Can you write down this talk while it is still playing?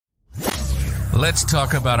Let's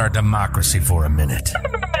talk about our democracy for a minute.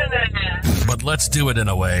 But let's do it in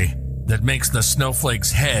a way that makes the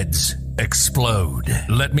snowflakes' heads explode.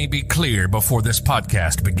 Let me be clear before this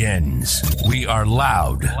podcast begins. We are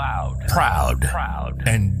loud, proud,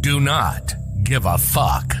 and do not give a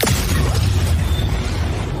fuck.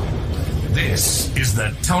 This is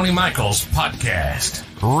the Tony Michaels Podcast.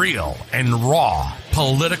 Real and raw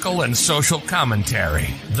political and social commentary.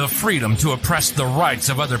 The freedom to oppress the rights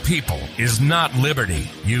of other people is not liberty,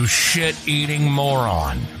 you shit-eating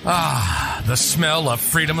moron. Ah, the smell of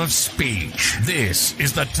freedom of speech. This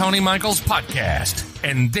is the Tony Michaels Podcast,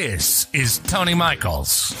 and this is Tony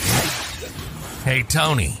Michaels. Hey,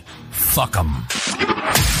 Tony, fuck 'em.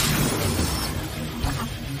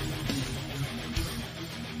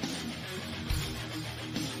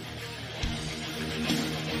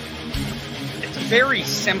 Very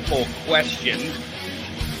simple question.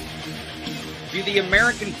 Do the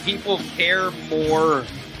American people care more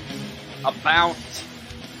about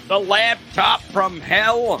the laptop from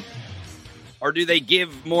hell, or do they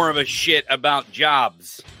give more of a shit about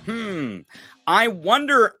jobs? I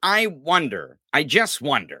just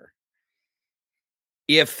wonder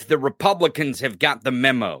if the Republicans have got the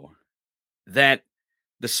memo that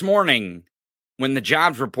this morning when the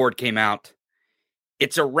jobs report came out,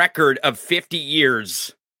 it's a record of 50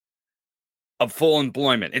 years of full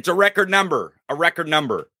employment. It's a record number.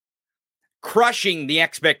 Crushing the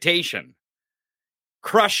expectation.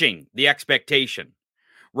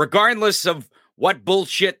 Regardless of what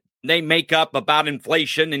bullshit they make up about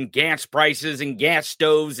inflation and gas prices and gas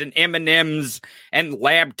stoves and M&Ms and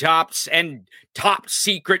laptops and top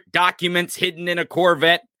secret documents hidden in a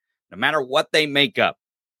Corvette, no matter what they make up,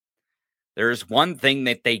 there's one thing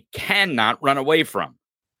that they cannot run away from.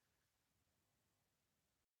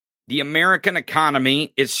 The American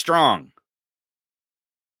economy is strong.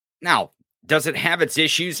 Now, does it have its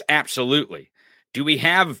issues? Absolutely. Do we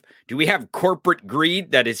have corporate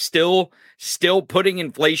greed that is still putting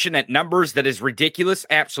inflation at numbers that is ridiculous?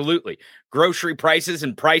 Absolutely. Grocery prices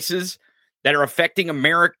and prices that are affecting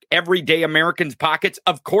everyday Americans' pockets?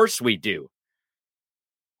 Of course we do.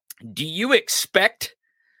 Do you expect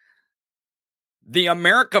the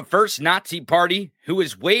America First Nazi Party, who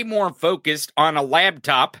is way more focused on a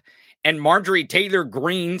laptop, and Marjorie Taylor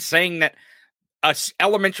Greene saying that a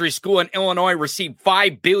elementary school in Illinois received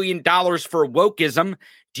 $5 billion for wokeism,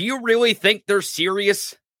 do you really think they're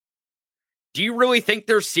serious? Do you really think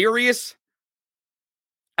they're serious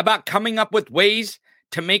about coming up with ways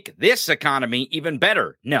to make this economy even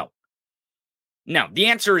better? No. No, the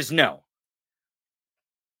answer is no.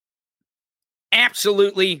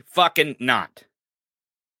 Absolutely fucking not.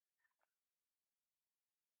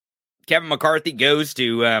 Kevin McCarthy goes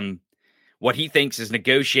to what he thinks is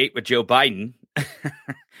negotiate with Joe Biden,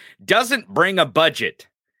 doesn't bring a budget.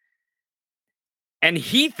 And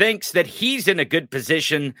he thinks that he's in a good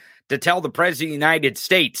position to tell the President of the United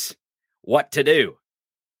States what to do.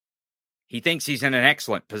 He thinks he's in an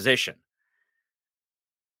excellent position.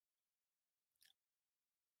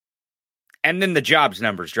 And then the jobs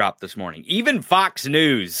numbers dropped this morning. Even Fox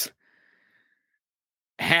News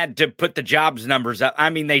had to put the jobs numbers up.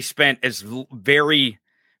 I mean, they spent very,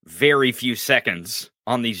 very few seconds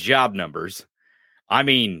on these job numbers. I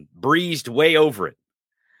mean, breezed way over it.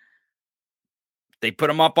 They put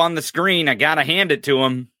them up on the screen. I got to hand it to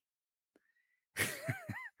them.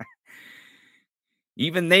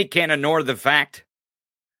 Even they can't ignore the fact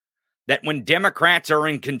that when Democrats are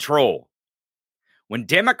in control, when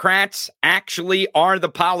Democrats actually are the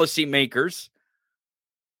policymakers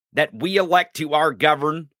that we elect to our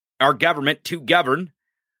government to govern,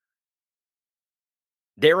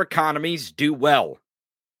 their economies do well.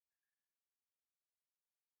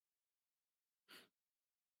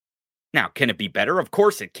 Now, can it be better? Of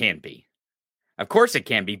course it can be. Of course it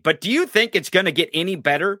can be. But do you think it's going to get any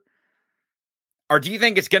better? Or do you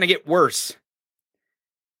think it's going to get worse?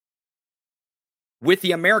 With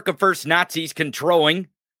the America First Nazis controlling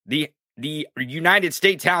the United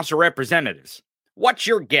States House of Representatives. What's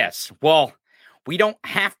your guess? Well, we don't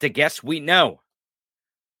have to guess. We know.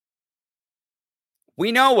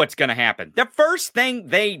 We know what's going to happen. The first thing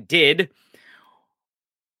they did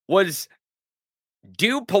was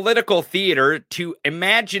do political theater to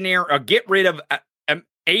get rid of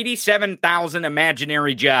 87,000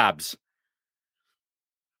 imaginary jobs.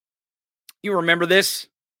 You remember this?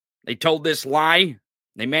 They told this lie.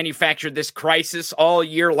 They manufactured this crisis all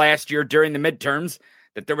year last year during the midterms,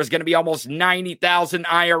 that there was going to be almost 90,000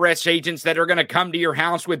 IRS agents that are going to come to your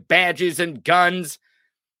house with badges and guns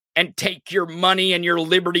and take your money and your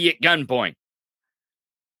liberty at gunpoint.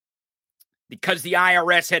 because the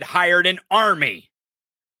IRS had hired an army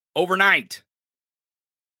overnight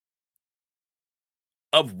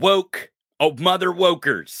of mother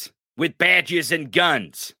wokers with badges and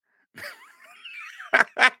guns.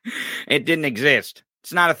 It didn't exist.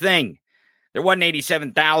 It's not a thing. There wasn't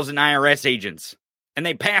 87,000 IRS agents, and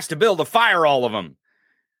they passed a bill to fire all of them.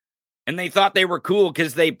 And they thought they were cool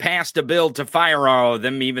because they passed a bill to fire all of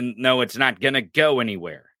them, even though it's not going to go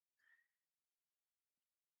anywhere.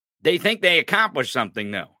 They think they accomplished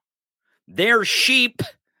something, though. Their sheep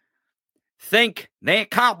think they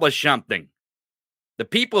accomplished something. The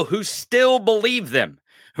people who still believe them,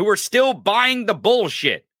 who are still buying the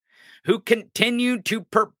bullshit, who continue to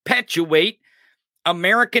perpetuate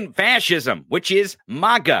American fascism, which is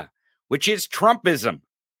MAGA, which is Trumpism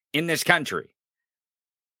in this country.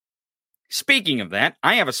 Speaking of that,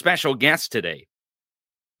 I have a special guest today.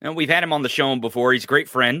 And we've had him on the show before. He's a great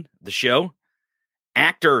friend of the show.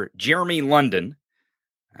 Actor Jeremy London.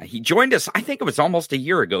 He joined us, I think it was almost a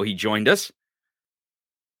year ago he joined us.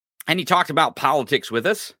 And he talked about politics with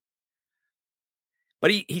us.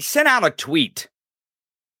 But he sent out a tweet.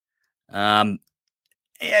 I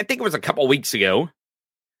think it was a couple weeks ago.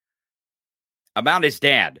 About his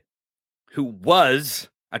dad, who was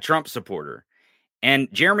a Trump supporter. And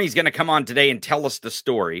Jeremy's going to come on today and tell us the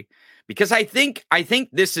story. Because I think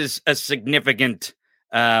this is a significant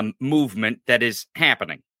movement that is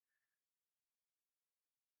happening.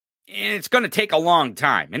 And it's going to take a long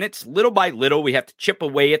time. And it's little by little. We have to chip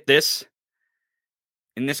away at this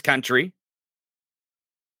in this country.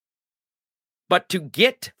 But to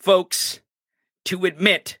get folks to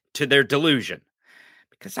admit to their delusion.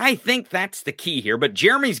 Because I think that's the key here. But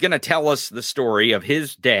Jeremy's going to tell us the story of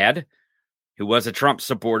his dad, who was a Trump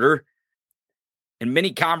supporter, in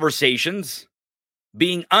many conversations,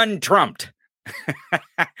 being untrumped.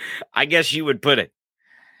 I guess you would put it.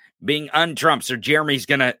 Being untrumped. So Jeremy's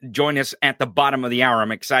going to join us at the bottom of the hour.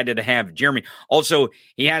 I'm excited to have Jeremy. Also,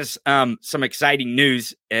 he has some exciting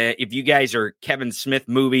news. If you guys are Kevin Smith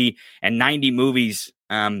movie and 90 movies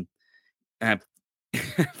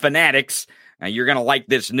fanatics, you're going to like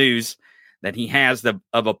this news that he has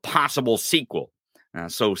of a possible sequel.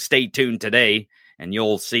 So stay tuned today, and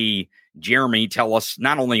you'll see Jeremy tell us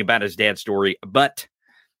not only about his dad's story, but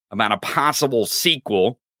about a possible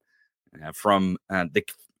sequel from the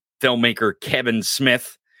filmmaker Kevin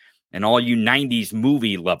Smith and all you 90s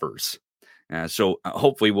movie lovers. So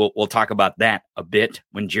hopefully we'll talk about that a bit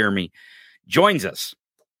when Jeremy joins us.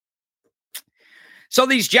 So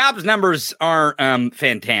these jobs numbers are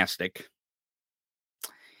fantastic.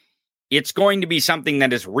 It's going to be something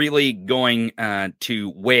that is really going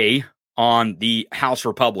to weigh on the House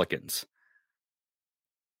Republicans.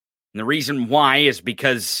 And the reason why is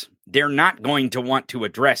because they're not going to want to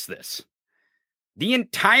address this. The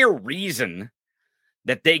entire reason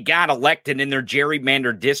that they got elected in their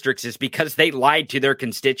gerrymandered districts is because they lied to their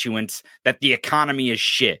constituents that the economy is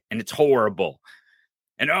shit and it's horrible.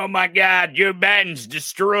 And oh my God, Joe Biden's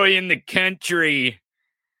destroying the country.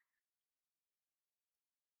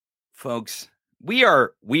 Folks, we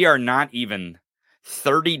are not even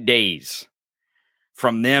 30 days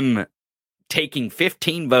from them taking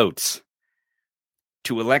 15 votes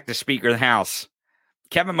to elect the Speaker of the House.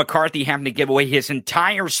 Kevin McCarthy having to give away his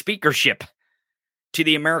entire speakership to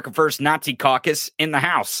the America First Nazi Caucus in the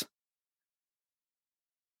House.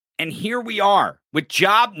 And here we are with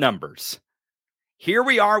job numbers. Here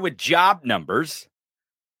we are with job numbers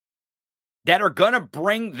that are going to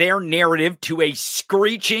bring their narrative to a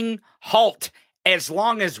screeching halt as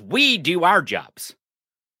long as we do our jobs.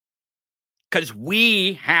 Because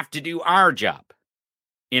we have to do our job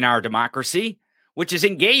in our democracy, which is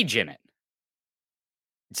engage in it.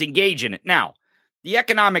 It's engage in it. Now, the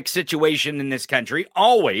economic situation in this country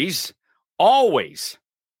always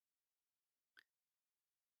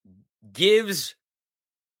gives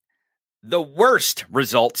the worst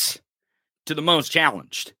results to the most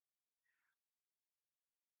challenged.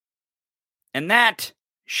 And that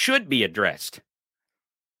should be addressed.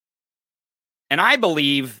 And I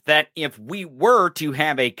believe that if we were to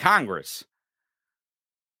have a Congress,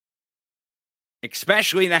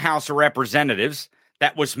 especially the House of Representatives,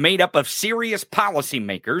 that was made up of serious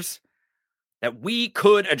policymakers, that we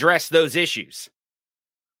could address those issues.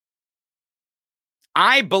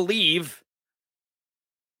 I believe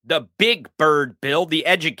the Big Bird bill, the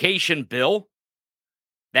education bill,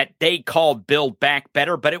 that they called Build Back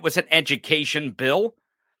Better, but it was an education bill.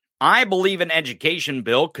 I believe an education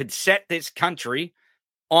bill could set this country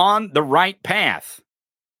on the right path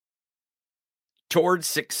towards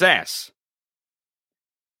success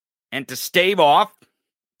and to stave off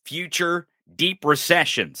future deep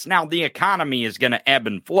recessions. Now, the economy is going to ebb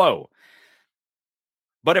and flow.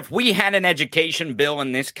 But if we had an education bill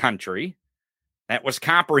in this country that was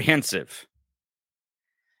comprehensive,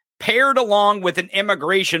 paired along with an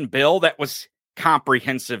immigration bill that was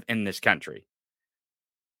comprehensive in this country,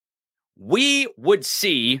 we would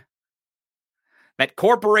see that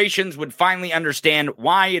corporations would finally understand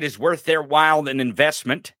why it is worth their while an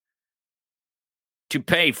investment to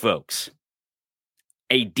pay folks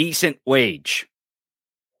a decent wage.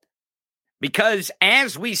 Because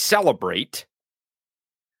as we celebrate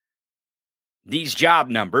these job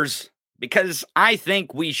numbers, because I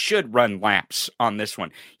think we should run laps on this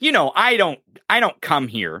one. You know, I don't come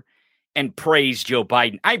here and praise Joe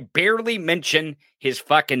Biden. I barely mention his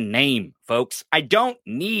fucking name, folks. I don't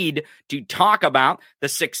need to talk about the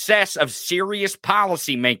success of serious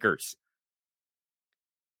policymakers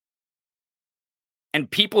and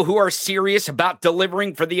people who are serious about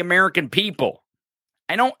delivering for the American people.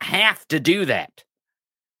 I don't have to do that.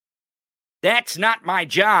 That's not my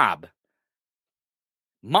job.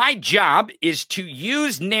 My job is to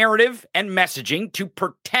use narrative and messaging to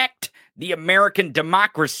protect the American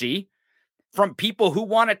democracy from people who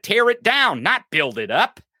want to tear it down, not build it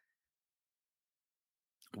up.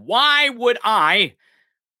 Why would I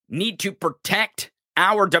need to protect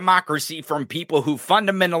our democracy from people who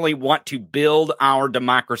fundamentally want to build our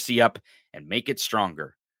democracy up and make it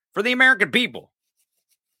stronger for the American people?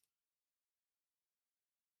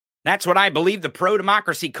 That's what I believe the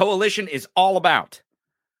pro-democracy coalition is all about.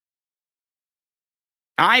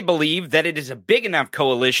 I believe that it is a big enough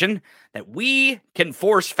coalition that we can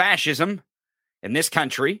force fascism in this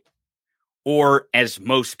country, or as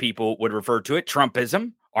most people would refer to it,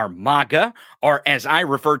 Trumpism, or MAGA, or as I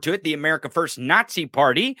refer to it, the America First Nazi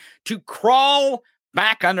Party, to crawl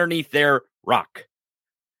back underneath their rock.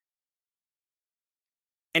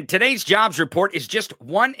 And today's jobs report is just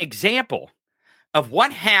one example of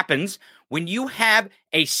what happens when you have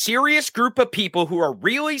a serious group of people who are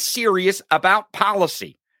really serious about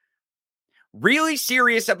policy, really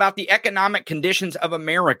serious about the economic conditions of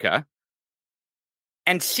America,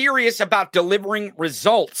 and serious about delivering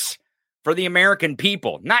results for the American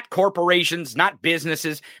people, not corporations, not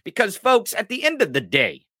businesses. Because, folks, at the end of the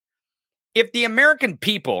day, if the American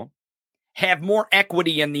people have more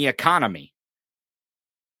equity in the economy,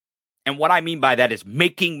 and what I mean by that is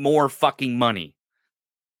making more fucking money,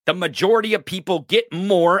 the majority of people get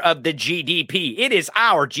more of the GDP. It is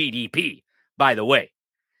our GDP, by the way.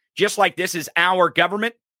 Just like this is our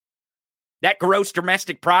government, that gross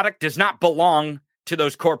domestic product does not belong to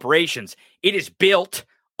those corporations. It is built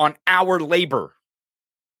on our labor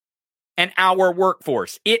and our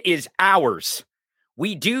workforce. It is ours.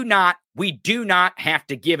 We do not have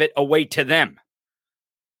to give it away to them.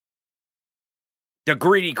 The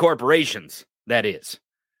greedy corporations, that is,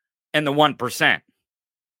 and the 1%.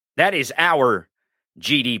 That is our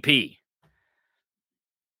GDP.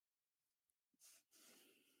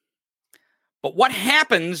 But what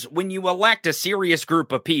happens when you elect a serious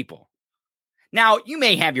group of people? Now, you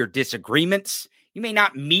may have your disagreements. You may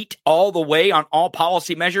not meet all the way on all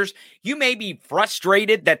policy measures. You may be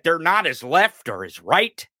frustrated that they're not as left or as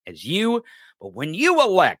right as you. But when you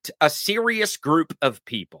elect a serious group of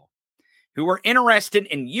people who are interested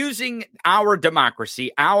in using our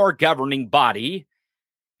democracy, our governing body,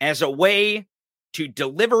 as a way to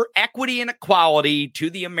deliver equity and equality to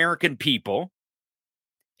the American people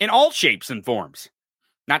in all shapes and forms,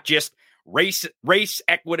 not just race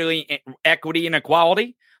equity and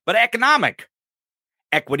equality, but economic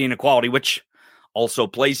equity and equality, which also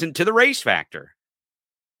plays into the race factor.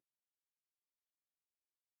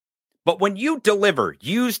 But when you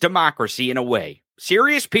use democracy in a way,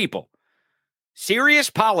 serious people, serious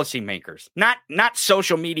policymakers, not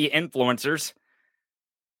social media influencers,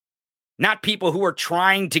 not people who are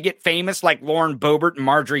trying to get famous like Lauren Boebert and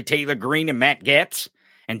Marjorie Taylor Greene and Matt Gaetz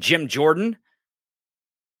and Jim Jordan.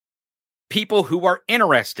 People who are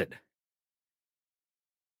interested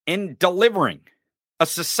in delivering a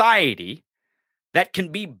society that can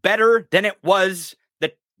be better than it was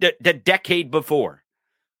the decade before.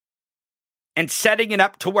 And setting it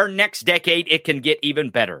up to where next decade it can get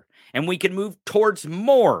even better. And we can move towards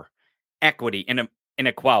more equity and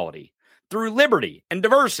inequality through liberty and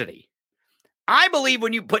diversity. I believe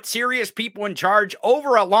when you put serious people in charge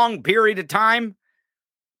over a long period of time,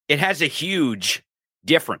 it has a huge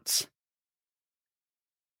difference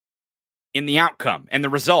in the outcome and the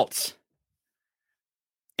results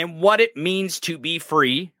and what it means to be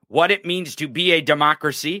free, what it means to be a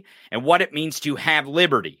democracy, and what it means to have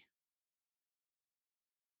liberty.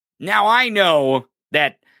 Now, I know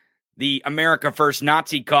that the America First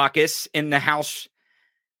Nazi Caucus in the House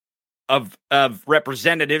of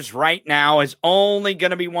Representatives right now is only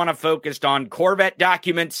going to be one focused on Corvette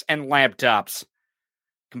documents and laptops.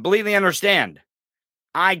 Completely understand.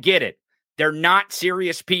 I get it. They're not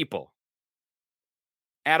serious people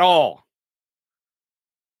at all.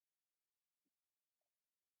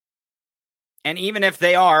 And even if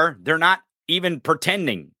they are, they're not even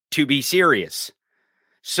pretending to be serious.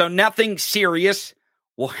 So nothing serious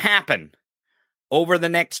will happen over the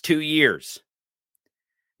next 2 years.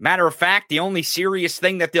 Matter of fact, the only serious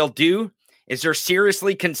thing that they'll do is they're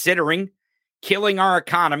seriously considering killing our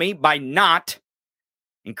economy by not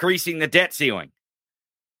increasing the debt ceiling.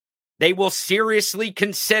 They will seriously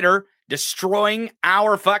consider destroying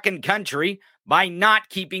our fucking country by not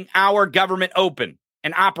keeping our government open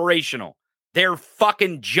and operational. Their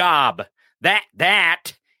fucking job.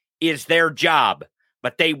 That is their job.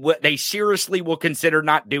 But they seriously will consider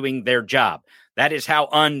not doing their job. That is how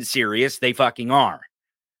unserious they fucking are.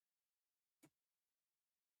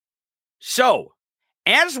 So,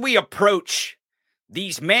 as we approach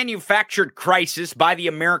these manufactured crises by the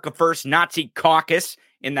America First Nazi Caucus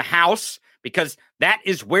in the House, because that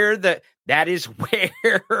is where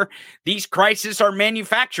these crises are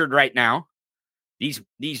manufactured right now.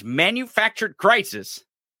 These manufactured crises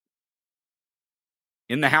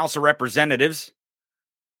in the House of Representatives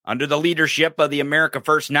under the leadership of the America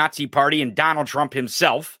First Nazi Party and Donald Trump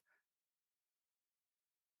himself,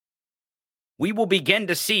 we will begin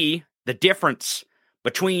to see the difference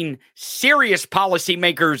between serious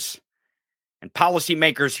policymakers and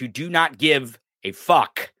policymakers who do not give a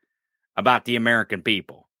fuck about the American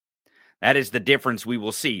people. That is the difference we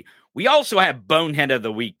will see. We also have Bonehead of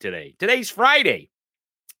the Week today. Today's Friday.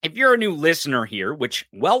 If you're a new listener here, which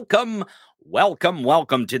welcome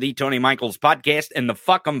to the Tony Michaels podcast and the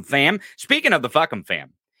Fuck'em fam. Speaking of the Fuck'em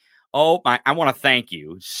fam, I want to thank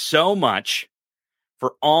you so much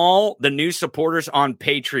for all the new supporters on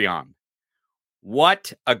Patreon.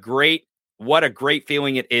 What a great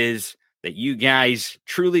feeling it is that you guys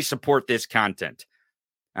truly support this content.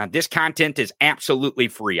 This content is absolutely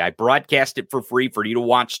free. I broadcast it for free for you to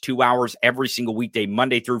watch 2 hours every single weekday,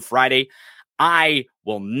 Monday through Friday. I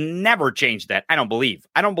will never change that. I don't believe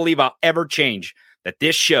I'll ever change that.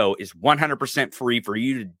 This show is 100% free for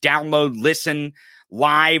you to download, listen,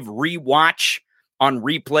 live, rewatch on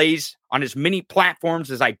replays on as many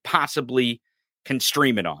platforms as I possibly can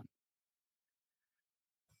stream it on.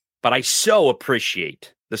 But I so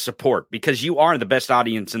appreciate the support because you are the best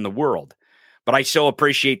audience in the world. But I so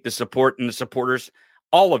appreciate the support and the supporters,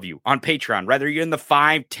 all of you on Patreon, whether you're in the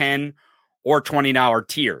 $5, $10, or $20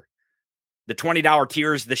 tier. The $20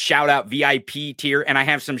 tier is the shout-out VIP tier, and I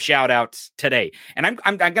have some shout-outs today. And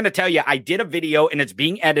I'm going to tell you, I did a video, and it's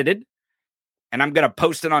being edited, and I'm going to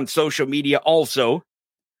post it on social media also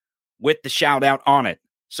with the shout-out on it.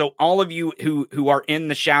 So all of you who are in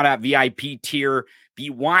the shout-out VIP tier, be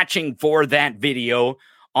watching for that video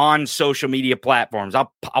on social media platforms.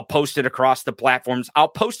 I'll post it across the platforms. I'll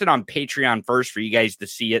post it on Patreon first for you guys to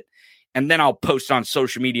see it, and then I'll post on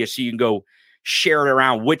social media so you can go share it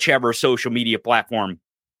around whichever social media platform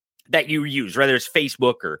that you use, whether it's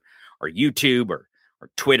Facebook or YouTube or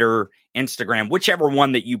Twitter, Instagram, whichever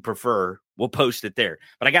one that you prefer, we'll post it there.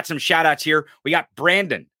 But I got some shout outs here. We got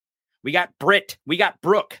Brandon, we got Britt, we got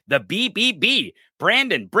Brooke, the BBB,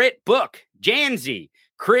 Brandon, Britt, Book, Janzi,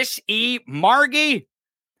 Chris E, Margie,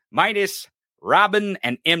 Midas, Robin,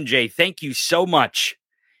 and MJ. Thank you so much.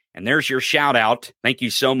 And there's your shout out. Thank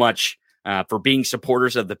you so much for being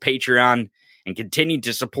supporters of the Patreon and continue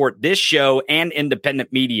to support this show and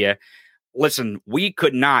independent media. Listen, we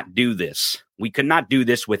could not do this. We could not do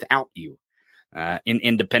this without you in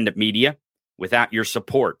independent media, without your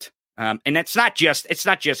support. And it's not just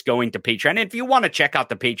going to Patreon. And if you want to check out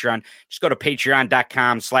the Patreon, just go to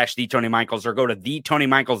patreon.com/TheTonyMichaels or go to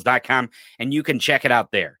TheTonyMichaels.com and you can check it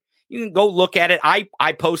out there. You can go look at it.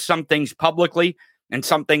 I post some things publicly, and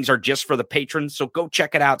some things are just for the patrons. So go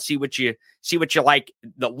check it out. See what you like.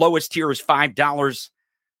 The lowest tier is $5.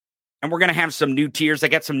 And we're going to have some new tiers. I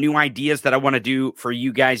got some new ideas that I want to do for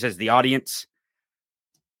you guys as the audience.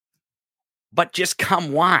 But just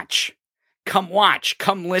come watch. Come watch.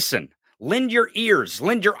 Come listen. Lend your ears.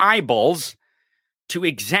 Lend your eyeballs to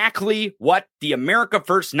exactly what the America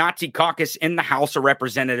First Nazi Caucus in the House of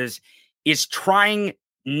Representatives is trying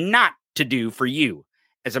not to do for you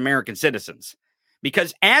as American citizens.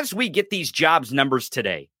 Because as we get these jobs numbers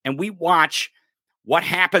today, and we watch what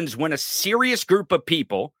happens when a serious group of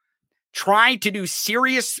people try to do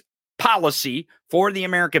serious policy for the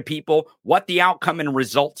American people, what the outcome and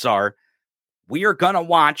results are, We are going to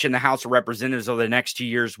watch in the House of Representatives over the next 2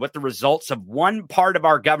 years what the results of one part of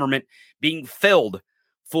our government being filled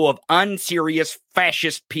full of unserious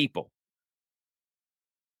fascist people.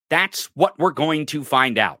 That's what we're going to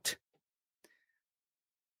find out.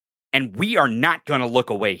 And we are not going to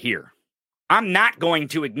look away here. I'm not going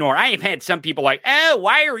to ignore. I have had some people like, oh,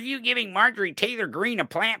 why are you giving Marjorie Taylor Greene a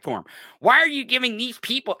platform? Why are you giving these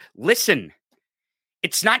people? Listen,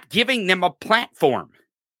 it's not giving them a platform.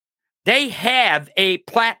 They have a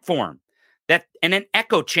platform that in an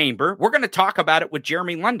echo chamber. We're going to talk about it with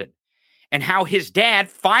Jeremy London and how his dad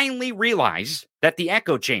finally realized that the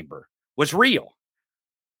echo chamber was real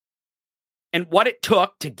and what it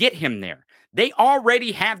took to get him there. They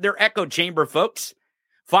already have their echo chamber, folks.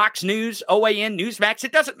 Fox News, OAN, Newsmax.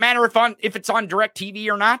 It doesn't matter if it's on DirecTV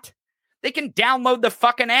or not. They can download the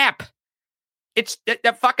fucking app. It's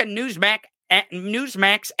the fucking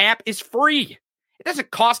Newsmax app is free. It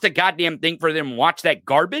doesn't cost a goddamn thing for them to watch that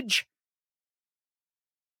garbage.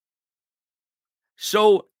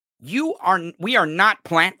 So we are not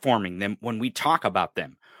platforming them when we talk about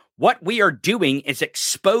them. What we are doing is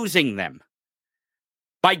exposing them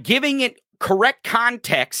by giving it correct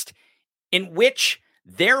context in which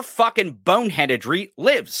their fucking boneheadedry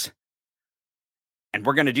lives. And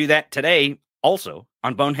we're going to do that today also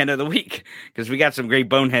on Bonehead of the Week, because we got some great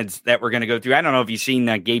boneheads that we're going to go through. I don't know if you've seen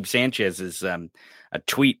Gabe Sanchez's a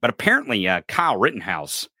tweet, but apparently Kyle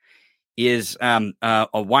Rittenhouse is a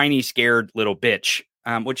whiny, scared little bitch,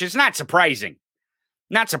 which is not surprising.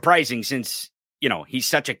 Not surprising since, he's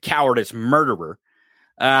such a cowardice murderer.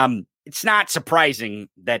 It's not surprising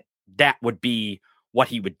that would be what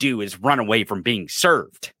he would do, is run away from being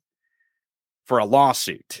served for a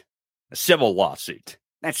lawsuit, a civil lawsuit.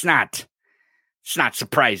 It's not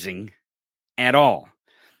surprising at all.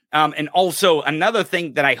 And also another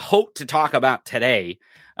thing that I hope to talk about today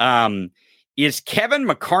is Kevin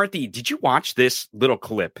McCarthy. Did you watch this little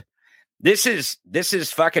clip? This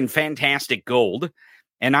is fucking fantastic gold.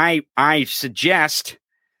 And I suggest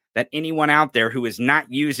that anyone out there who is not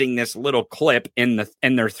using this little clip in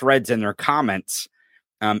their threads and their comments,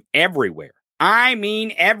 everywhere. I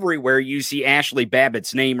mean, everywhere you see Ashley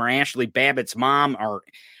Babbitt's name or Ashley Babbitt's mom or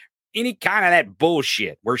any kind of that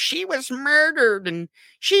bullshit where she was murdered and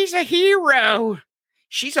she's a hero.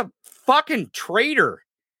 She's a fucking traitor.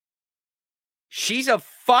 She's a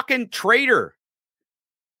fucking traitor.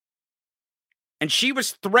 And she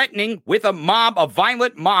was threatening with a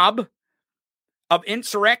violent mob of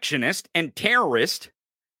insurrectionists and terrorists,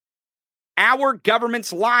 our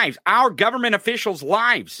government's lives, our government officials'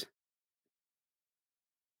 lives.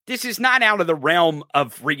 This is not out of the realm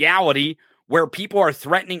of reality where people are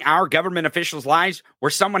threatening our government officials' lives, where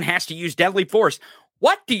someone has to use deadly force.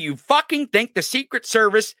 What do you fucking think the Secret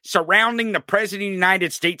Service surrounding the President of the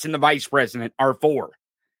United States and the Vice President are for?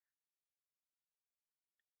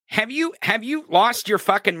 Have you lost your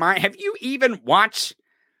fucking mind? Have you even watched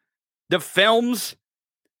the films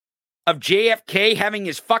of JFK having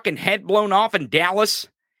his fucking head blown off in Dallas?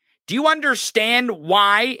 Do you understand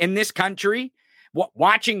why in this country,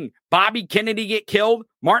 watching Bobby Kennedy get killed,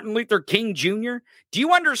 Martin Luther King Jr., do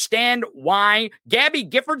you understand why Gabby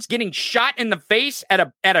Giffords getting shot in the face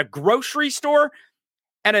at a grocery store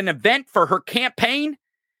at an event for her campaign?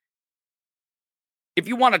 If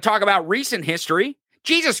you want to talk about recent history,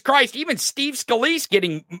 Jesus Christ, even Steve Scalise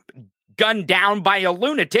getting gunned down by a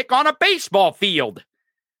lunatic on a baseball field.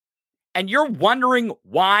 And you're wondering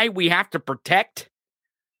why we have to protect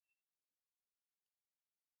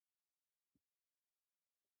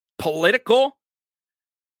political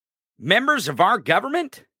members of our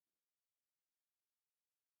government?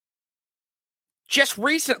 Just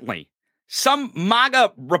recently, some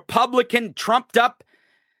MAGA Republican trumped up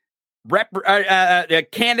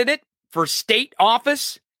candidate for state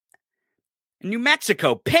office in New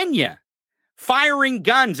Mexico, Pena, firing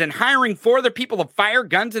guns and hiring 4 other people to fire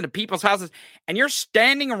guns into people's houses. And you're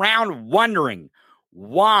standing around wondering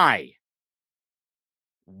why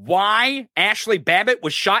Ashley Babbitt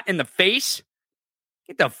was shot in the face?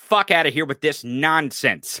 Get the fuck out of here with this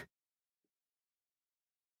nonsense.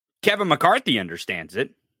 Kevin McCarthy understands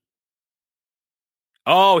it.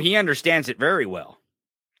 Oh, he understands it very well.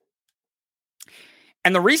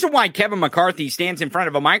 And the reason why Kevin McCarthy stands in front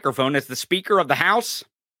of a microphone as the Speaker of the House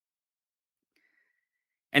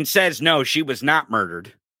and says, no, she was not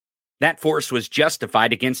murdered, that force was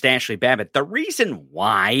justified against Ashley Babbitt. The reason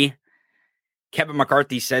why Kevin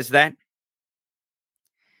McCarthy says that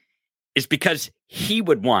is because he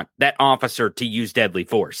would want that officer to use deadly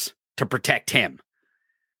force to protect him.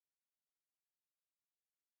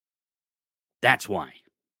 That's why.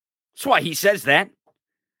 That's why he says that.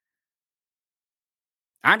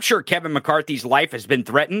 I'm sure Kevin McCarthy's life has been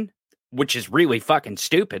threatened, which is really fucking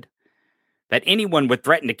stupid, that anyone would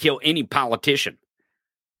threaten to kill any politician.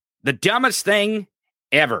 The dumbest thing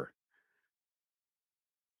ever.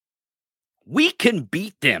 We can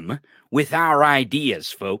beat them with our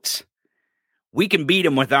ideas, folks. We can beat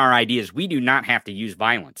them with our ideas. We do not have to use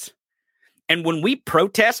violence. And when we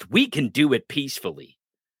protest, we can do it peacefully.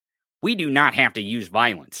 We do not have to use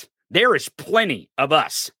violence. There is plenty of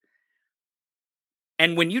us.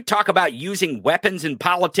 And when you talk about using weapons in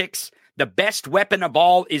politics, the best weapon of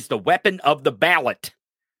all is the weapon of the ballot.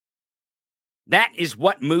 That is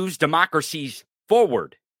what moves democracies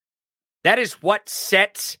forward. That is what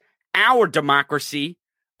sets our democracy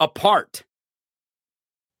apart.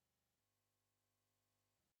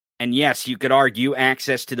 And yes, you could argue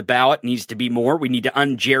access to the ballot needs to be more. We need to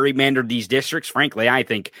un-gerrymander these districts. Frankly, I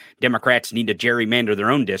think Democrats need to gerrymander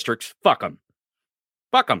their own districts. Fuck them.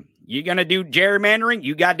 Fuck them. You gonna do gerrymandering?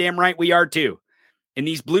 You goddamn right we are too. In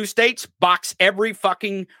these blue states, box every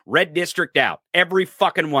fucking red district out. Every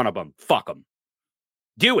fucking one of them. Fuck them.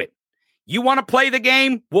 Do it. You want to play the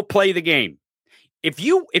game? We'll play the game. If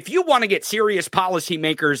you want to get serious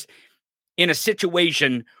policymakers in a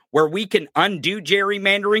situation where we can undo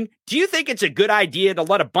gerrymandering, do you think it's a good idea to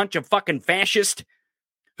let a bunch of fucking fascists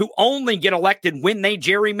who only get elected when they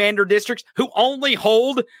gerrymander districts, who only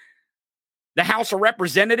hold the House of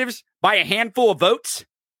Representatives by a handful of votes,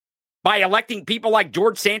 by electing people like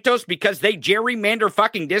George Santos because they gerrymander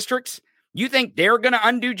fucking districts? You think they're going to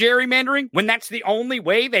undo gerrymandering when that's the only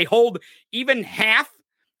way they hold even half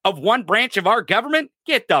of one branch of our government?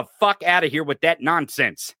 Get the fuck out of here with that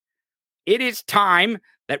nonsense. It is time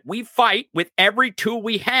that we fight with every tool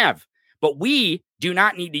we have, but we do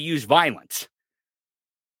not need to use violence.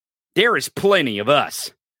 There is plenty of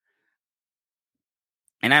us.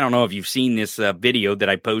 And I don't know if you've seen this video that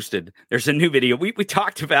I posted. There's a new video. We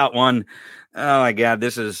talked about one. Oh my God,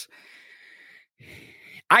 this is...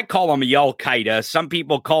 I call him Al-Qaeda. Some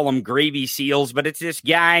people call him Gravy Seals, but it's this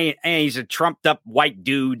guy, and he's a trumped up white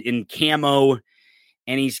dude in camo,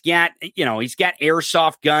 and he's got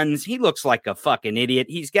airsoft guns. He looks like a fucking idiot.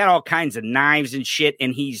 He's got all kinds of knives and shit,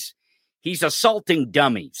 and he's assaulting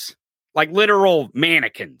dummies, like literal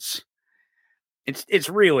mannequins. It's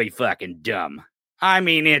really fucking dumb. I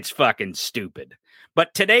mean, it's fucking stupid.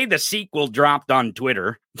 But today the sequel dropped on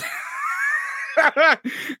Twitter.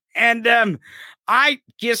 And I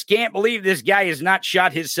just can't believe this guy has not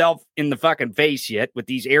shot himself in the fucking face yet with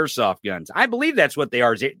these airsoft guns. I believe that's what they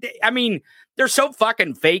are. I mean, they're so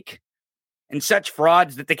fucking fake and such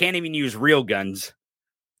frauds that they can't even use real guns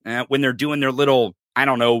when they're doing their little, I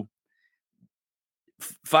don't know,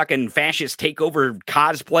 fucking fascist takeover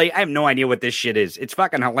cosplay. I have no idea what this shit is. It's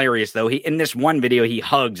fucking hilarious though. In this one video, he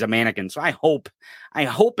hugs a mannequin. So I hope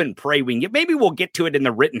and pray we can get, maybe we'll get to it in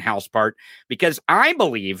the Rittenhouse part, because I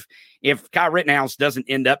believe if Kyle Rittenhouse doesn't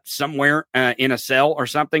end up somewhere in a cell or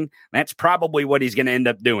something, that's probably what he's going to end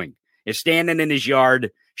up doing, is standing in his yard,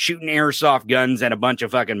 shooting airsoft guns at a bunch of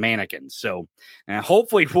fucking mannequins. So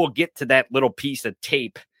hopefully we'll get to that little piece of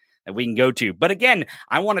tape that we can go to. But again,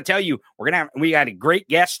 I want to tell you, we got a great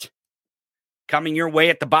guest coming your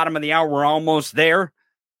way at the bottom of the hour. We're almost there.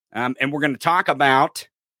 And we're going to talk about,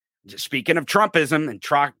 speaking of Trumpism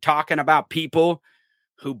and talking about people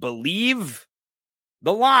who believe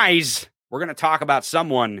the lies, we're going to talk about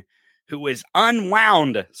someone who has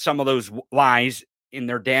unwound some of those lies in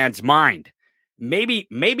their dad's mind.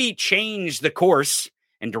 Maybe change the course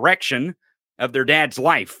and direction of their dad's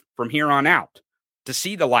life from here on out to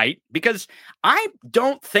see the light, because I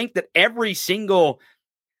don't think that every single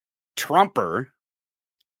Trumper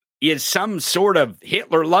is some sort of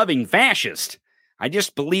Hitler-loving fascist. I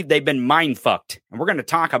just believe they've been mind-fucked. And we're going to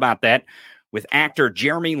talk about that with actor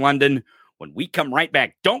Jeremy London when we come right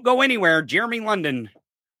back. Don't go anywhere. Jeremy London,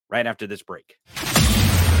 right after this break.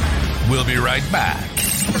 We'll be right back.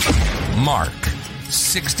 Mark,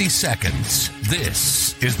 60 seconds.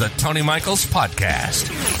 This is the Tony Michaels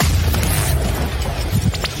Podcast.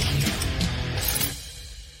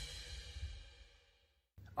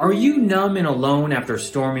 Are you numb and alone after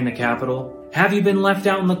storming the Capitol? Have you been left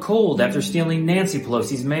out in the cold after stealing Nancy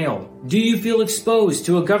Pelosi's mail? Do you feel exposed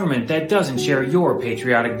to a government that doesn't share your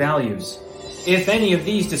patriotic values? If any of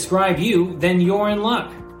these describe you, then you're in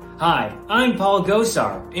luck. Hi, I'm Paul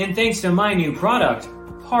Gosar, and thanks to my new product,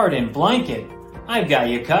 Pardon Blanket, I've got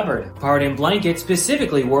you covered. Pardon Blanket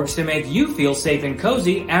specifically works to make you feel safe and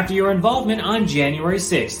cozy after your involvement on January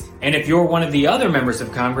 6th. And if you're one of the other members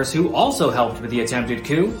of Congress who also helped with the attempted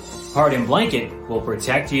coup, Pardon Blanket will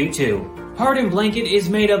protect you too. Pardon Blanket is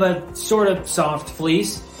made of a sort of soft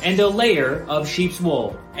fleece and a layer of sheep's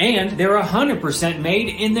wool. And they're 100% made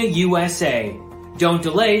in the USA. Don't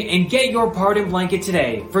delay and get your Pardon Blanket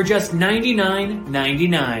today for just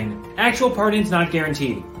 $99.99. Actual pardon's not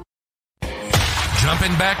guaranteed.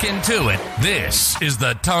 Jumping back into it, this is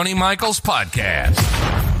the Tony Michaels Podcast.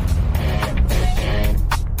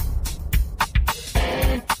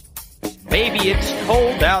 Baby, it's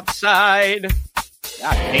cold outside.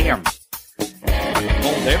 God damn.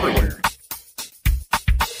 Cold everywhere.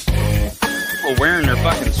 People wearing their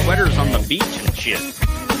fucking sweaters on the beach and shit.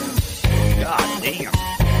 God damn.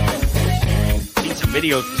 Seen some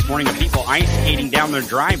videos this morning of people ice skating down their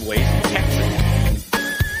driveways in Texas.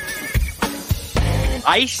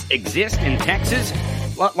 Ice exists in Texas?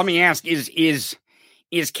 Let me ask, is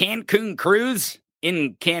Cancun Cruise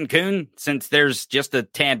in Cancun since there's just a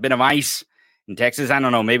tad bit of ice in Texas? I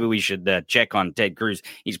don't know. Maybe we should check on Ted Cruz.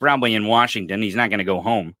 He's probably in Washington. He's not going to go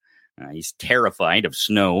home. He's terrified of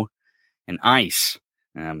snow and ice.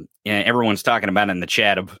 Everyone's talking about it in the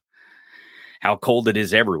chat of how cold it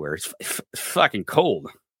is everywhere. It's fucking cold.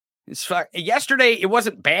 Yesterday, it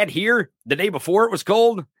wasn't bad here. The day before, it was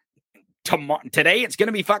cold. Today, it's going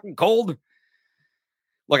to be fucking cold.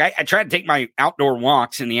 Look, I try to take my outdoor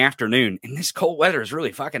walks in the afternoon, and this cold weather is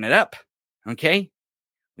really fucking it up. Okay?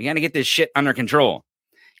 We got to get this shit under control.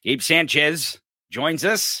 Gabe Sanchez joins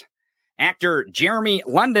us. Actor Jeremy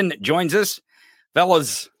London joins us.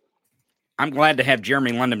 Fellas, I'm glad to have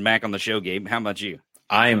Jeremy London back on the show, Gabe. How about you?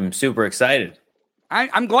 I'm super excited.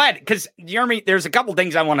 I'm glad, because, Jeremy, there's a couple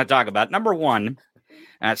things I want to talk about. Number one,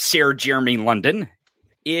 Sir Jeremy London,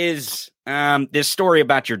 is this story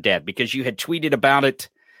about your dad, because you had tweeted about it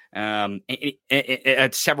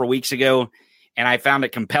several weeks ago, and I found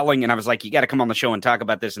it compelling, and I was like, you got to come on the show and talk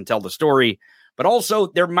about this and tell the story. But also,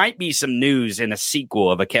 there might be some news in a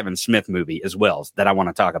sequel of a Kevin Smith movie as well that I want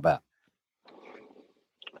to talk about.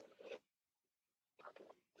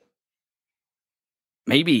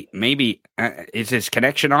 Maybe is his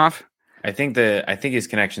connection off? I think his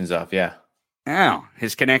connection's off. Yeah. Oh,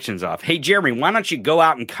 his connection's off. Hey, Jeremy, why don't you go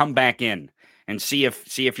out and come back in and see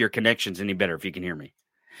if your connection's any better, if you can hear me.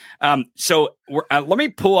 So let me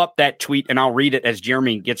pull up that tweet and I'll read it as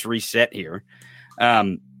Jeremy gets reset here,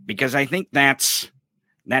 because I think that's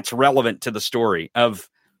relevant to the story of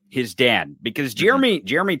his dad. Because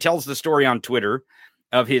Jeremy tells the story on Twitter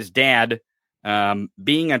of his dad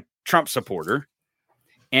being a Trump supporter,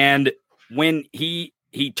 and when he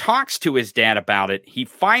talks to his dad about it, he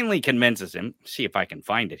finally convinces him. See if I can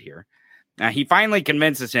find it here. He finally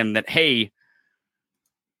convinces him that, hey,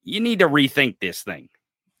 you need to rethink this thing.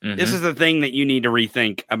 Mm-hmm. This is the thing that you need to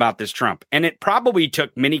rethink about this Trump. And it probably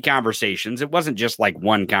took many conversations. It wasn't just like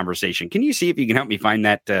one conversation. Can you see if you can help me find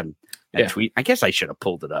that tweet? I guess I should have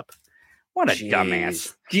pulled it up. What a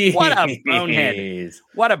dumbass. Jeez. What a bonehead.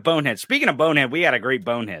 What a bonehead. Speaking of bonehead, we had a great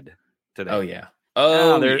bonehead today. Oh, yeah.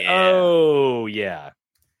 Oh, yeah.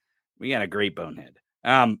 We got a great bonehead.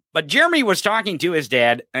 But Jeremy was talking to his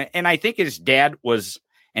dad, and I think his dad was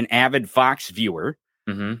an avid Fox viewer.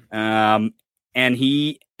 Mm-hmm. And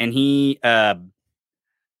he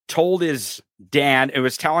told his dad, it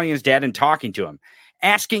was telling his dad and talking to him,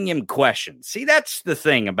 asking him questions. See, that's the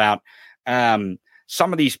thing about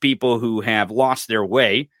some of these people who have lost their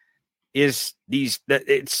way is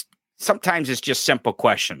sometimes it's just simple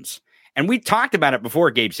questions. And we talked about it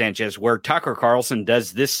before, Gabe Sanchez, where Tucker Carlson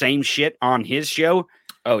does this same shit on his show.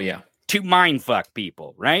 Oh, yeah. To mindfuck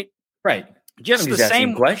people, right? Right. Just the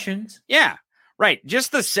same questions. Yeah. Right.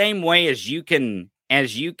 Just the same way as you can,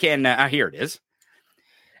 here it is.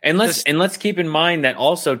 And let's keep in mind that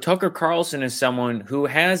also Tucker Carlson is someone who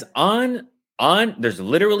has there's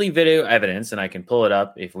literally video evidence, and I can pull it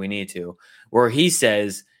up if we need to, where he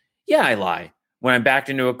says, yeah, I lie. When I'm backed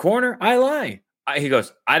into a corner, I lie. He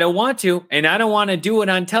goes, I don't want to, and I don't want to do it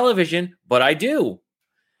on television, but I do.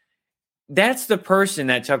 That's the person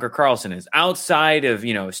that Tucker Carlson is, outside of,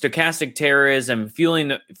 stochastic terrorism,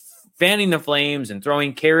 fanning the flames and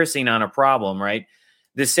throwing kerosene on a problem, right?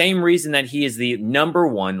 The same reason that he is the number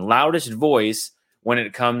one loudest voice when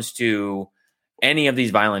it comes to any of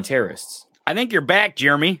these violent terrorists. I think you're back,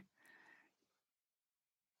 Jeremy.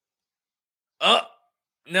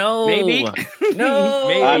 No. Maybe.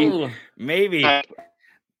 No. Maybe.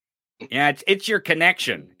 Yeah, it's your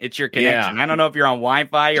connection. It's your connection. Yeah. I don't know if you're on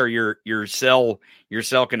Wi-Fi or your cell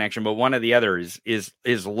connection, but one or the other is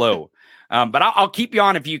low. But I'll keep you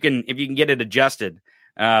on if you can get it adjusted.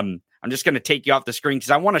 I'm just going to take you off the screen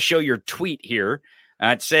because I want to show your tweet here.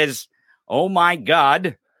 It says, "Oh my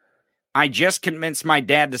God, I just convinced my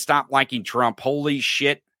dad to stop liking Trump. Holy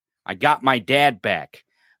shit, I got my dad back.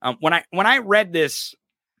 When I read this,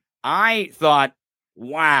 I thought,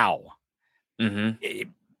 wow. Mm-hmm.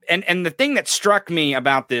 And the thing that struck me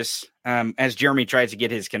about this, as Jeremy tries to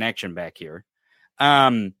get his connection back here,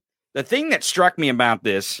 the thing that struck me about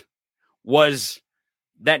this was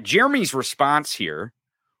that Jeremy's response here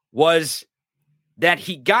was that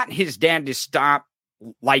he got his dad to stop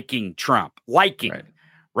liking Trump.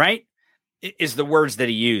 Right? Is the words that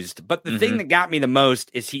he used. But the thing that got me the most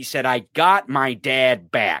is he said, I got my dad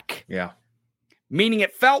back. Yeah. Meaning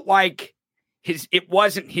it felt like it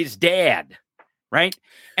wasn't his dad. Right.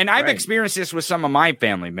 And I've experienced this with some of my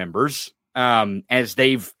family members as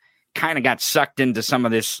they've kind of got sucked into some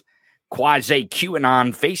of this quasi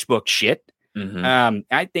QAnon Facebook shit.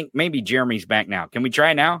 I think maybe Jeremy's back now. Can we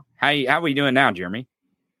try now? How are we doing now, Jeremy?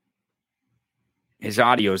 His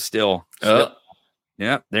audio is still.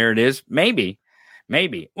 Yeah, there it is. Maybe.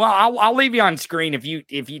 Well, I'll leave you on screen if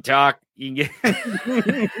you talk. You get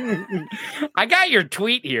I got your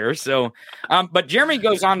tweet here. So, but Jeremy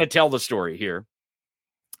goes on to tell the story here.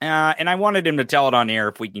 And I wanted him to tell it on air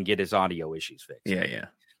if we can get his audio issues fixed. Yeah.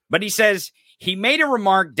 But he says he made a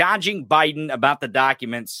remark dodging Biden about the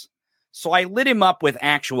documents. So I lit him up with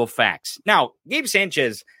actual facts. Now, Gabe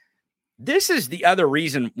Sanchez, this is the other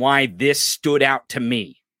reason why this stood out to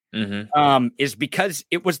me. Is because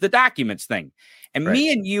it was the documents thing. And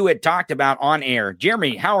me and you had talked about on air.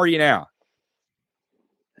 Jeremy, how are you now?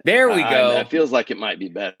 There we go. It feels like it might be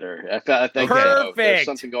better. I think there's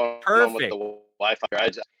something going on with the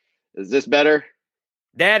Wi-Fi. Is this better?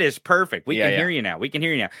 That is perfect. We can hear you now.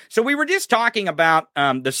 So we were just talking about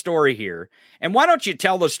the story here. And why don't you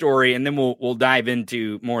tell the story and then we'll dive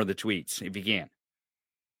into more of the tweets if you can.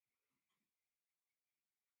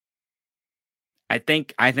 I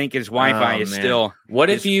think his Wi-Fi is still. What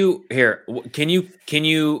if you here? Can you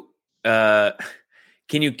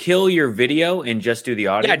kill your video and just do the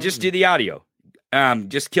audio? Yeah, just do the audio.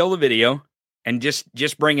 Just kill the video and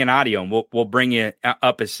just bring in audio, and we'll bring you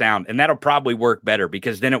up as sound, and that'll probably work better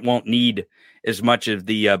because then it won't need as much of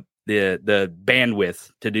the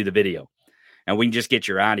bandwidth to do the video, and we can just get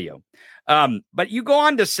your audio. But you go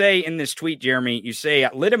on to say in this tweet, Jeremy, you say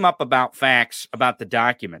lit him up about facts about the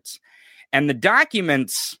documents. And the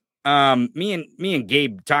documents, me and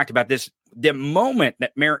Gabe talked about this. The moment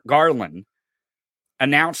that Merrick Garland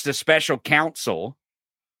announced a special counsel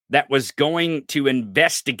that was going to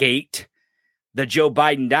investigate the Joe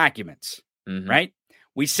Biden documents, right?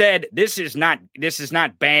 We said this is not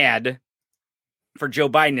bad for Joe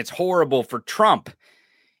Biden. It's horrible for Trump,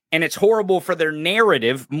 and it's horrible for their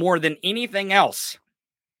narrative more than anything else.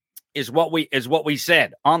 Is what we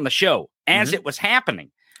said on the show as it was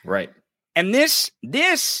happening, right? And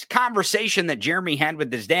this conversation that Jeremy had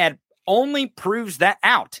with his dad only proves that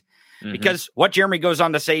out. Because what Jeremy goes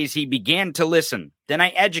on to say is he began to listen. Then I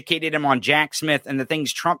educated him on Jack Smith and the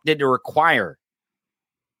things Trump did to require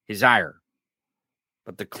his ire.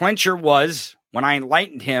 But the clincher was when I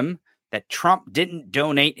enlightened him that Trump didn't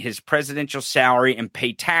donate his presidential salary and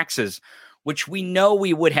pay taxes, which we know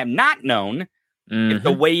we would have not known if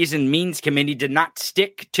the Ways and Means Committee did not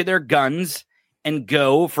stick to their guns and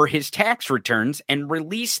go for his tax returns and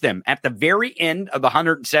release them at the very end of the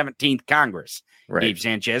 117th Congress, Gabe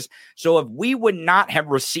Sanchez. So if we would not have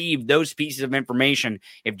received those pieces of information,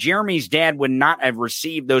 if Jeremy's dad would not have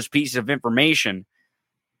received those pieces of information,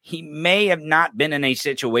 he may have not been in a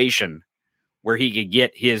situation where he could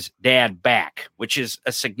get his dad back, which is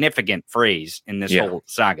a significant phrase in this whole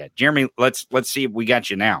saga. Jeremy, let's see if we got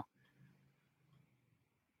you now.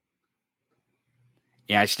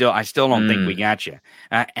 Yeah, I still don't think we got you.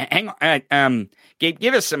 Hang on, Gabe,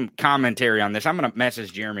 give us some commentary on this. I'm going to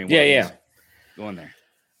message Jeremy. Yeah. Go in there.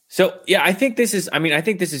 So, I think this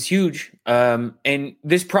is huge. And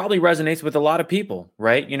this probably resonates with a lot of people,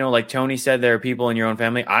 right? You know, like Tony said, there are people in your own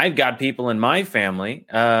family. I've got people in my family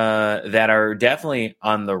that are definitely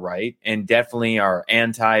on the right and definitely are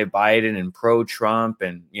anti-Biden and pro-Trump.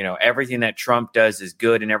 And, you know, everything that Trump does is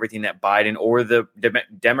good and everything that Biden or the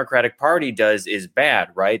Democratic Party does is bad,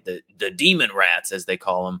 right? The demon rats, as they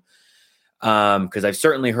call them. Because I've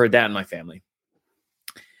certainly heard that in my family.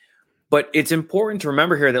 But it's important to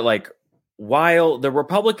remember here that, like, while the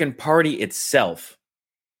Republican Party itself,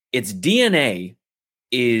 its DNA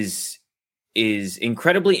is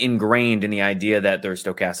incredibly ingrained in the idea that there's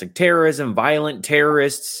stochastic terrorism, violent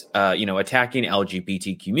terrorists, attacking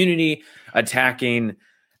LGBT community, attacking,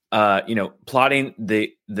 plotting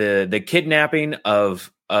the kidnapping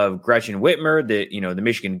of Gretchen Whitmer, the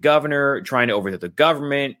Michigan governor, trying to overthrow the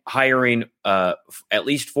government, hiring at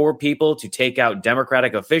least 4 people to take out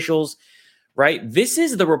Democratic officials, right? This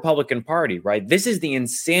is the Republican Party, right? This is the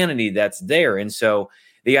insanity that's there. And so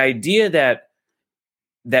The idea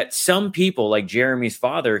that some people like Jeremy's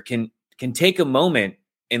father can take a moment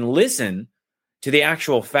and listen to the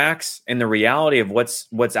actual facts and the reality of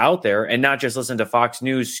what's out there, and not just listen to Fox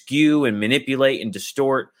News skew and manipulate and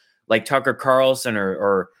distort like Tucker Carlson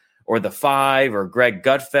or The Five or Greg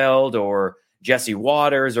Gutfeld or Jesse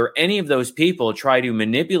Waters or any of those people try to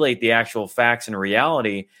manipulate the actual facts and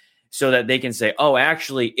reality so that they can say, oh,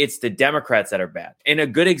 actually, it's the Democrats that are bad. And a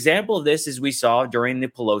good example of this is we saw during the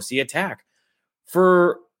Pelosi attack.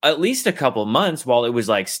 For at least a couple months, while it was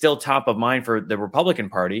like still top of mind for the Republican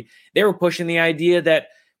Party, they were pushing the idea that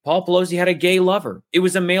Paul Pelosi had a gay lover. It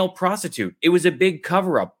was a male prostitute. It was a big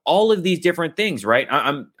cover up. All of these different things, right?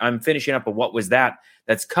 I'm finishing up on what was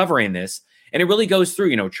that's covering this. And it really goes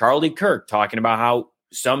through, Charlie Kirk talking about how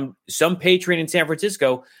some patriot in San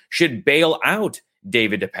Francisco should bail out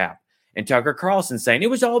David DePape, and Tucker Carlson saying it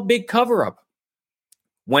was all a big cover up.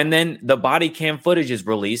 When then the body cam footage is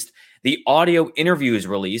released, the audio interview is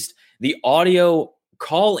released, the audio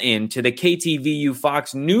call in to the KTVU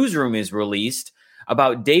Fox newsroom is released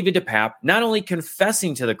about David DePape not only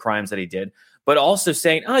confessing to the crimes that he did, but also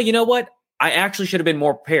saying, oh, you know what? I actually should have been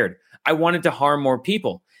more prepared. I wanted to harm more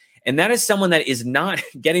people. And that is someone that is not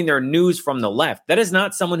getting their news from the left. That is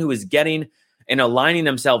not someone who is getting and aligning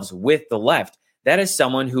themselves with the left. That is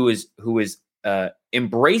someone who is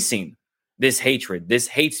embracing this hatred, this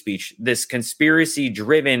hate speech, this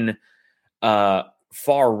conspiracy-driven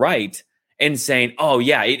far right, and saying, oh,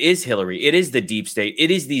 yeah, it is Hillary. It is the deep state. It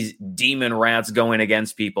is these demon rats going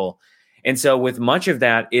against people. And so with much of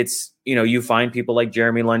that, it's, you find people like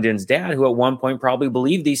Jeremy London's dad, who at one point probably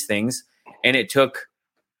believed these things. And it took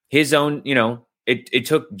his own, it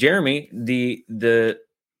took Jeremy that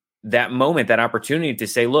moment, that opportunity to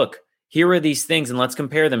say, look, here are these things and let's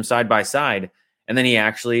compare them side by side. And then he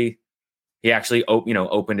actually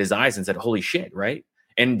opened his eyes and said, holy shit, right?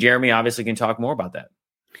 And Jeremy obviously can talk more about that.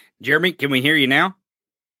 Jeremy, can we hear you now?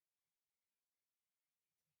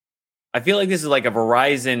 I feel like this is like a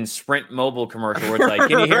Verizon Sprint mobile commercial where it's like,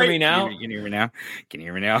 can you hear me now? Can you hear me now? Can you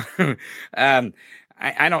hear me now?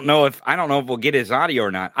 I don't know if we'll get his audio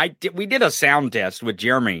or not. We did a sound test with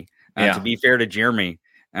Jeremy. To be fair to Jeremy,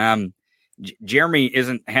 Jeremy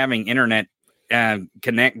isn't having internet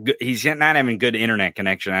connect. He's not having good internet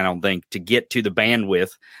connection, I don't think, to get to the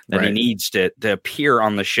bandwidth that he needs to appear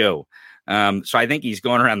on the show. So I think he's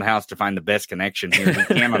going around the house to find the best connection here he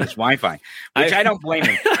can on his Wi-Fi, which I don't blame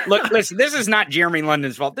him. Look, listen, this is not Jeremy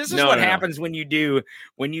London's fault. This is what happens when you do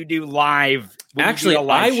live. Actually,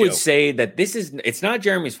 I would say that it's not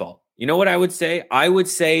Jeremy's fault. You know what I would say? I would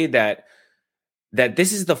say that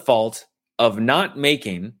this is the fault of not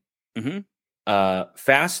making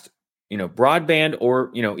fast, broadband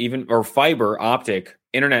or fiber optic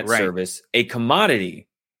internet service a commodity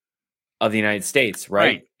of the United States,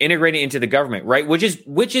 right? Integrated into the government, right? Which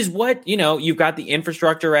is what, you've got the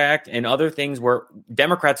Infrastructure Act and other things where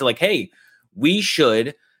Democrats are like, hey, we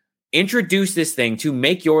should introduce this thing to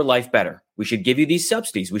make your life better. We should give you these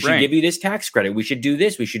subsidies. We should give you this tax credit. We should do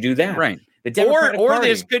this. We should do that. Right. The Democratic Party,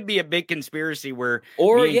 this could be a big conspiracy where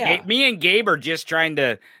me and Gabe are just trying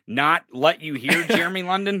to not let you hear Jeremy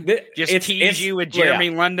London. Just tease you with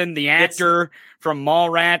Jeremy London, the actor from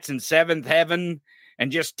Mallrats and Seventh Heaven,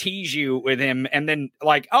 and just tease you with him. And then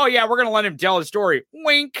like, oh yeah, we're going to let him tell his story.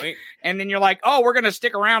 Wink. And then you're like, oh, we're going to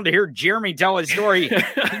stick around to hear Jeremy tell his story.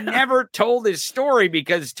 He never told his story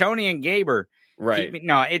because Tony and Gabe are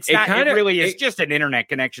no, it's not. It really is just an internet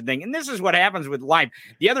connection thing. And this is what happens with live.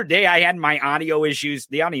 The other day I had my audio issues.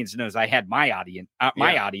 The audience knows I had my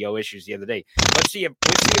audio issues the other day. Let's see if we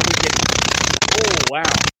get. Oh, wow.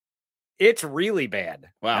 It's really bad.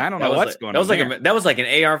 Wow. I don't know what's going on. That was like an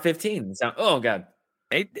AR-15. Oh God.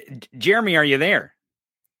 Hey, Jeremy, are you there?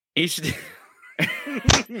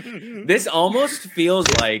 This almost feels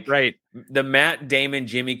like the Matt Damon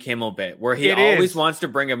Jimmy Kimmel bit where he always wants to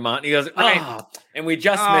bring him on. And he goes, and we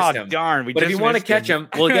just missed him. Darn, but if you want to catch him,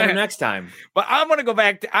 we'll get him next time. But I want to go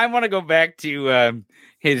back to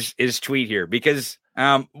his tweet here because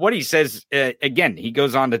what he says again, he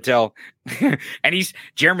goes on to tell, and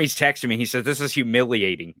Jeremy's texting me. He says, "This is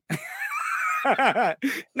humiliating."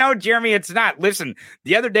 No, Jeremy, it's not. Listen,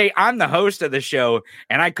 the other day I'm the host of the show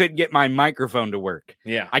and I couldn't get my microphone to work.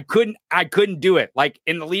 Yeah. I couldn't do it. Like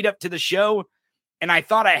in the lead up to the show, and I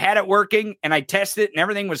thought I had it working and I tested it and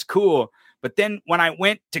everything was cool. But then when I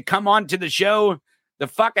went to come on to the show, the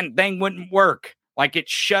fucking thing wouldn't work. Like it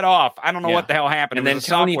shut off. I don't know what the hell happened. And then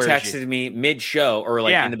Tony texted me mid-show or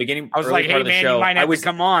like in the beginning. I was like, "Hey man, you might have to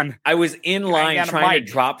come on." I was in line trying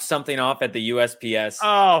to drop something off at the USPS.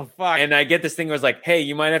 Oh fuck! And I get this thing. It was like, "Hey,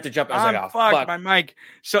 you might have to jump." I was like, "Oh fuck, my mic."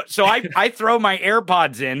 So I throw my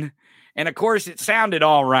AirPods in, and of course it sounded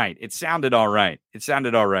all right.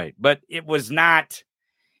 But it was not.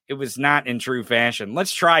 It was not in true fashion.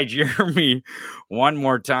 Let's try Jeremy one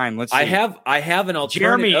more time. Let's see. I have an alternative.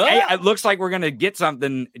 Jeremy, hey, it looks like we're going to get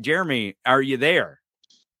something. Jeremy, are you there?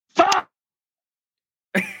 Fuck!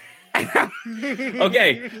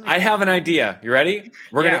 Okay, I have an idea. You ready?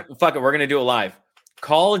 We're going to do it live.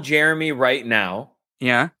 Call Jeremy right now.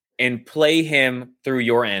 Yeah. And play him through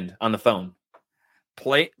your end on the phone.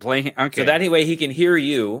 Play him. Okay. So that way he can hear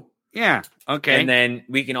you. Yeah. Okay. And then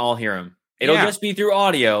we can all hear him. It'll just be through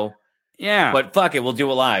audio. Yeah. But fuck it, we'll do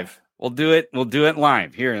it live. We'll do it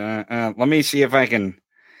live. Here, let me see if I can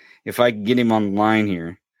get him on the line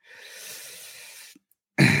here.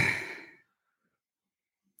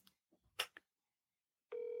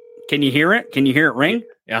 Can you hear it? Can you hear it ring?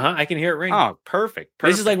 I can hear it ring. Oh, perfect.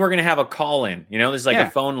 This is like we're going to have a call in. This is like a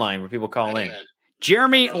phone line where people call in.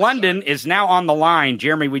 Jeremy London is now on the line.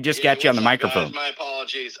 Jeremy, we just got you on the microphone. Guys, my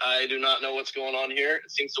apologies. I do not know what's going on here.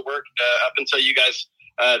 It seems to work up until you guys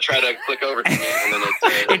try to click over to me, and then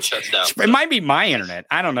it shuts down. It might be my internet.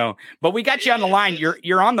 I don't know. But we got you on the line.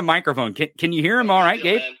 You're on the microphone. Can you hear him all right,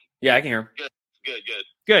 Gabe? Man. Yeah, I can hear him.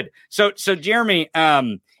 Good. So Jeremy,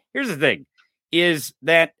 here's the thing, is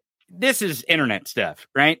that this is internet stuff,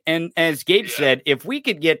 right? And as Gabe said, if we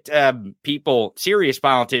could get people, serious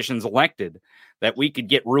politicians elected, that we could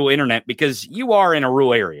get rural internet, because you are in a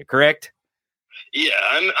rural area, correct? Yeah,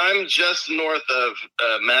 I'm just north of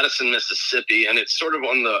Madison, Mississippi, and it's sort of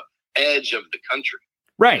on the edge of the country.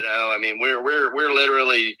 Right. I mean, we're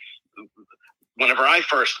literally. Whenever I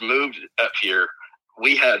first moved up here,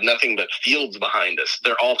 we had nothing but fields behind us.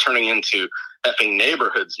 They're all turning into effing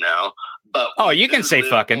neighborhoods now. But you can say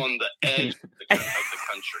fucking on the edge of the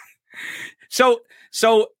country. So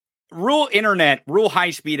rural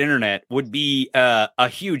high-speed internet would be a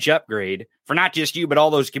huge upgrade for not just you, but all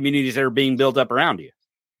those communities that are being built up around you.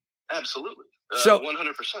 Absolutely.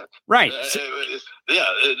 100%. Right. It's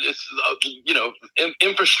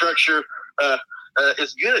infrastructure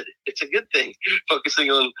is good. It's a good thing. Focusing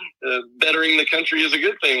on bettering the country is a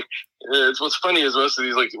good thing. It's what's funny is most of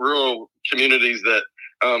these like rural communities that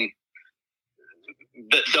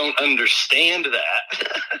don't understand that.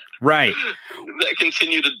 Right. That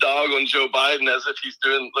continue to dog on Joe Biden as if he's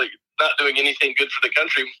not doing anything good for the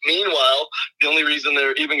country. Meanwhile, the only reason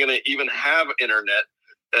they're even going to have internet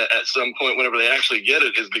at some point, whenever they actually get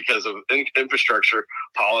it, is because of infrastructure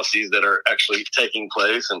policies that are actually taking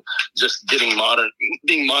place and just being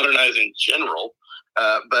modernized in general.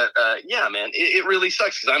 Yeah, man, it really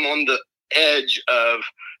sucks because I'm on the edge of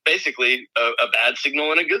basically a bad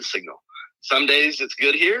signal and a good signal. Some days it's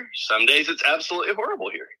good here. Some days it's absolutely horrible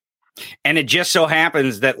here. And it just so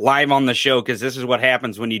happens that live on the show, because this is what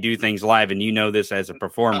happens when you do things live, and you know this as a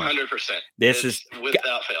performer. 100%. This is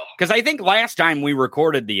without fail. Because I think last time we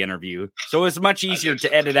recorded the interview, so it's much easier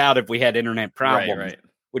to edit out if we had internet problems. Right.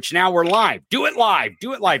 Which now we're live. Do it live.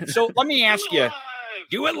 So let me ask you.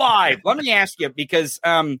 Do it live. Let me ask you, because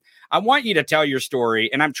I want you to tell your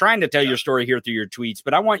story, and I'm trying to tell your story here through your tweets,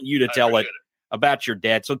 but I want you to tell it about your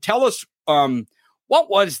dad. So tell us, how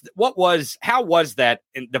was that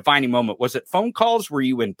defining moment? Was it phone calls? Were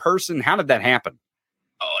you in person? How did that happen?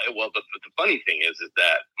 Oh, well, the funny thing is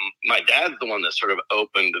that my dad's the one that sort of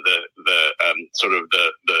opened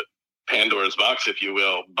the Pandora's box, if you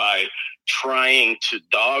will, by trying to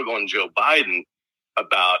dog on Joe Biden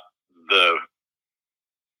about the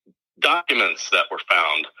documents that were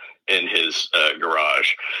found in his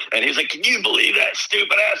garage. And he's like, can you believe that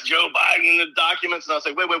stupid ass Joe Biden in the documents? And I was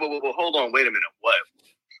like, wait, hold on, wait a minute. What?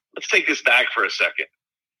 Let's take this back for a second.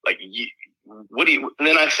 Like, what do you, and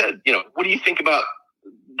then I said, what do you think about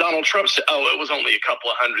Donald Trump? Said, it was only a couple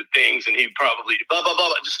of hundred things. And he probably blah, blah, blah.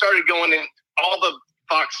 I just started going in all the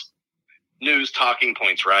Fox News talking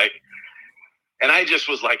points. Right. And I just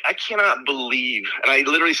was like, I cannot believe, and I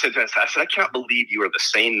literally said this, I said, I cannot believe you are the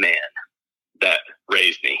same man that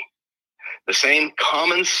raised me. The same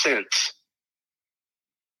common sense,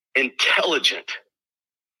 intelligent,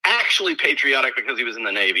 actually patriotic because he was in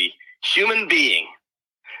the Navy, human being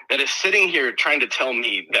that is sitting here trying to tell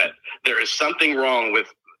me that there is something wrong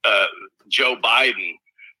with Joe Biden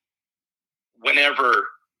whenever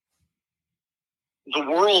the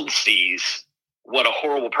world sees what a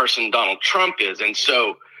horrible person Donald Trump is. And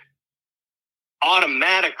so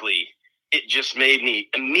automatically it just made me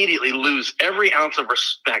immediately lose every ounce of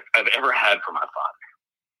respect I've ever had for my father.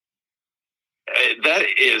 That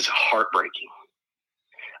is heartbreaking.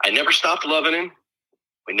 I never stopped loving him.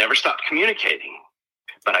 We never stopped communicating,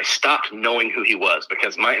 but I stopped knowing who he was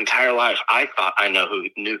because my entire life I thought I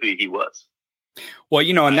knew who he was. Well,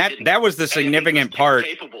 and that was the significant part.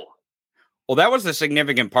 Capable. Well, that was the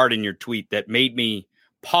significant part in your tweet that made me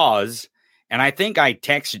pause. And I think I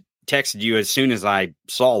texted you as soon as I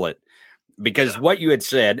saw it, because what you had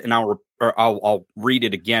said, and I'll read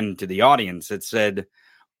it again to the audience. It said,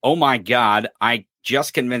 "Oh my God, I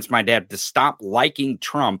just convinced my dad to stop liking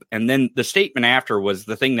Trump." And then the statement after was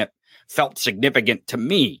the thing that felt significant to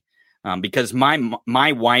me, because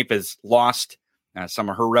my wife has lost some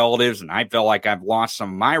of her relatives, and I feel like I've lost some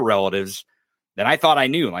of my relatives that I thought I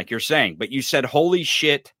knew, like you're saying. But you said, "Holy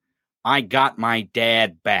shit, I got my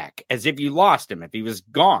dad back," as if you lost him. If he was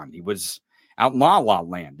gone, he was out in La La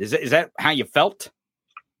Land. Is that how you felt?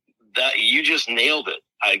 That you just nailed it.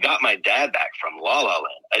 I got my dad back from La La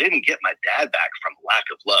Land. I didn't get my dad back from lack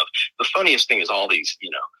of love. The funniest thing is all these,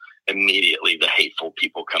 immediately the hateful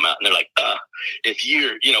people come out and they're like, if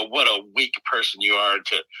you're, what a weak person you are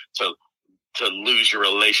to lose your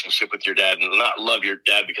relationship with your dad and not love your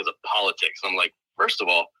dad because of politics. I'm like, first of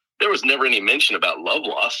all, there was never any mention about love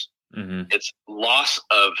loss. Mm-hmm. It's loss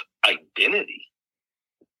of identity.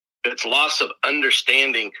 It's loss of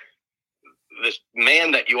understanding this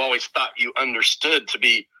man that you always thought you understood to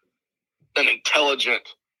be an intelligent,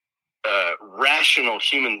 rational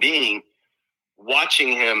human being,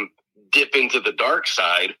 watching him dip into the dark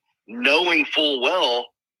side, knowing full well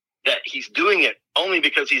that he's doing it only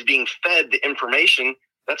because he's being fed the information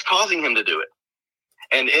that's causing him to do it.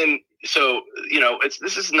 And so,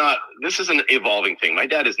 this is an evolving thing. My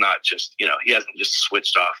dad is not just, he hasn't just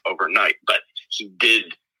switched off overnight, but he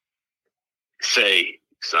did say,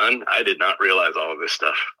 "Son, I did not realize all of this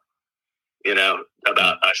stuff,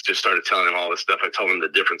 I just started telling him all this stuff. I told him the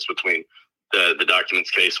difference between the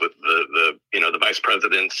documents case with the vice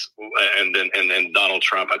presidents and then Donald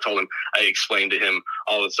Trump. I explained to him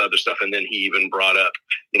all this other stuff. And then he even brought up,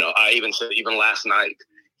 I even said, even last night,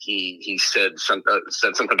 he said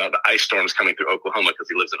something about the ice storms coming through Oklahoma because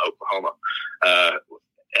he lives in Oklahoma.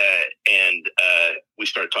 And we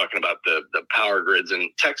started talking about the power grids in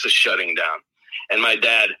Texas shutting down. And my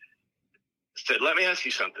dad said, "Let me ask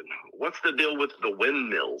you something. What's the deal with the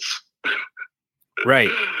windmills?" Right.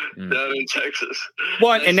 Down in Texas.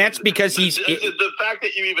 Well, and that's because the fact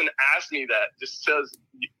that you even asked me that just says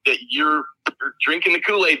that you're drinking the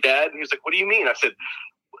Kool-Aid, Dad. And he was like, "What do you mean?" I said,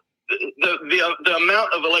 the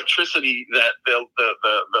amount of electricity that the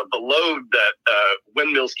load that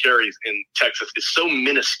windmills carries in Texas is so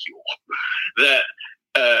minuscule that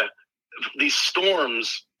these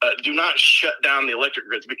storms do not shut down the electric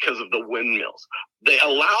grids because of the windmills. They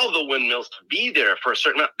allow the windmills to be there for a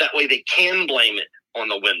certain amount. That way they can blame it on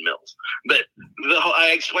the windmills. But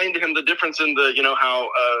I explained to him the difference in how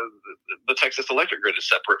the Texas electric grid is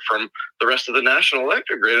separate from the rest of the national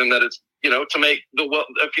electric grid, and that it's, to make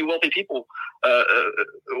a few wealthy people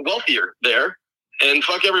wealthier there and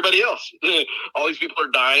fuck everybody else. All these people are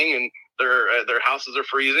dying and their houses are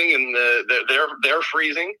freezing and they're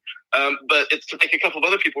freezing. But it's to make a couple of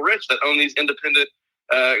other people rich that own these independent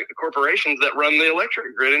corporations that run the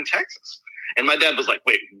electric grid in Texas. And my dad was like,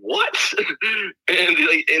 "Wait, what?"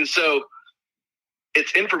 and so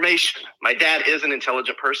it's information. My dad is an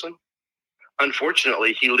intelligent person.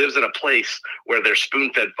 Unfortunately, he lives in a place where they're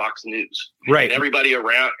spoon-fed Fox News. Right. And everybody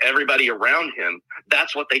around him,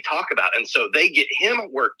 that's what they talk about. And so they get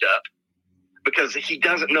him worked up because he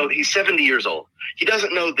doesn't know. He's 70 years old. He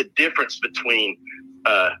doesn't know the difference between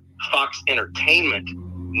Fox Entertainment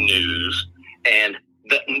News and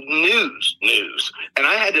the news. And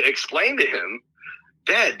I had to explain to him,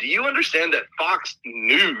 "Dad, do you understand that Fox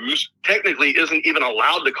News technically isn't even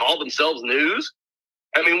allowed to call themselves news?"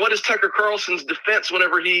 I mean, what is Tucker Carlson's defense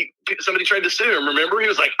whenever somebody tried to sue him? Remember, he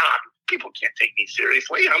was like, "People can't take me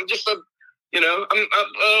seriously. I'm just I'm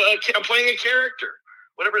playing a character."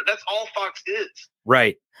 Whatever. That's all Fox is.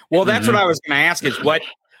 Right. Well, that's what I was going to ask is what.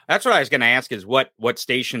 That's what I was going to ask is what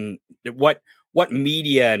station, what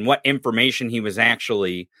media and what information he was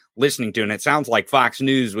actually listening to. And it sounds like Fox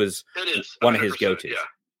News was one of his go-tos. Yeah.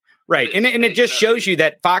 Right. And it just shows you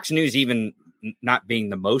that Fox News, even not being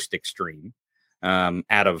the most extreme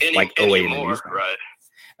out of like OA in the news. Right.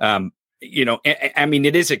 I mean,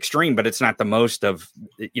 it is extreme, but it's not the most of,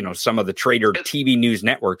 some of the traitor TV news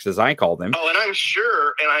networks, as I call them. Oh, and I'm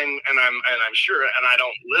sure, and I'm sure, and I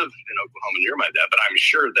don't live in Oklahoma near my dad, but I'm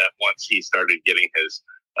sure that once he started getting his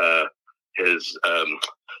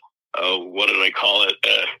what did I call it?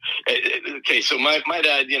 Okay, so my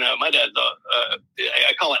dad, my dad's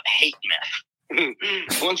I call it hate meth.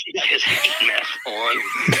 Once he got his hate meth on,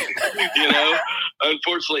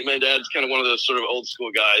 unfortunately, my dad's kind of one of those sort of old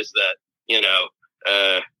school guys that,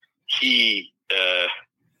 he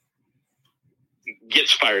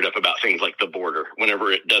gets fired up about things like the border whenever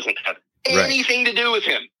it doesn't have anything to do with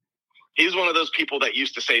him. He's one of those people that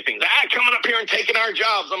used to say things, coming up here and taking our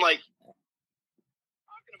jobs. I'm like,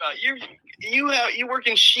 talking about you work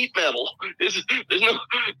in sheet metal. There's no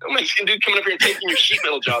Mexican dude coming up here and taking your sheet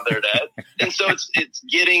metal job there, Dad. And so it's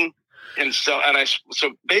getting, and so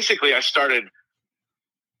basically I started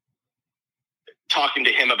talking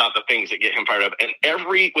to him about the things that get him fired up, and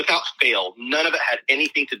without fail, none of it had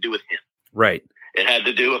anything to do with him. Right. It had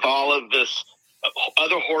to do with all of this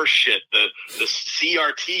other horse shit, the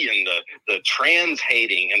CRT and the trans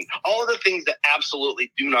hating and all of the things that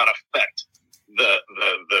absolutely do not affect the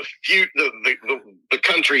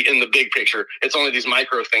country in the big picture. It's only these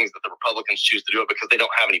micro things that the Republicans choose to do it because they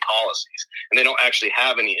don't have any policies and they don't actually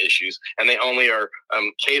have any issues, and they only are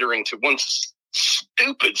catering to one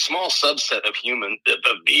stupid small subset of humans.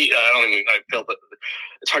 I feel that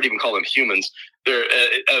it's hard to even call them humans. They're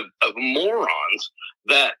of morons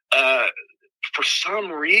that for some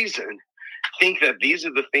reason think that these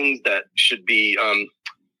are the things that should be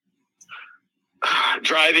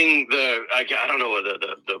driving the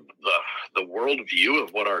world view of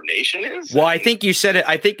what our nation is. Well, I think you said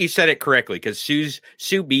it correctly, because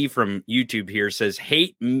Sue B from YouTube here says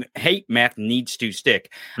hate meth needs to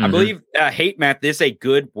stick. Mm-hmm. I believe hate meth is a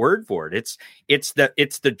good word for it. It's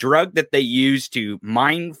the drug that they use to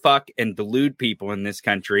mind fuck and delude people in this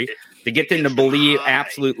country to get them to believe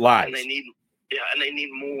absolute lies. And they need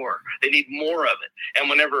more. They need more of it. And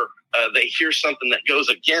whenever they hear something that goes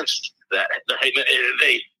against that, they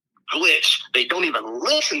glitch. They don't even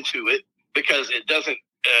listen to it because it doesn't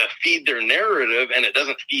feed their narrative and it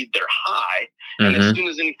doesn't feed their high. And as soon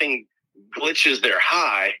as anything glitches their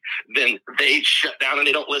high, then they shut down and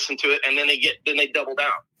they don't listen to it, and then they double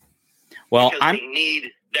down. Well, they need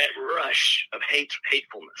that rush of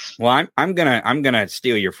hatefulness. Well, I'm gonna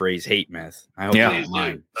steal your phrase, hate meth. I hope you don't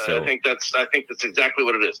mind. I think that's exactly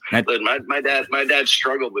what it is. My dad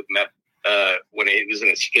struggled with meth when he was in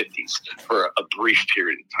his 50s for a brief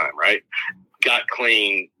period of time, right? Got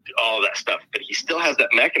clean, all that stuff, but he still has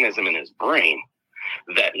that mechanism in his brain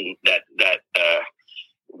that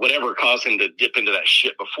whatever caused him to dip into that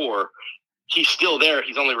shit before, he's still there.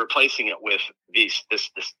 He's only replacing it with this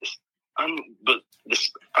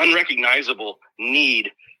unrecognizable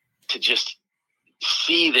need to just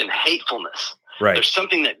seethe in hatefulness. Right. There's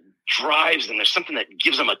something that drives them. There's something that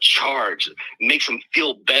gives them a charge, makes them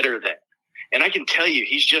feel better than. And I can tell you,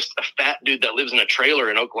 he's just a fat dude that lives in a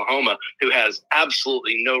trailer in Oklahoma who has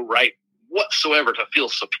absolutely no right whatsoever to feel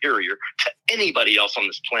superior to anybody else on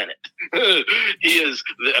this planet. He is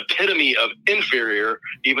the epitome of inferior,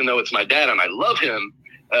 even though it's my dad and I love him.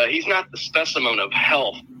 He's not the specimen of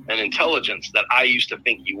health and intelligence that I used to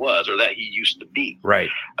think he was, or that he used to be. Right.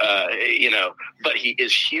 But he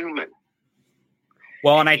is human.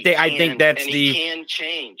 Well, and I think that's he can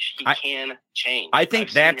change. He can change. I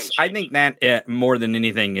think that more than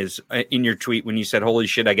anything is in your tweet when you said, "Holy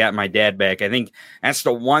shit, I got my dad back." I think that's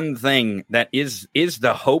the one thing that is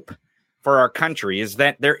the hope for our country, is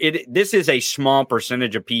that this is a small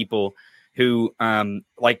percentage of people who,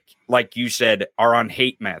 like you said, are on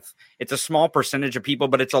hate meth. It's a small percentage of people,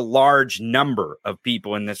 but it's a large number of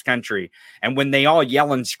people in this country. And when they all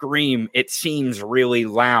yell and scream, it seems really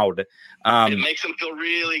loud. It makes them feel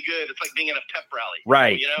really good. It's like being at a pep rally.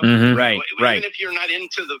 Right. Mm-hmm. Right. Even if you're not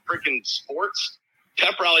into the freaking sports,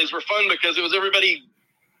 pep rallies were fun because it was everybody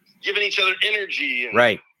giving each other energy. And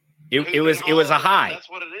right. It was a high. That's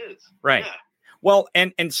what it is. Right. Yeah. Well,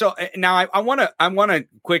 and so now I want to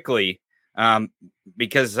quickly,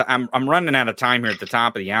 because I'm running out of time here at the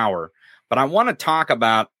top of the hour, but I want to talk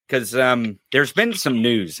about, because there's been some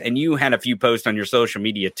news, and you had a few posts on your social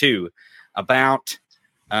media too about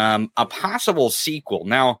a possible sequel.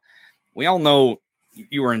 Now, we all know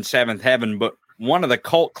you were in Seventh Heaven, but one of the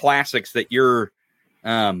cult classics that you're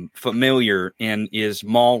familiar in is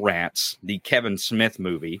Mallrats, the Kevin Smith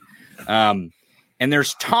movie. And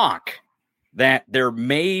there's talk that there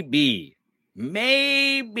maybe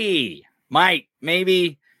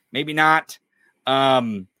not,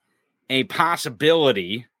 a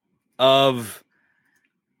possibility of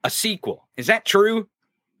a sequel. Is that true?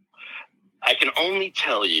 I can only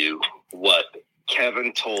tell you what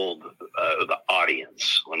Kevin told the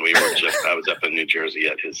audience when we were I was up in New Jersey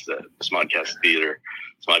at his Smodcast Theater.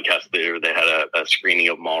 They had a screening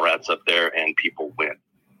of Mallrats up there, and people went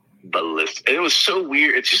ballistic. And it was so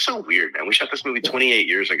weird. It's just so weird, man. We shot this movie 28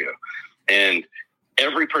 years ago, and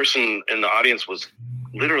every person in the audience was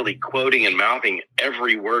literally quoting and mouthing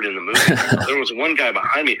every word in the movie. There was one guy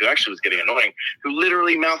behind me who actually was getting annoying, who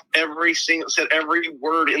literally said every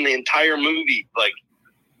word in the entire movie. Like,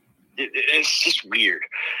 it's just weird.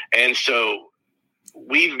 And so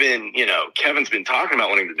we've been, Kevin's been talking about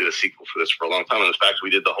wanting to do a sequel for this for a long time. And in fact, we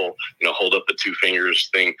did the whole, hold up the two fingers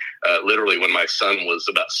thing, literally when my son was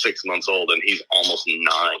about 6 months old, and he's almost 9.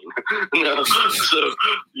 So,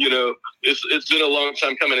 it's been a long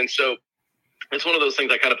time coming. And so it's one of those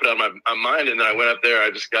things I kind of put out of my mind. And then I went up there, I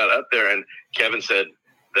just got up there, and Kevin said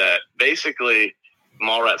that basically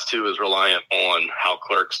Mallrats 2 is reliant on how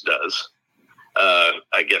Clerks does.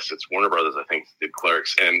 I guess it's Warner Brothers, I think, did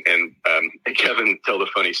Clerks. And Kevin told a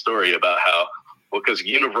funny story about how, because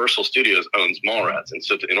Universal Studios owns Mallrats. And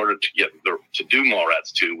so in order to do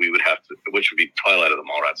Mallrats 2, we would have to, which would be Twilight of the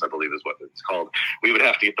Mallrats, I believe is what it's called. We would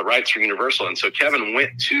have to get the rights from Universal. And so Kevin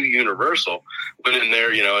went to Universal, went in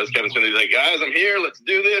there, as Kevin Smith, he's like, guys, I'm here. Let's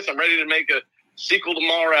do this. I'm ready to make a sequel to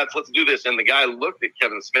Mallrats. Let's do this. And the guy looked at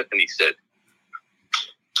Kevin Smith and he said,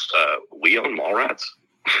 we own Mallrats?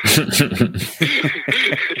 He said,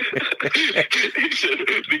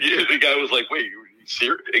 the guy was like, wait, you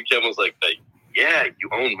serious? And Kevin was like, yeah, you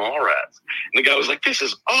own Mallrats. And the guy was like, this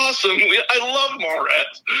is awesome. I love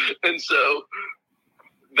Mallrats. And so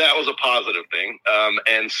that was a positive thing.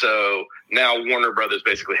 And so now Warner Brothers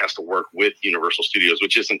basically has to work with Universal Studios,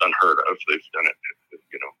 which isn't unheard of. They've done it,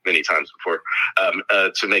 many times before,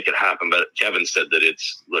 to make it happen. But Kevin said that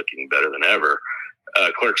it's looking better than ever.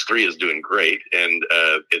 Clerks 3 is doing great, and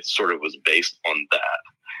it sort of was based on that.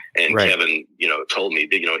 And right. Kevin, told me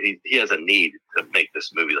that, he has a need to make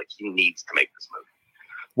this movie. Like, he needs to make this movie.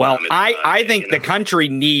 Well, I think the country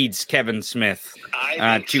needs Kevin Smith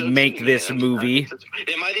to make this movie.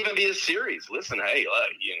 It might even be a series. Listen, hey,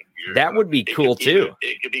 that would be cool too.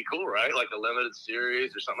 It could be cool, right? Like a limited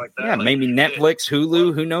series or something like that. Yeah, maybe Netflix,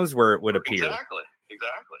 Hulu. Who knows where it would appear? Exactly.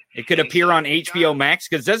 It could appear on HBO Max,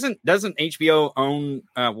 because doesn't HBO own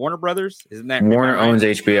Warner Brothers? Isn't that Warner owns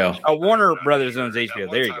HBO? Oh, Warner Brothers owns HBO.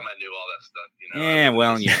 There you go. I knew all that stuff. Yeah,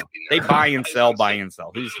 well, they buy and sell.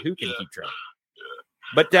 Who can keep track?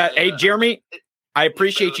 But hey, Jeremy, I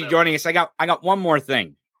appreciate you joining us. I got one more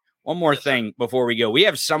thing. Before we go. We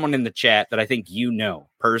have someone in the chat that I think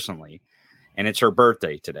personally, and it's her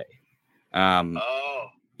birthday today.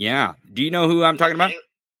 Yeah. Do you know who I'm talking about?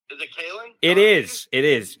 Is it Kaylin? It is.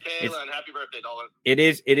 Kaylin, happy birthday, darling. It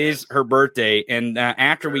is her birthday. And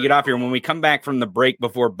after we get off here, when we come back from the break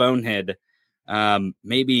before Bonehead,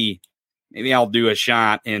 maybe I'll do a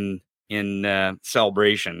shot in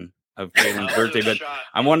celebration of Kaylin's birthday. But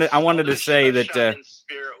I wanted to say that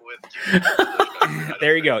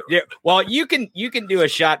there you go. Yeah, well, you can do a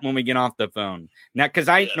shot when we get off the phone now, because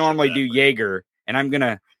I normally do Jaeger, and I'm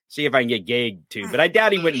gonna see if I can get Gag too, but I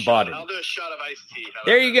doubt he went and bought it. I'll do a shot of iced tea.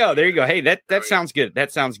 There you go. Hey, that sounds good.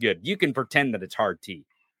 That sounds good. You can pretend that it's hard tea.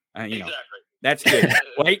 Exactly. That's good.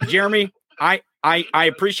 Well, hey, Jeremy, I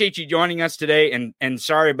appreciate you joining us today, and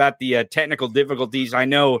sorry about the technical difficulties. I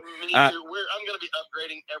know. Me too. I'm going to be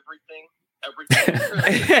upgrading everything.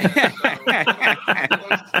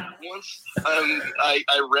 Once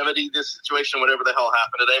I remedy this situation, whatever the hell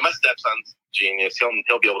happened today, my stepson's genius. He'll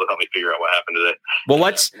be able to help me figure out what happened today. Well,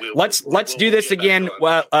 let's do this again.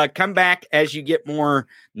 Well, come back as you get more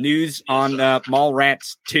news on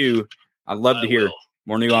Mallrats 2. I'd love to hear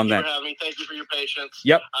more news on that. Thank you for your patience.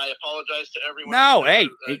 Yep. I apologize to everyone. No, hey,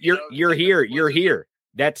 you're here. You're here.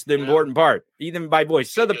 That's the important part, even by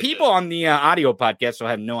voice. So the people on the audio podcast will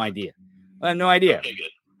have no idea. I have no idea. Okay, good.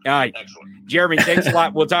 All right. Excellent. Jeremy, thanks a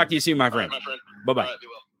lot. We'll talk to you soon, my friend. All right, my friend. Bye-bye. All right, be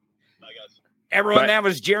well. Bye, guys. Everyone, that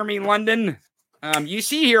was Jeremy London. You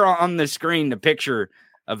see here on the screen the picture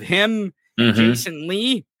of him, Jason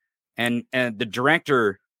Lee, and the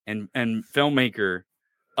director and filmmaker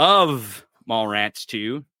of Mallrats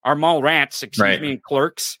 2, or Mallrats, excuse me, and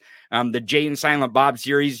Clerks, the Jay and Silent Bob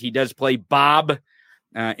series. He does play Bob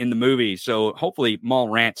in the movie, so hopefully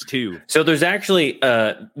Mallrats 2. So there's actually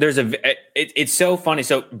it's so funny.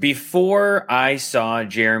 So before I saw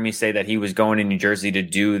Jeremy say that he was going to New Jersey to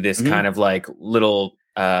do this kind of like little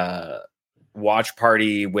watch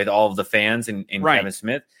party with all of the fans and Kevin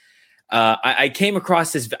Smith, I came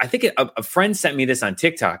across this. I think a friend sent me this on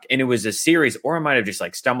TikTok, and it was a series, or I might have just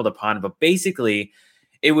like stumbled upon it. But basically,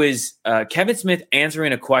 it was Kevin Smith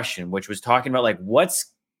answering a question, which was talking about like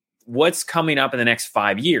what's coming up in the next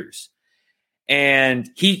 5 years. And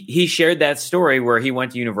he shared that story where he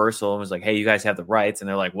went to Universal and was like, hey, you guys have the rights. And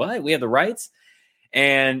they're like, what? We have the rights?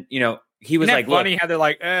 And, he was Isn't like, that funny look, how they're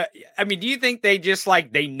like, I mean, do you think they just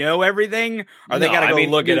like they know everything, or they got to go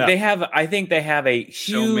look dude, it up? I think they have a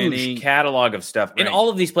huge many catalog of stuff, and Right. all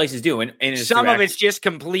of these places do. And it's Some of it's just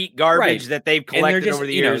complete garbage Right. that they've and they're collected just, over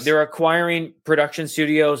the you know, years. they're acquiring production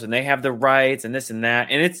studios, and they have the rights and this and that.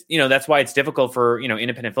 And it's, you know, that's why it's difficult for, you know,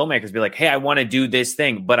 independent filmmakers to be like, hey, I want to do this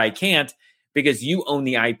thing, but I can't because you own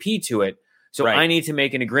the IP to it. So Right. I need to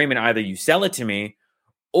make an agreement. Either you sell it to me,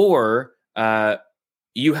 or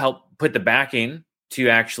you help put the backing to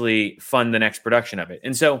actually fund the next production of it.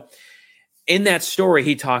 And so in that story,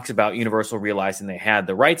 he talks about Universal realizing they had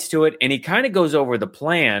the rights to it. And he kind of goes over the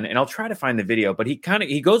plan, and I'll try to find the video, but he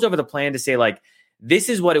goes over the plan to say, like, this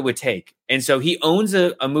is what it would take. And so he owns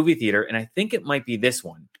a movie theater, and I think it might be this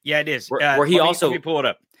one. Yeah, it is. Where he let me pull it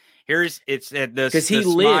up. It's at the, because he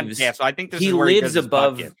lives. Yeah, so I think this he is where lives he does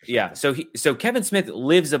above. his podcast. Yeah, so Kevin Smith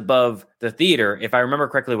lives above the theater, if I remember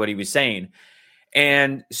correctly what he was saying.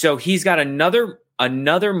 And so he's got another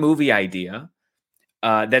movie idea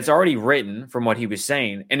that's already written from what he was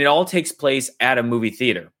saying, and it all takes place at a movie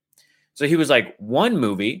theater. So he was like, one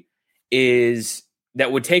movie is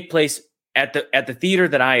that would take place at the theater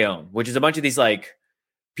that I own, which is a bunch of these like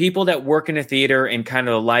people that work in a theater and kind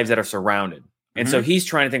of the lives that are surrounded. And so he's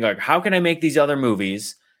trying to think, like, how can I make these other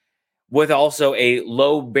movies with also a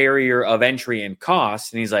low barrier of entry and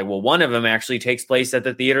cost? And he's like, well, one of them actually takes place at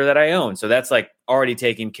the theater that I own. So that's like already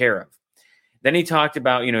taken care of. Then he talked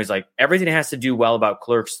about, you know, he's like, everything has to do well about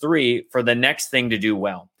Clerks 3 for the next thing to do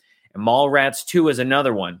well. And Mallrats 2 is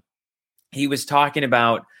another one. He was talking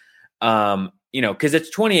about, you know, because it's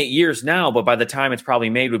 28 years now, but by the time it's probably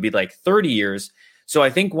made would be like 30 years. So I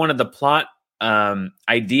think one of the plot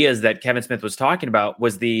ideas that Kevin Smith was talking about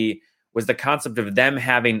was the concept of them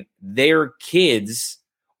having their kids,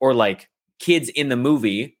 or like kids in the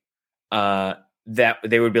movie, that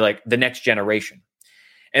they would be like the next generation.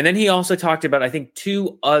 And then he also talked about, I think,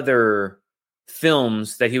 2 other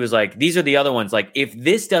films that he was like, these are the other ones. Like, if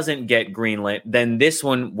this doesn't get greenlit, then this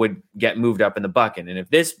one would get moved up in the bucket. And if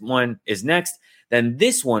this one is next, then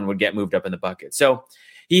this one would get moved up in the bucket. So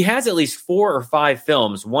he has at least 4 or 5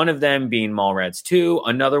 films, one of them being Mallrats 2,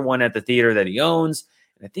 another one at the theater that he owns,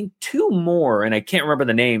 and I think 2 more, and I can't remember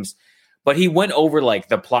the names. But he went over like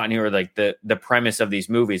the plot and or like the premise of these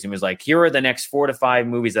movies, and was like, here are the next 4 to 5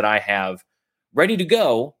 movies that I have ready to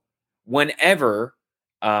go whenever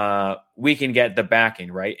we can get the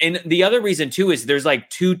backing, right? And the other reason too is there's like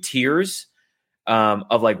 2 tiers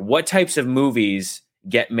of like what types of movies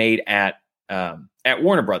get made at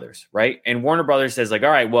Warner Brothers, right? And Warner Brothers says like, all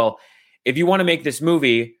right, well, if you want to make this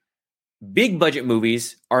movie, big budget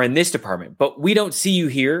movies are in this department, but we don't see you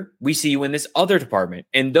here. We see you in this other department.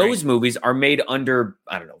 And those movies are made under,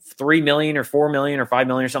 I don't know, 3 million or 4 million or 5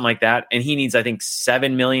 million or something like that. And he needs, I think,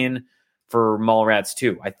 7 million for Mallrats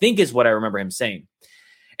 2, I think is what I remember him saying.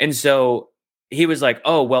 And so he was like,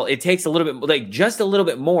 oh, well, it takes a little bit, like just a little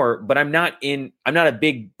bit more, but I'm not a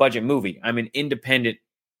big budget movie. I'm an independent,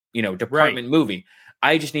 you know, department movie.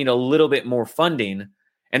 I just need a little bit more funding.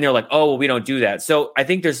 And they're like, oh, well, we don't do that. So I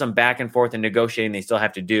think there's some back and forth and negotiating they still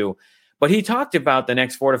have to do. But he talked about the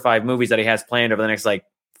next 4 to 5 movies that he has planned over the next like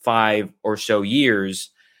 5 or so years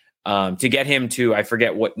to get him to, I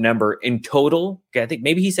forget what number in total. I think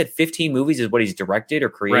maybe he said 15 movies is what he's directed or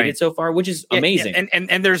created so far, which is amazing. Yeah,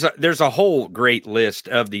 and there's a whole great list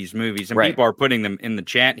of these movies, and people are putting them in the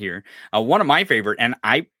chat here. One of my favorite, and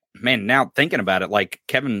now thinking about it, like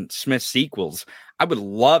Kevin Smith sequels, I would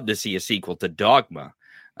love to see a sequel to Dogma.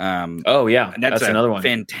 Oh yeah, and that's another one.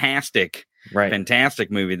 Fantastic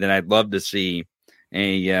movie that I'd love to see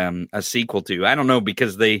a sequel to. I don't know,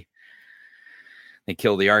 because they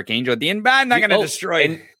kill the Archangel at the end, but I'm not going to destroy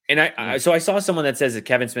it. And so I saw someone that says that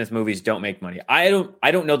Kevin Smith movies don't make money. I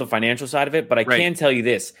don't know the financial side of it, but I can tell you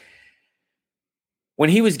this. When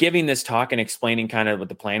he was giving this talk and explaining kind of what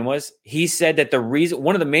the plan was, he said that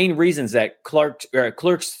one of the main reasons that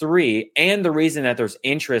Clerks 3 and the reason that there's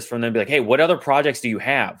interest from them to be like, hey, what other projects do you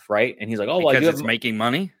have? Right. And he's like, oh, well, because it's making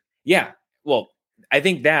money. Yeah. Well, I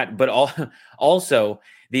think that, but also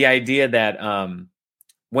the idea that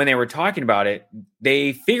when they were talking about it,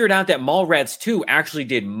 they figured out that Mallrats 2 actually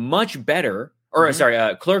did much better, or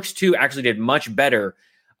Clerks 2 actually did much better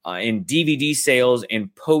in DVD sales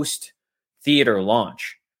and post theater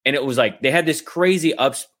launch. And it was like they had this crazy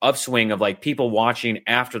upswing of like people watching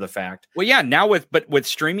after the fact. Well, yeah, now with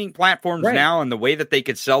streaming platforms now, and the way that they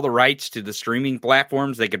could sell the rights to the streaming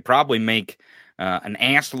platforms, they could probably make an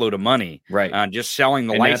ass load of money, just selling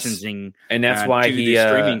the licensing, and that's why to the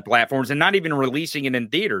streaming platforms, and not even releasing it in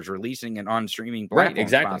theaters, releasing it on streaming platforms. Right,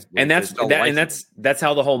 exactly. Possibly, and that's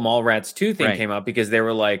how the whole Mallrats 2 thing came up, because they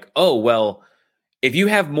were like, oh well, if you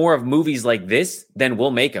have more of movies like this, then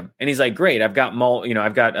we'll make them. And he's like, great. I've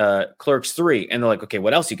got Clerks 3. And they're like, okay,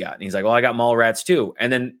 what else you got? And he's like, well, I got Mallrats 2.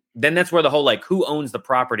 And then that's where the whole, like, who owns the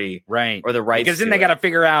property, right, or the rights? Because then they got to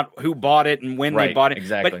figure out who bought it and when they bought it.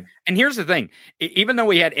 Exactly. And here's the thing: even though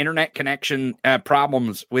we had internet connection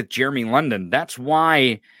problems with Jeremy London, that's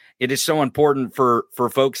why it is so important for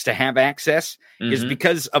folks to have access. Is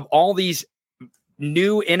because of all these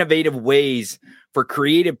new innovative ways for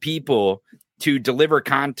creative people to deliver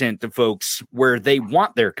content to folks where they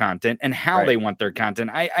want their content and how they want their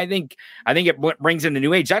content. I think it brings in a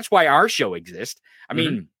new age. That's why our show exists. I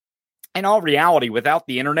mean, in all reality, without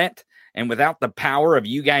the internet and without the power of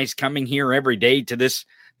you guys coming here every day to this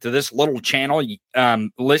little channel,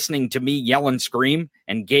 listening to me yell and scream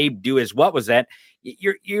and Gabe do his, what was that?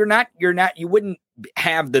 You wouldn't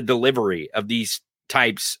have the delivery of these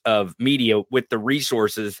types of media with the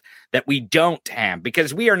resources that we don't have,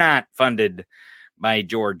 because we are not funded by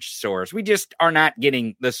George Soros. We just are not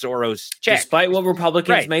getting the Soros check. Despite what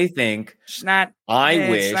Republicans may think, it's not. I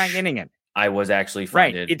wish it's not getting it. I was actually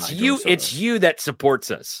funded. Right. It's you. It's you that supports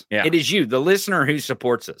us. Yeah. It is you, the listener, who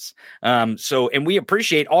supports us. And we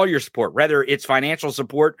appreciate all your support, whether it's financial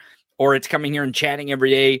support or it's coming here and chatting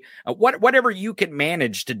every day. Whatever you can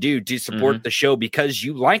manage to do to support the show because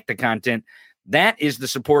you like the content. That is the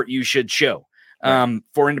support you should show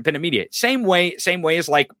for independent media. Same way as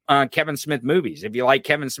like Kevin Smith movies. If you like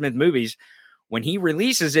Kevin Smith movies, when he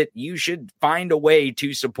releases it, you should find a way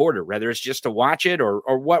to support it, whether it's just to watch it or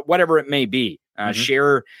whatever it may be.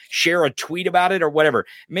 Share a tweet about it or whatever.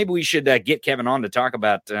 Maybe we should get Kevin on to talk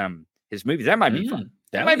about his movies. That might be fun.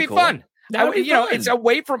 That might be cool. Fun. It's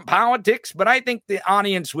away from politics, but I think the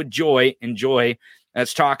audience would enjoy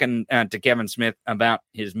us talking to Kevin Smith about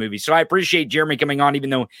his movie. So I appreciate Jeremy coming on, even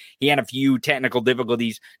though he had a few technical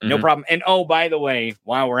difficulties. No problem. And by the way,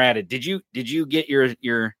 while we're at it, did you get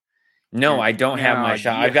your? No, I don't have my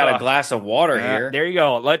shot. I've got a glass of water here. There you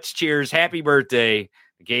go. Let's cheers. Happy birthday,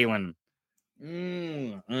 Galen.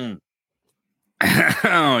 Oh,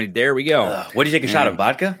 there we go. What did you take a shot of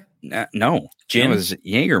vodka? No, gin. It was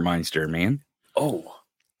Jägermeister, man. Oh,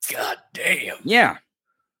 god damn. Yeah.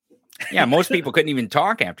 Most people couldn't even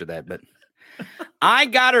talk after that, but I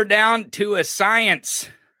got her down to a science.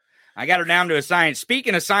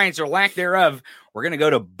 Speaking of science or lack thereof, we're going to go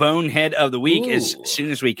to Bonehead of the Week as soon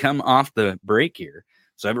as we come off the break here.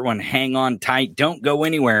 So everyone hang on tight. Don't go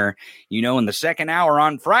anywhere. In the second hour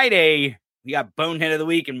on Friday, we got Bonehead of the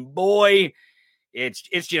Week, and boy, it's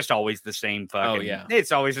just always the same fucking. Oh, yeah.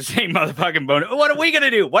 It's always the same motherfucking bone. What are we going to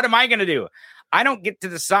do? What am I going to do? I don't get to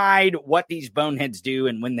decide what these boneheads do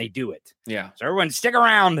and when they do it. Yeah. So everyone stick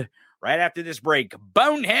around right after this break.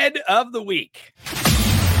 Bonehead of the Week.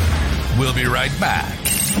 We'll be right back.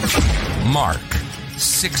 Mark,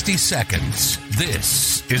 60 seconds.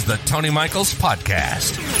 This is the Tony Michaels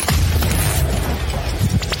Podcast.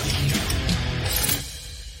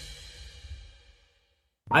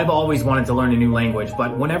 I've always wanted to learn a new language,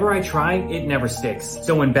 but whenever I try, it never sticks.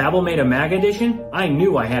 So when Babbel made a MAGA edition, I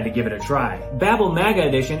knew I had to give it a try. Babbel MAGA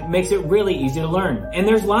edition makes it really easy to learn, and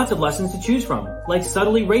there's lots of lessons to choose from, like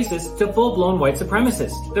subtly racist to full-blown white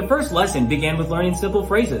supremacist. The first lesson began with learning simple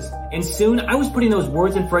phrases, and soon I was putting those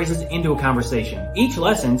words and phrases into a conversation. Each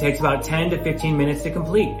lesson takes about 10 to 15 minutes to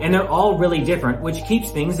complete, and they're all really different, which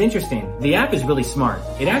keeps things interesting. The app is really smart.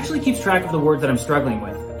 It actually keeps track of the words that I'm struggling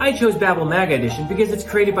with. I chose Babbel MAGA edition because it's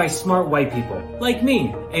created by smart white people, like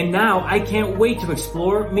me. And now I can't wait to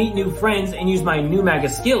explore, meet new friends, and use my new MAGA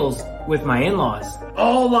skills with my in-laws.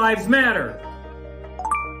 All lives matter!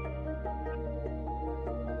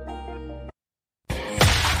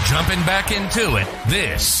 Jumping back into it,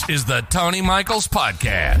 this is the Tony Michaels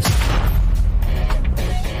Podcast.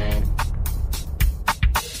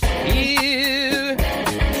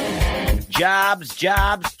 Jobs,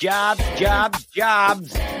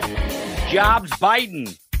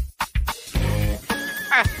 Biden.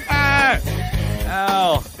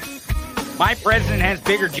 Oh, my president has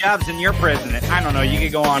bigger jobs than your president. I don't know. You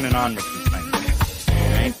could go on and on with these things.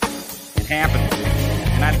 Right? It happens.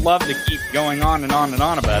 And I'd love to keep going on and on and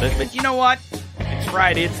on about it. But you know what? It's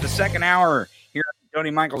Friday. It's the second hour here on the Tony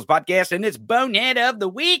Michaels Podcast, and it's Bonehead of the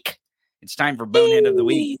Week. It's time for Bonehead of the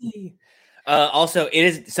Week. Also, it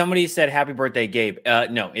is. Somebody said happy birthday, Gabe.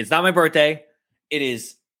 No, it's not my birthday. It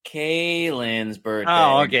is Kaylin's birthday.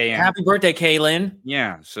 Oh, okay. Yeah. Happy birthday, Kaylin.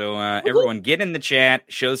 Yeah. So everyone get in the chat,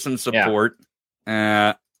 show some support.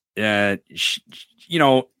 Yeah.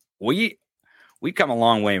 We've come a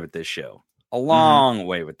long way with this show. A long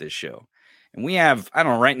way with this show. And we have, I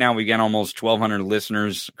don't know, right now we got almost 1,200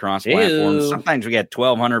 listeners across platforms. Sometimes we got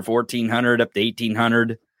 1,200, 1,400, up to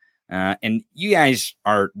 1,800. And you guys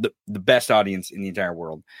are the best audience in the entire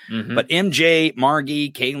world. Mhm. But MJ,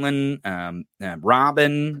 Margie, Kaylin,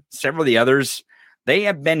 Robin, several of the others, they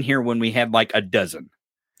have been here when we had like a dozen.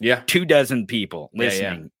 Yeah. 24 people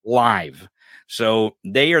listening live. So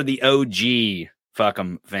they are the OG fuck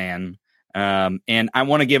 'em fan. And I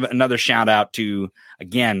want to give another shout out to,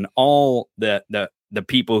 again, all the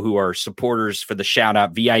people who are supporters for the shout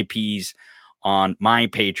out VIPs on my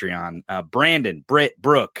Patreon. Brandon, Britt,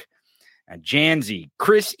 Brooke, Janzi,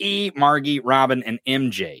 Chris E, Margie, Robin, and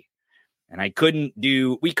MJ. And we couldn't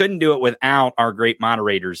do it without our great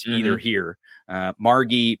moderators either here.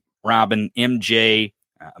 Margie, Robin, MJ,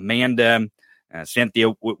 Amanda,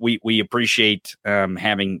 Cynthia. We appreciate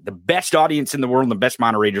having the best audience in the world and the best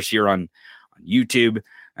moderators here on YouTube.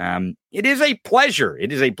 It is a pleasure.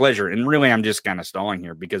 And really, I'm just kind of stalling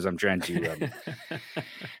here because I'm trying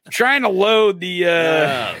to load the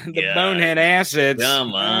Bonehead assets.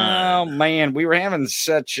 Come on. Oh man, we were having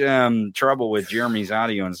such trouble with Jeremy's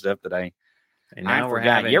audio and stuff today. And now we're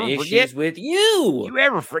forgot. having You ever issues forget? with you. You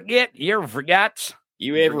ever forget? You ever forgot?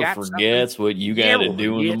 You ever forgot forgets what you got to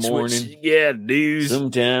do in the morning? Yeah, dudes.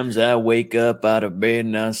 Sometimes I wake up out of bed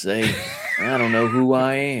and I say, I don't know who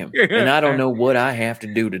I am. And I don't know what I have to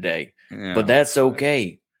do today. Yeah. But that's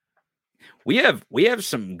okay. We have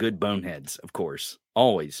some good boneheads, of course,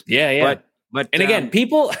 always. Yeah. But And again,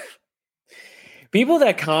 people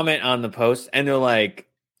that comment on the post and they're like,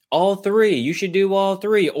 all three, you should do all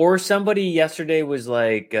three. Or somebody yesterday was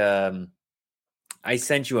like, I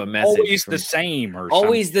sent you a message. Always the same, or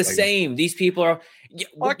always the something. same. These people are.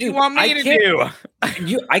 What Dude, you want me to do?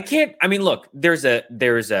 I can't. I mean, look. There's a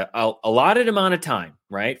allotted amount of time,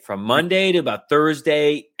 right? From Monday to about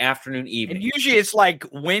Thursday afternoon, evening. And usually it's like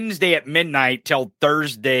Wednesday at midnight till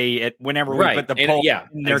Thursday at whenever we put the And poll. yeah,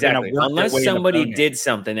 and they're exactly. gonna work their way Unless to the somebody bonehead. did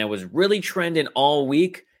something that was really trending all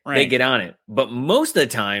week, they Right. get on it. But most of the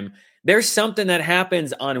time, there's something that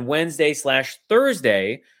happens on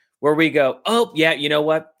Wednesday/Thursday where we go, oh yeah, you know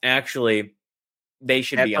what? Actually, they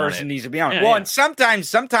should that be on person it. needs to be on it. Yeah, Well, yeah. and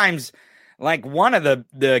sometimes like one of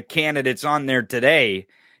the candidates on there today,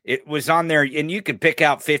 it was on there, and you could pick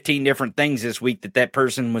out 15 different things this week that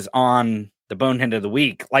person was on the Bonehead of the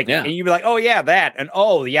Week. Like, Yeah. and you'd be like, oh yeah, that, and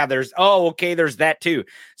oh yeah, there's that too.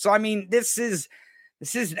 So I mean, this is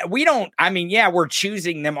we don't. I mean, yeah, we're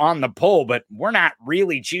choosing them on the poll, but we're not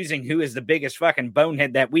really choosing who is the biggest fucking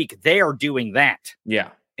bonehead that week. They are doing that. Yeah.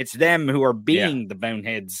 It's them who are being the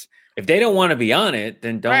boneheads. If they don't want to be on it,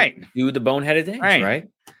 then don't Right. do the boneheaded things, right?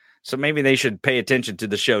 So maybe they should pay attention to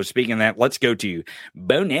the show. Speaking of that, let's go to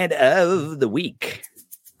Bonehead of the Week.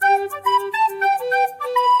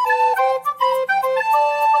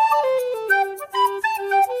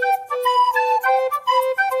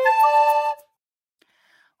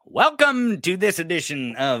 Welcome to this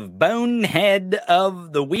edition of Bonehead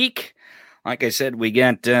of the Week. Like I said, we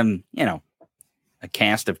got, a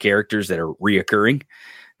cast of characters that are reoccurring.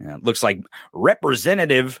 Looks like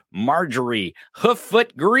Representative Marjorie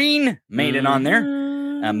Hooffoot Green made it on there.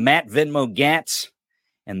 Matt Venmo Gatz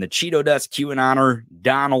and the Cheeto Dust QAnoner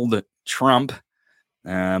Donald Trump.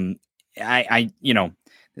 This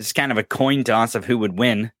is kind of a coin toss of who would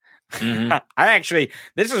win. Mhm.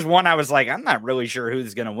 This is one I was like, I'm not really sure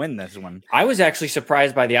who's going to win this one. I was actually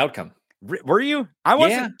surprised by the outcome. Were you? I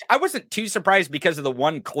wasn't too surprised because of the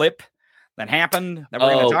one clip that happened that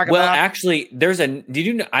we're going to talk well, about. actually,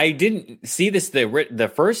 I didn't see this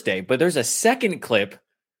the first day, but there's a second clip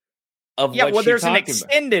of what she there's an talked about.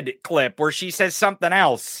 extended clip where she says something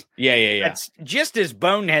else. Yeah. That's just as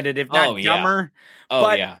boneheaded, if not Oh, yeah. dumber. Oh,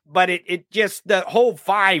 but, yeah. But it just, the whole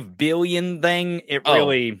 5 billion thing, it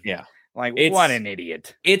really, Yeah. like, It's- what an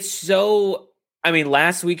idiot. It's so. I mean,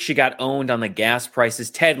 last week she got owned on the gas prices.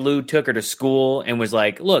 Ted Lieu took her to school and was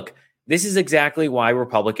like, look, this is exactly why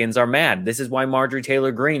Republicans are mad. This is why Marjorie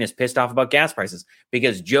Taylor Greene is pissed off about gas prices,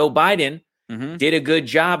 because Joe Biden did a good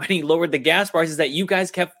job and he lowered the gas prices that you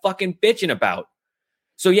guys kept fucking bitching about.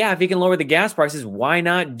 So yeah, if he can lower the gas prices, why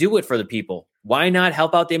not do it for the people? Why not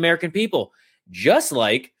help out the American people? Just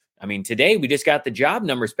like, I mean, today we just got the job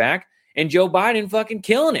numbers back and Joe Biden fucking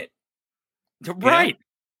killing it. Right.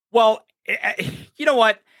 Well, you know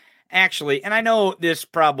what? Actually, and I know this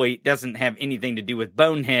probably doesn't have anything to do with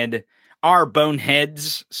our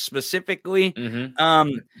boneheads specifically.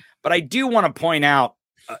 But I do want to point out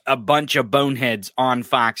a bunch of boneheads on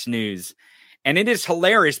Fox News. And it is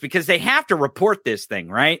hilarious because they have to report this thing,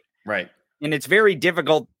 right? Right. And it's very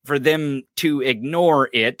difficult for them to ignore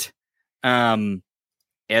it,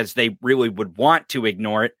 as they really would want to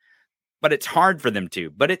ignore it. But it's hard for them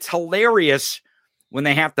to. But it's hilarious when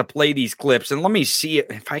they have to play these clips. And let me see it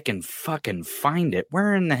if I can fucking find it.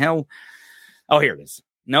 Where in the hell? Oh, here it is.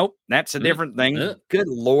 Nope, that's a different thing. Good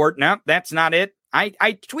Lord. No, that's not it.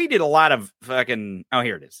 I tweeted a lot of fucking. Oh,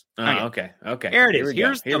 here it is. Okay. Here it is.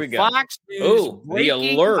 Here's the Fox News the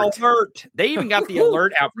alert. They even got the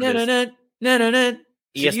alert out for this. ESPN.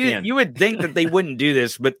 So you would think that they wouldn't do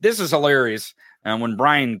this, but this is hilarious. When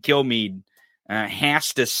Brian Kilmeade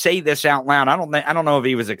has to say this out loud, I don't know if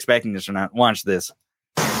he was expecting this or not. Watch this.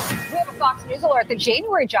 We have a Fox News alert. The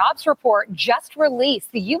January jobs report just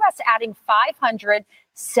released. The U.S. adding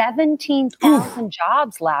 517,000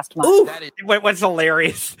 jobs last month. What's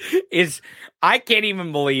hilarious is I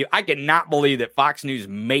cannot believe that Fox News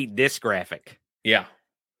made this graphic. Yeah.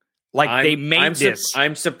 They made this.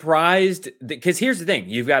 I'm surprised because here's the thing: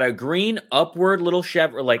 you've got a green upward little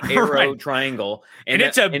arrow right. triangle, and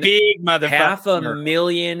it's a big motherfucker.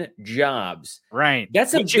 500,000 jobs. Right.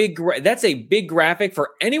 That's a big graphic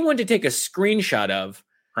for anyone to take a screenshot of.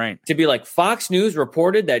 Right. To be like Fox News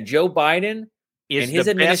reported that Joe Biden is and his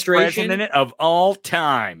the administration best president of all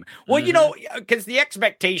time. Well, because the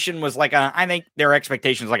expectation was I think their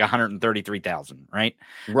expectation is 133,000, right?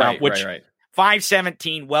 Right. Which, right.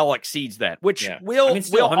 517 well exceeds that, which will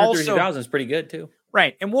 130,000 is pretty good too.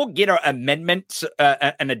 Right. And we'll get an amendment,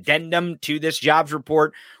 an addendum to this jobs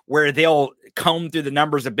report where they'll comb through the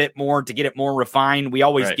numbers a bit more to get it more refined. You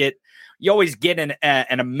always get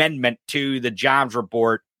an amendment to the jobs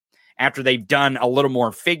report after they've done a little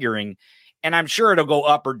more figuring. And I'm sure it'll go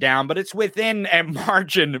up or down, but it's within a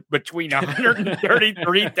margin between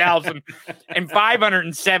 133,000 and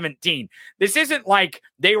 517. This isn't like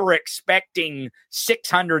they were expecting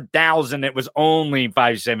 600,000. It was only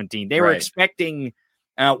 517. They were expecting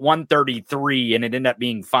 133, and it ended up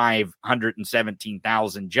being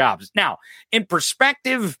 517,000 jobs. Now, in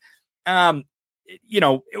perspective, you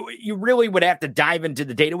really would have to dive into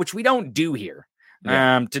the data, which we don't do here.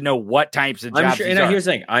 To know what types of jobs. Here's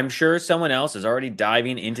the thing. I'm sure someone else is already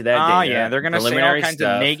diving into that data. Oh yeah, they're going to say all kinds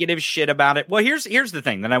of negative shit about it. Well, here's the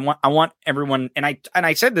thing that I want everyone, and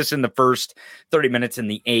I said this in the first 30 minutes in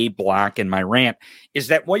the A block in my rant, is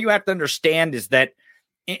that what you have to understand is that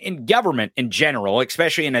in government in general,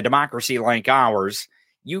 especially in a democracy like ours,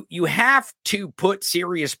 you have to put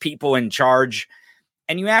serious people in charge.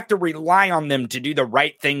 And you have to rely on them to do the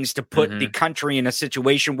right things to put the country in a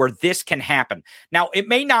situation where this can happen. Now, it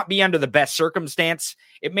may not be under the best circumstance.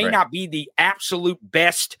 It may not be the absolute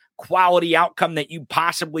best quality outcome that you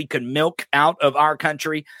possibly could milk out of our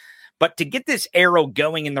country. But to get this arrow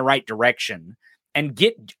going in the right direction and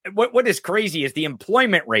get what is crazy is the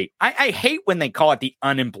employment rate. I hate when they call it the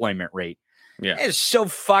unemployment rate. Yeah, that is so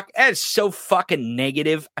fucking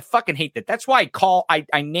negative. I fucking hate that. That's why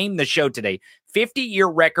I named the show today 50-year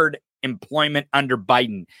record employment under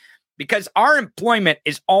Biden, because our employment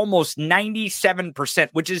is almost 97%,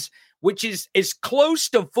 which is as close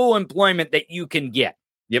to full employment that you can get.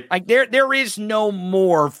 Yep. Like there is no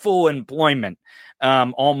more full employment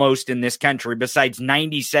almost in this country besides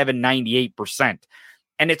 97, 98%.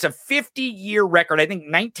 And it's a 50-year record. I think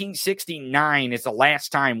 1969 is the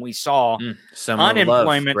last time we saw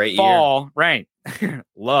unemployment fall. Year. Right.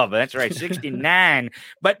 Love. That's right. 69.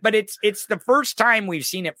 But it's the first time we've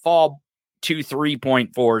seen it fall to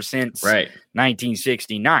 3.4 since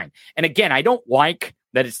 1969. And again, I don't like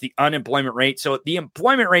that it's the unemployment rate. So the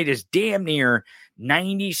employment rate is damn near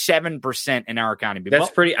 97% in our economy.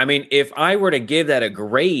 That's pretty. I mean, if I were to give that a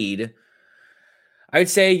grade, I'd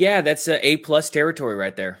say, that's an A+ territory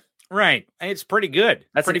right there. Right. It's pretty good.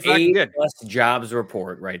 That's pretty an A+ jobs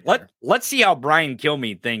report right there. Let's see how Brian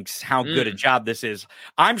Kilmeade thinks how good a job this is.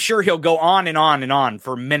 I'm sure he'll go on and on and on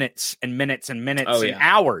for minutes and minutes and minutes and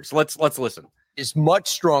hours. Let's listen. Is much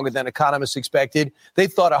stronger than economists expected. They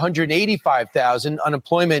thought 185,000.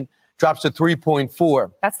 Unemployment drops to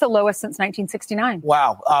 3.4. That's the lowest since 1969.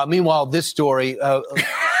 Wow. Meanwhile, this story...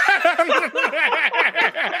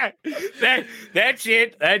 That's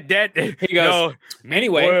it. He goes,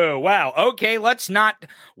 anyway. Whoa, wow. Okay, let's not.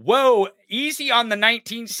 Whoa, easy on the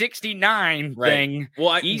 1969 thing.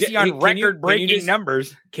 Well, easy on record-breaking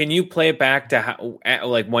numbers. Can you play it back to how,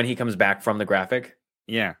 when he comes back from the graphic?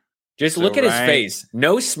 Yeah. Just look at his face.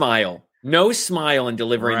 No smile in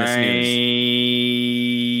delivering this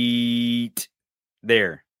news.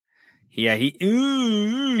 There. Yeah.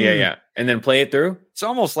 Yeah. And then play it through. It's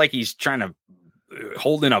almost like he's trying to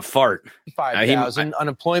hold in a fart. 5,000.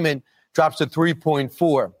 Unemployment drops to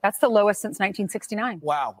 3.4. That's the lowest since 1969.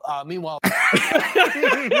 Wow. Meanwhile, it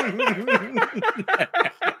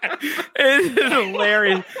is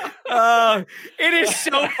hilarious. It is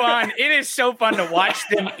so fun. It is so fun to watch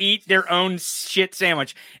them eat their own shit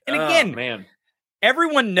sandwich. And again, man,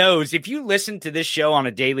 everyone knows if you listen to this show on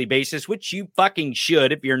a daily basis, which you fucking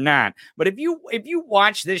should if you're not, but if you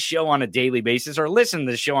watch this show on a daily basis or listen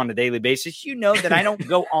to this show on a daily basis, you know that I don't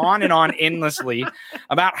go on and on endlessly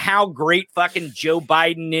about how great fucking Joe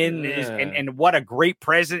Biden is and what a great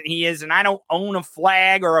president he is. And I don't own a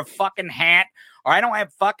flag or a fucking hat, or I don't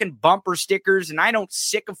have fucking bumper stickers, and I don't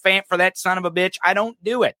sycophant for that son of a bitch. I don't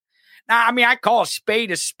do it. Now, I mean, I call a spade,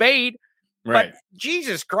 right. But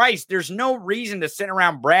Jesus Christ, there's no reason to sit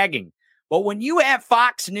around bragging. But when you have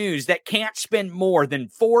Fox News that can't spend more than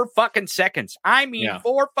 4 fucking seconds, I mean,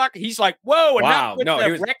 4 fucking, he's like, whoa, enough with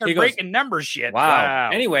the record-breaking number shit. Wow.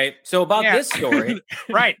 Anyway, so about this story.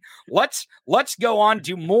 Right. Let's go on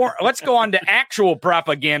to more. Let's go on to actual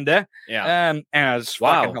propaganda. Yeah. As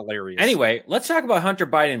fucking hilarious. Anyway, let's talk about Hunter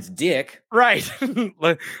Biden's dick. Right.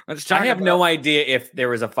 Let's talk. I have no idea if there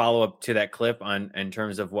was a follow-up to that clip in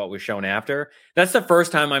terms of what was shown after. That's the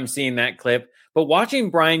first time I'm seeing that clip. But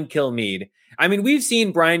watching Brian Kilmeade, I mean, we've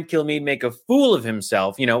seen Brian Kilmeade make a fool of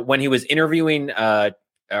himself, you know, when he was interviewing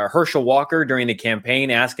Herschel Walker during the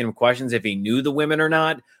campaign, asking him questions if he knew the women or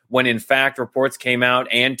not, when in fact reports came out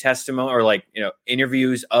and testimony or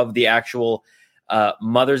interviews of the actual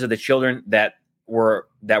mothers of the children that were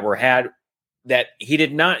had that he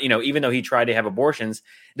did not, even though he tried to have abortions,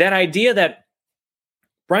 that idea that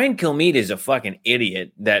Brian Kilmeade is a fucking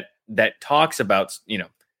idiot that talks about,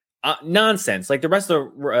 nonsense like the rest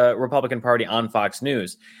of the Republican Party on Fox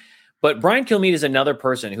News. But Brian Kilmeade is another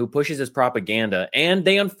person who pushes his propaganda, and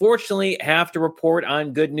they unfortunately have to report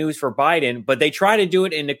on good news for Biden, but they try to do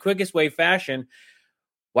it in the quickest way fashion.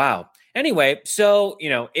 Wow. Anyway, so,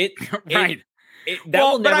 right. That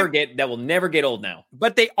will never get old now.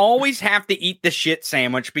 But they always have to eat the shit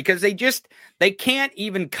sandwich because they can't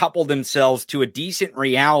even couple themselves to a decent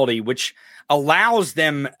reality, which allows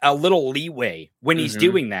them a little leeway when he's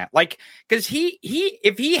doing that. Like, because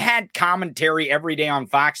if he had commentary every day on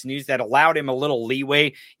Fox News that allowed him a little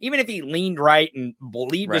leeway, even if he leaned right and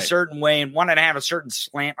believed a certain way and wanted to have a certain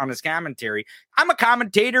slant on his commentary. I'm a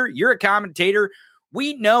commentator. You're a commentator.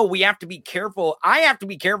 We know we have to be careful. I have to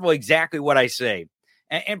be careful exactly what I say.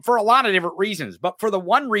 And for a lot of different reasons. But for the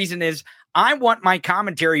one reason is I want my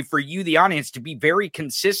commentary for you, the audience, to be very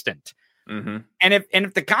consistent. Mm-hmm. And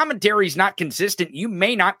if the commentary is not consistent, you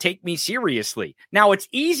may not take me seriously. Now, it's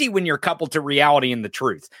easy when you're coupled to reality and the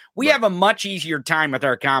truth. We have a much easier time with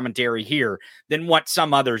our commentary here than what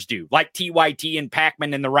some others do, like TYT and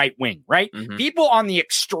Pac-Man in the right wing, right? Mm-hmm. People on the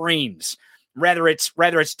extremes, whether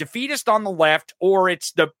it's defeatist on the left or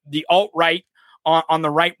it's the alt-right on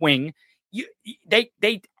the right wing,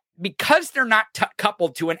 they because they're not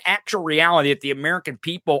coupled to an actual reality that the American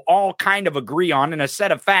people all kind of agree on and a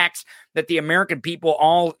set of facts that the American people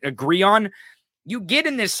all agree on, you get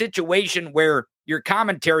in this situation where your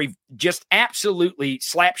commentary just absolutely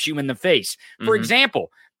slaps you in the face. For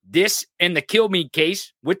example, this in the Kilmeade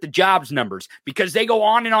case with the jobs numbers, because they go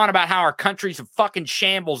on and on about how our country's a fucking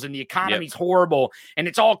shambles and the economy's horrible and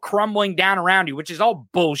it's all crumbling down around you, which is all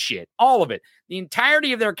bullshit. All of it. The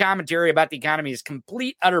entirety of their commentary about the economy is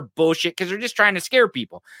complete, utter bullshit because they're just trying to scare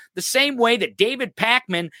people. The same way that David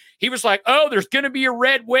Pakman, he was like, oh, there's going to be a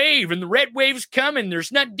red wave and the red wave's coming.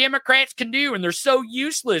 There's nothing Democrats can do and they're so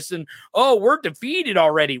useless. And, oh, we're defeated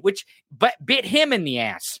already, which bit him in the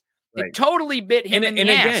ass. Right. It totally bit him in the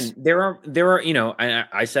ass. And again, there are,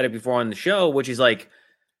 I said it before on the show, which is like,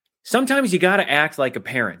 sometimes you got to act like a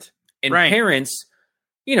parent. And parents,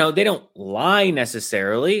 they don't lie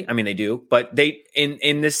necessarily. I mean, they do, but they,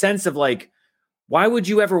 in the sense of like, why would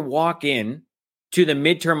you ever walk in to the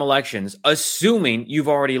midterm elections assuming you've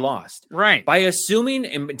already lost? Right. By assuming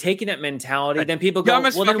and taking that mentality, then people go,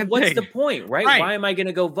 well, then what's the point, right? Why am I going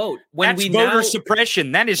to go vote? That's voter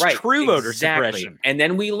suppression. That is true voter suppression. And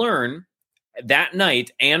then we learn that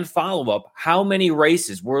night and follow up how many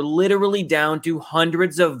races were literally down to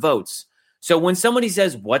hundreds of votes. So when somebody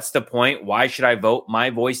says, what's the point? Why should I vote? My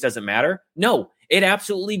voice doesn't matter. No, it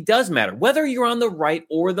absolutely does matter. Whether you're on the right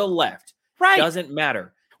or the left, doesn't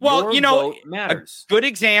matter. Well, your vote matters. A good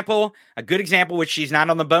example, which she's not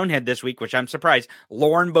on the bonehead this week, which I'm surprised.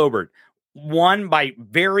 Lauren Boebert won by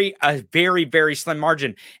a very, very slim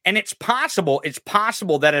margin. And it's possible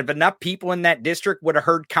that if enough people in that district would have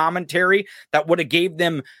heard commentary that would have gave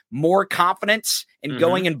them more confidence in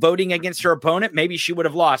going and voting against her opponent, maybe she would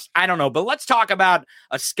have lost. I don't know. But let's talk about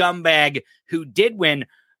a scumbag who did win,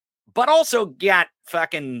 but also got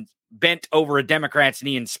fucking bent over a Democrat's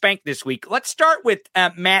knee and spanked this week. Let's start with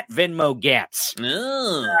Matt Venmo Gatz.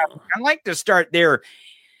 I'd like to start there.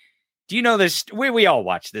 Do you know this? We all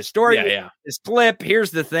watch this story. Yeah. This clip.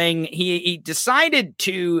 Here's the thing. He decided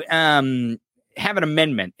to have an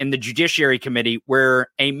amendment in the Judiciary Committee where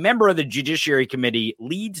a member of the Judiciary Committee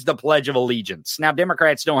leads the Pledge of Allegiance. Now,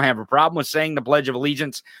 Democrats don't have a problem with saying the Pledge of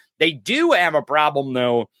Allegiance. They do have a problem,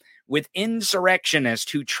 though, with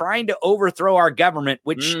insurrectionists who trying to overthrow our government,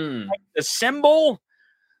 which is the symbol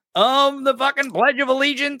of the fucking Pledge of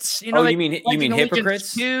Allegiance. You know, you mean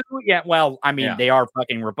hypocrites? Too. Yeah, well, I mean, they are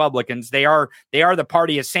fucking Republicans. They are the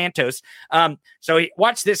party of Santos. So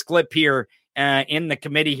watch this clip here in the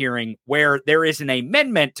committee hearing where there is an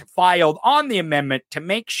amendment filed on the amendment to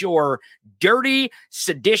make sure dirty,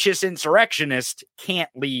 seditious insurrectionists can't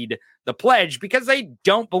lead the pledge because they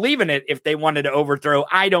don't believe in it if they wanted to overthrow,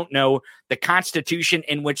 I don't know, the Constitution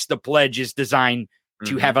in which the pledge is designed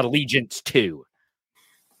to have allegiance to.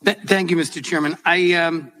 Thank you, Mr. Chairman.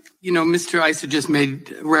 Mr. Issa just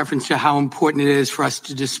made reference to how important it is for us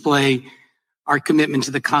to display our commitment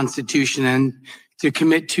to the Constitution and to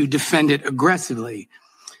commit to defend it aggressively.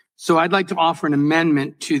 So I'd like to offer an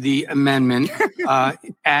amendment to the amendment,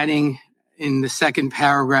 adding in the second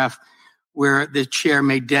paragraph where the chair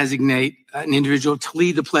may designate an individual to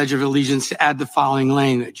lead the Pledge of Allegiance to add the following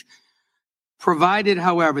language. Provided,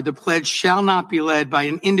 however, the pledge shall not be led by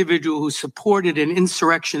an individual who supported an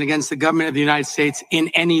insurrection against the government of the United States in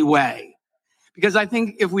any way. Because I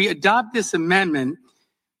think if we adopt this amendment,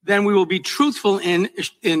 then we will be truthful in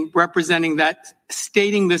representing that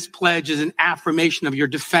stating this pledge is an affirmation of your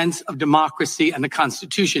defense of democracy and the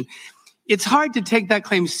Constitution. It's hard to take that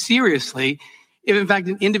claim seriously if, in fact,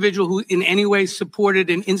 an individual who in any way supported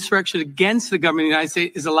an insurrection against the government of the United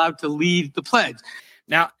States is allowed to lead the pledge.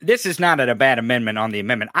 Now, this is not a bad amendment on the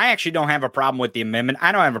amendment. I actually don't have a problem with the amendment.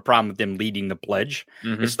 I don't have a problem with them leading the pledge.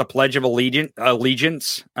 It's the Pledge of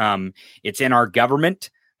Allegiance. It's in our government.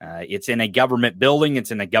 It's in a government building.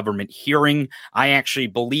 It's in a government hearing. I actually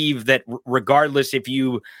believe that regardless if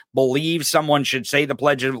you believe someone should say the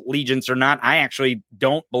Pledge of Allegiance or not, I actually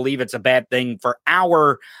don't believe it's a bad thing for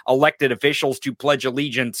our elected officials to pledge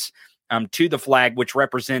allegiance to the flag, which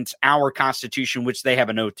represents our Constitution, which they have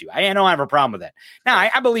an oath to. I don't have a problem with that. Now,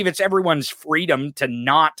 I believe it's everyone's freedom to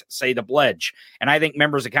not say the pledge. And I think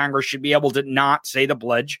members of Congress should be able to not say the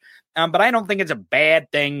pledge. But I don't think it's a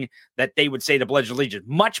bad thing that they would say the Pledge of Allegiance.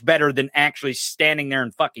 Much better than actually standing there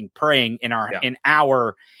and fucking praying in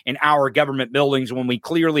our government buildings when we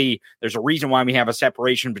clearly, there's a reason why we have a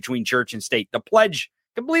separation between church and state. The pledge,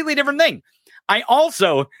 completely different thing. I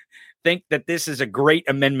also think that this is a great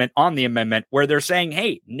amendment on the amendment where they're saying,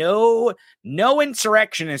 hey, no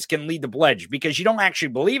insurrectionists can lead the pledge because you don't actually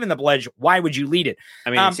believe in the pledge. Why would you lead it? I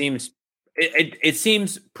mean, it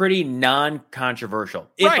seems pretty non-controversial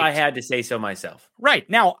if I had to say so myself. Right.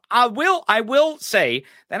 Now, I will say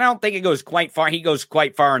that I don't think it goes quite far. He goes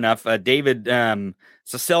quite far enough. David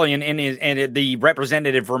Cecilian and the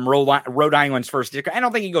representative from Rhode Island's first district, I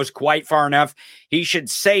don't think he goes quite far enough. He should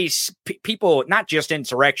say people, not just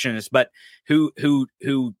insurrectionists, but who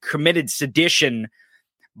committed sedition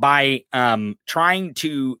by trying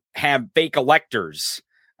to have fake electors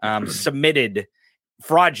submitted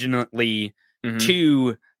fraudulently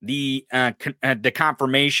to the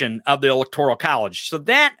confirmation of the Electoral College. So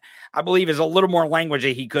that, I believe, is a little more language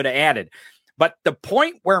that he could have added. But the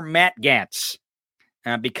point where Matt Gaetz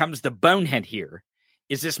becomes the bonehead here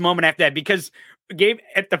is this moment after that, because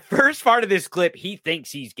at the first part of this clip, he thinks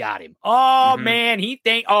he's got him. Oh, man,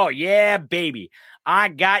 oh, yeah, baby. I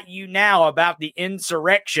got you now about the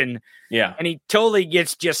insurrection. Yeah. And he totally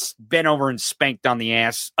gets just bent over and spanked on the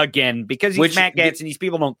ass again because he's Matt Gaetz and these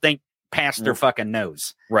people don't think past their fucking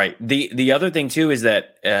nose. Right. The other thing, too, is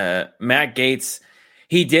that Matt Gaetz,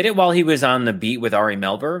 he did it while he was on the beat with Ari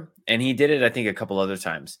Melber, and he did it, I think, a couple other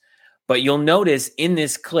times. But you'll notice in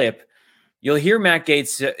this clip, you'll hear Matt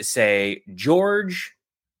Gaetz say George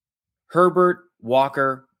Herbert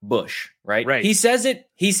Walker Bush, right? He says it.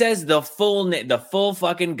 He says the full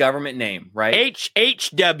fucking government name, right?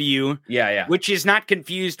 HHW. Yeah. Which is not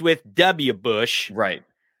confused with W. Bush. Right.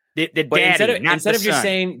 The daddy, instead of just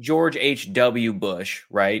saying George H.W. Bush,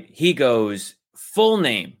 right? He goes full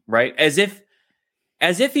name, right? As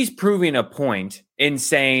if he's proving a point in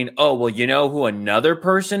saying, oh, well, you know who another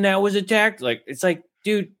person that was attacked? Like, it's like,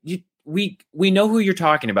 dude, we know who you're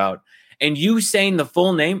talking about. And you saying the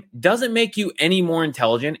full name doesn't make you any more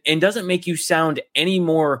intelligent and doesn't make you sound any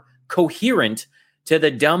more coherent to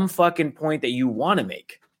the dumb fucking point that you want to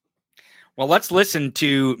make. Well, let's listen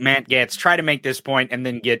to Matt Gaetz try to make this point and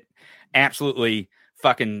then get absolutely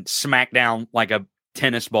fucking smacked down like a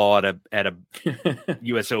tennis ball at a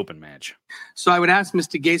U.S. Open match. So I would ask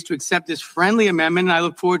Mr. Gaetz to accept this friendly amendment, and I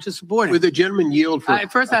look forward to supporting it. Would the gentleman yield for I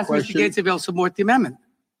first ask Mr. Gaetz if he'll support the amendment.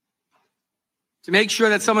 To make sure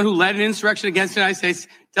that someone who led an insurrection against the United States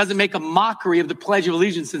doesn't make a mockery of the Pledge of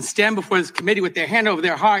Allegiance and stand before this committee with their hand over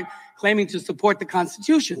their heart, claiming to support the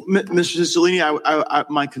Constitution. Mr. Cicilline,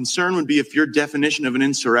 my concern would be if your definition of an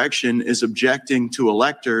insurrection is objecting to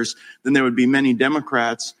electors, then there would be many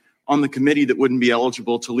Democrats on the committee that wouldn't be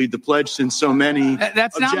eligible to lead the pledge, since so many.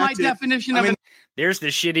 That's not my definition of it. There's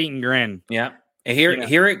the shit-eating grin. Yeah.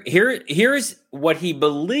 Here's what he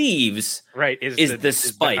believes. Right. Is the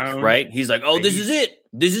spike, right? He's like, oh, this is it.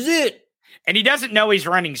 This is it. And he doesn't know he's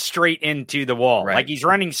running straight into the wall. Right. Like he's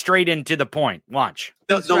running straight into the point. Watch.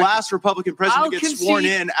 The last Republican president to get sworn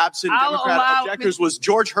in absent Democrat objectors was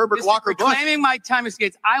George Herbert Walker Bush. Claiming my time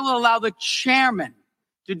escapes, I will allow the chairman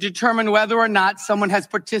to determine whether or not someone has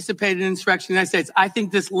participated in insurrection in the United States. I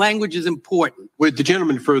think this language is important. Would the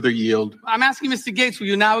gentleman further yield? I'm asking Mr. Gates, will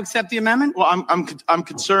you now accept the amendment? Well, I'm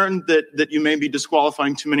concerned that you may be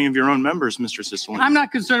disqualifying too many of your own members, Mr. Cicilline. I'm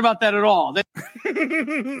not concerned about that at all. He's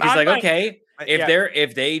like, okay,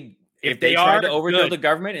 if they try to overthrow the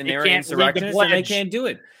government and they're insurrectionists, then they can't do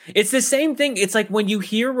it. It's the same thing. It's like when you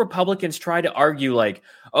hear Republicans try to argue like,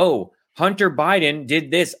 oh, Hunter Biden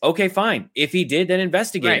did this. Okay, fine. If he did, then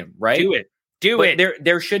investigate him, right? Do it.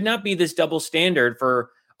 There should not be this double standard for,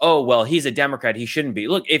 oh, well, he's a Democrat. He shouldn't be.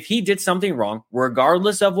 Look, if he did something wrong,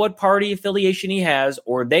 regardless of what party affiliation he has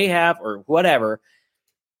or they have or whatever,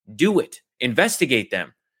 do it. Investigate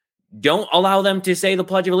them. Don't allow them to say the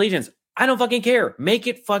Pledge of Allegiance. I don't fucking care. Make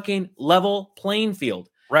it fucking level playing field.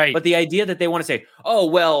 Right. But the idea that they want to say, oh,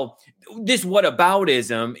 well, this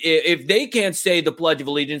whataboutism, if they can't say the Pledge of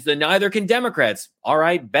Allegiance, then neither can Democrats. All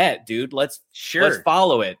right, bet, dude. Let's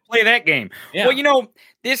follow it. Play that game. Yeah. Well,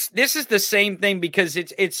 this is the same thing because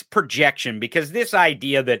it's projection, because this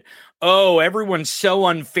idea that, oh, everyone's so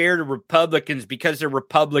unfair to Republicans because they're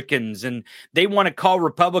Republicans and they want to call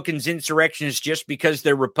Republicans insurrectionists just because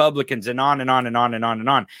they're Republicans, and on and on and on and on and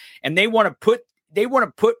on. And they want to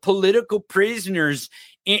put political prisoners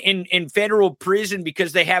in federal prison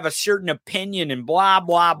because they have a certain opinion and blah,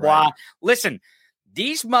 blah, blah. Right. Listen,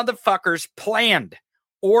 these motherfuckers planned,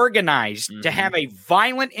 organized to have a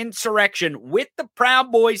violent insurrection with the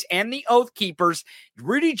Proud Boys and the Oath Keepers,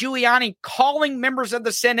 Rudy Giuliani calling members of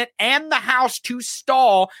the Senate and the House to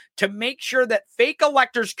stall to make sure that fake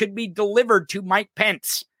electors could be delivered to Mike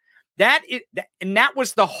Pence. That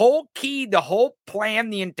was the whole key, the whole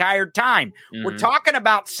plan the entire time. We're talking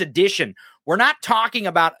about sedition. We're not talking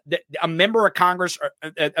about a member of Congress or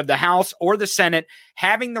of the House or the Senate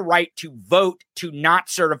having the right to vote to not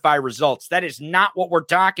certify results. That is not what we're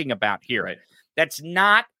talking about here. Right. That's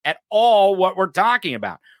not at all what we're talking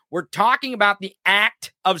about. We're talking about the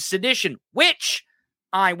act of sedition, which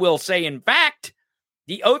I will say, in fact,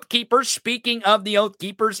 the Oath Keepers, speaking of the Oath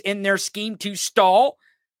Keepers in their scheme to stall,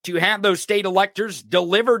 to have those state electors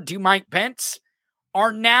delivered to Mike Pence,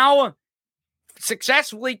 are now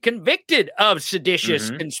successfully convicted of seditious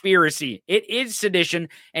conspiracy. It is sedition,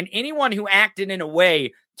 and anyone who acted in a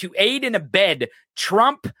way to aid and abet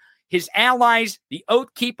Trump, his allies, the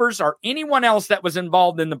Oath Keepers, or anyone else that was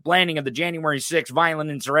involved in the planning of the January 6th violent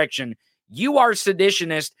insurrection, you are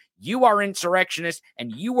seditionist, you are insurrectionist,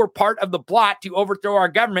 and you were part of the plot to overthrow our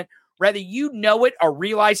government, whether you know it or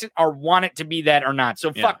realize it or want it to be that or not.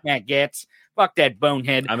 So fuck Matt Gaetz. Fuck that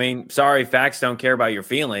bonehead. I mean, sorry, facts don't care about your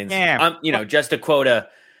feelings. Yeah. Just to quote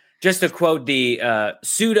the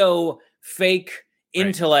pseudo fake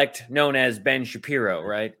intellect known as Ben Shapiro,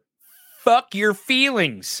 right? Fuck your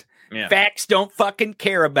feelings. Yeah. Facts don't fucking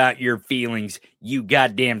care about your feelings, you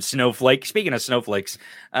goddamn snowflake. Speaking of snowflakes,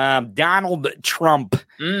 Donald Trump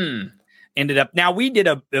ended up. Now, we did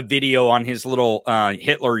a video on his little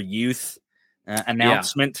Hitler Youth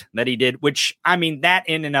announcement that he did, which, I mean, that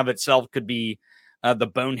in and of itself could be the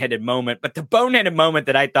boneheaded moment. But the boneheaded moment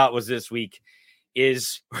that I thought was this week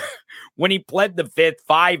is when he pled the fifth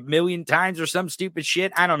 5 million times or some stupid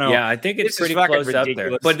shit. I don't know. Yeah, I think it's pretty close ridiculous. Up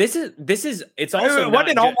there. But this is it's also what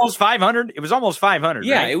did almost 500? It was almost 500.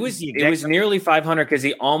 Yeah, right? it was nearly 500 because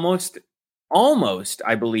he almost,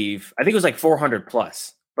 I believe, I think it was like 400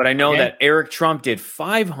 plus. But I know that Eric Trump did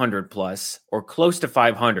 500 plus or close to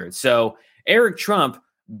 500. So Eric Trump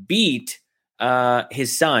beat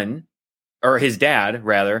his son, or his dad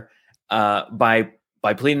rather, by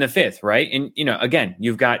pleading the fifth, right? And, again,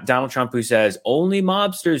 you've got Donald Trump who says only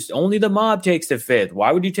the mob takes the fifth.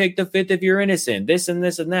 Why would you take the fifth if you're innocent? This and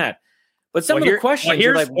this and that. But some of the questions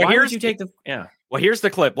are like, why would you take the... Yeah. Well, here's the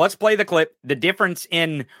clip. Let's play the clip. The difference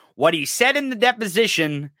in what he said in the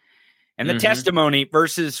deposition and the testimony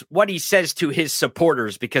versus what he says to his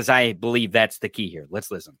supporters, because I believe that's the key here.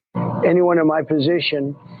 Let's listen. Anyone in my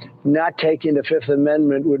position not taking the Fifth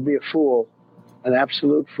Amendment would be a fool. An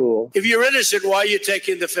absolute fool. If you're innocent, why are you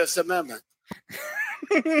taking the Fifth Amendment?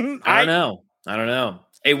 I don't know.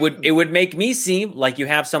 It would make me seem like you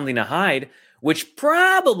have something to hide, which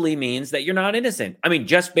probably means that you're not innocent. I mean,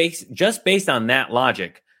 just based on that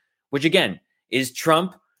logic, which again is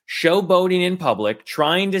Trump showboating in public,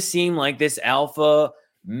 trying to seem like this alpha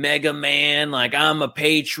mega man, like I'm a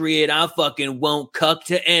patriot, I fucking won't cuck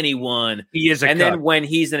to anyone. He is a and cuck. then when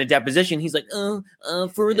he's in a deposition, he's like,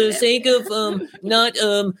 for the sake of not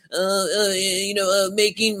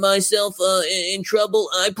making myself in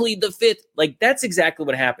trouble, I plead the fifth. Like that's exactly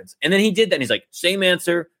what happens. And then he did that, and he's like, same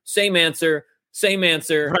answer,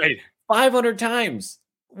 right, 500 times.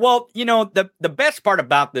 Well, the best part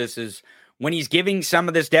about this is when he's giving some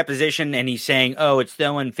of this deposition and he's saying, "Oh, it's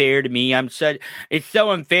so unfair to me. It's so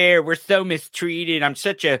unfair. We're so mistreated. I'm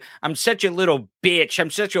such a little bitch. I'm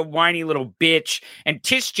such a whiny little bitch. And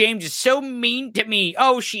Tish James is so mean to me.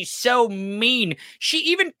 Oh, she's so mean. She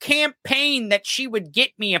even campaigned that she would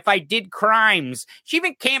get me if I did crimes. She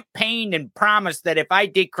even campaigned and promised that if I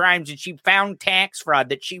did crimes and she found tax fraud,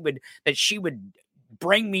 that she would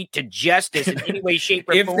bring me to justice in any way, shape,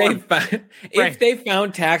 or form." If they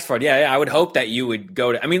found tax fraud, I would hope that you would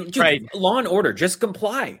go to. I mean, dude, Law and Order, just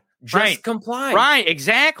comply. Comply. Right,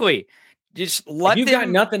 exactly. Just let you've got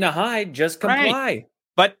nothing to hide. Just comply.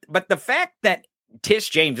 Right. But the fact that Tish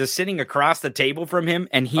James is sitting across the table from him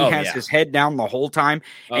and he has his head down the whole time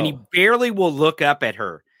and he barely will look up at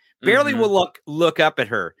her. Barely will look up at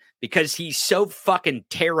her because he's so fucking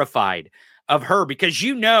terrified of her because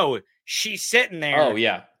she's sitting there. Oh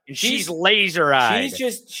yeah, and she's laser eyed.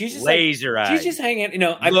 She's just laser eyed. She's just hanging.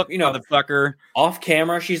 Motherfucker. Off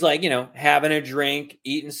camera, she's like, having a drink,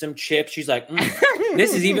 eating some chips. She's like,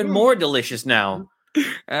 this is even more delicious now.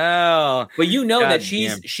 Oh, but that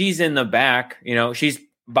she's in the back. She's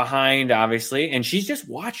behind, obviously, and she's just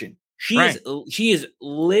watching. She is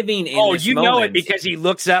living in. This moment. Know it because he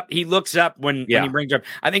looks up. He looks up when he brings her up.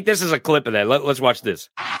 I think this is a clip of that. Let's watch this.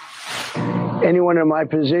 Anyone in my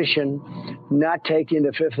position not taking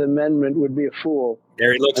the Fifth Amendment would be a fool.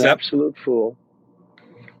 There he looks An up. Absolute fool.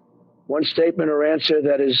 One statement or answer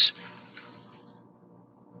that is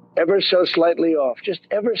ever so slightly off, just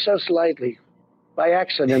ever so slightly, by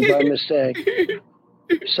accident, by mistake,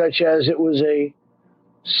 such as it was a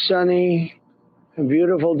sunny and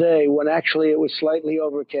beautiful day when actually it was slightly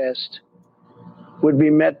overcast, would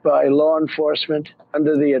be met by law enforcement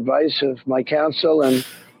under the advice of my counsel, and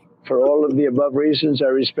for all of the above reasons, I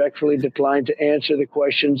respectfully decline to answer the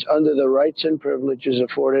questions under the rights and privileges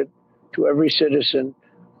afforded to every citizen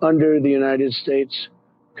under the United States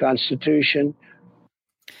Constitution.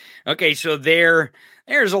 Okay, so there's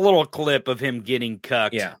a little clip of him getting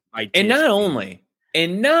cucked. Yeah, and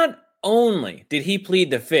not only did he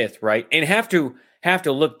plead the fifth, right, and have to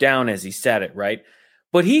look down as he said it, right,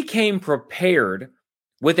 but he came prepared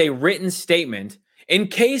with a written statement. In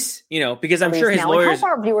case, because I'm sure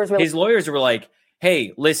his lawyers were like,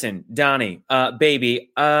 hey, listen, Donnie,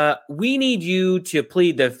 baby, we need you to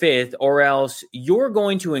plead the fifth or else you're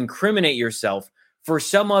going to incriminate yourself for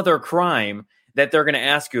some other crime that they're going to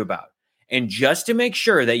ask you about. And just to make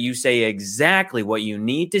sure that you say exactly what you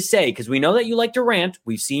need to say, because we know that you like to rant,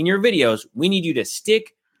 we've seen your videos, we need you to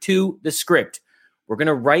stick to the script. We're going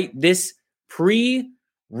to write this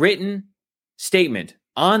pre-written statement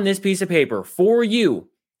on this piece of paper for you.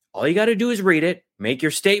 All you got to do is read it, make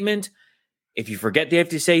your statement. If you forget they have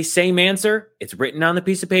to say same answer, it's written on the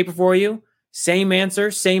piece of paper for you. Same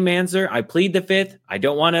answer. I plead the fifth. I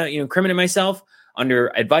don't want to incriminate myself. Under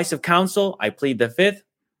advice of counsel, I plead the fifth.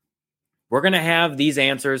 We're going to have these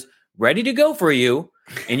answers ready to go for you,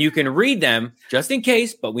 and you can read them just in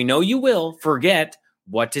case, but we know you will forget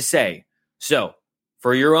what to say. So,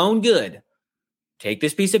 for your own good, take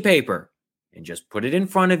this piece of paper and just put it in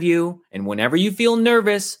front of you. And whenever you feel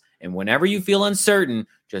nervous and whenever you feel uncertain,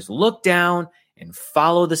 just look down and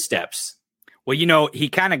follow the steps. Well, he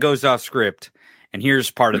kind of goes off script. And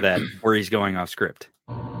here's part of that where he's going off script.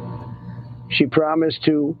 She promised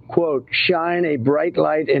to, quote, shine a bright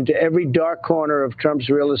light into every dark corner of Trump's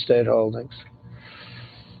real estate holdings.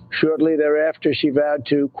 Shortly thereafter, she vowed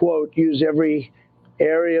to, quote, use every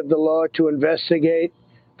area of the law to investigate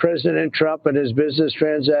President Trump and his business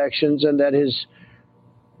transactions, and that of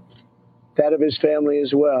his family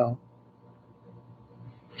as well.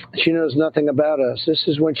 She knows nothing about us. This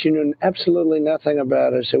is when she knew absolutely nothing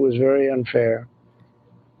about us. It was very unfair.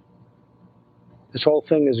 This whole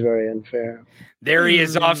thing is very unfair. There he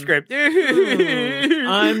is off script.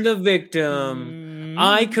 I'm the victim.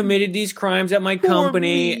 I committed these crimes at my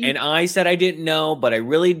company, and I said I didn't know, but I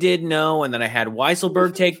really did know. And then I had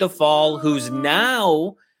Weisselberg take the fall, who's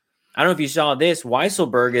now I don't know if you saw this.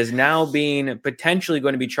 Weisselberg is now being potentially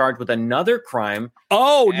going to be charged with another crime.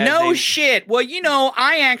 Oh, no shit. Well,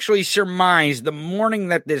 I actually surmised the morning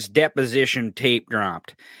that this deposition tape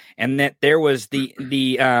dropped and that there was the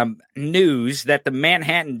news that the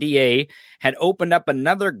Manhattan DA had opened up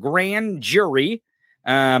another grand jury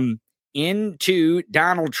into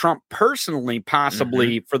Donald Trump personally,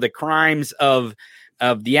 possibly for the crimes of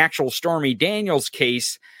the actual Stormy Daniels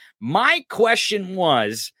case. My question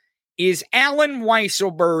was, is Alan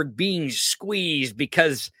Weisselberg being squeezed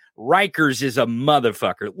because Rikers is a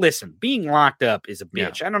motherfucker? Listen, being locked up is a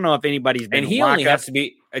bitch. Yeah. I don't know if anybody's been. And he only has to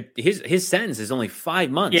be his sentence is only 5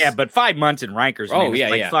 months. Yeah, but 5 months in Rikers. Oh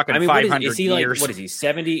yeah, fucking 500 is he years. Like, what is he?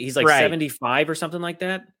 70? He's like 75 or something like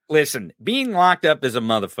that. Listen, being locked up is a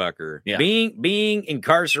motherfucker. Yeah. Being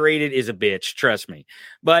incarcerated is a bitch. Trust me.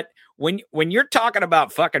 But when you're talking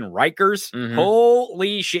about fucking Rikers,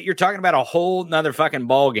 holy shit, you're talking about a whole nother fucking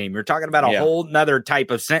ball game. You're talking about a whole nother type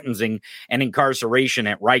of sentencing and incarceration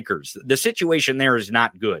at Rikers. The situation there is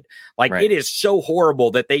not good. Like it is so horrible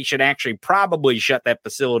that they should actually probably shut that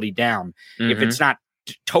facility down if it's not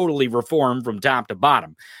totally reformed from top to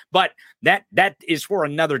bottom. But that is for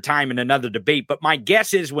another time and another debate. But my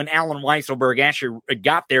guess is when Alan Weisselberg actually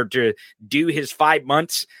got there to do his 5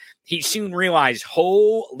 months, he soon realized,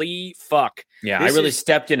 holy fuck. Yeah, I really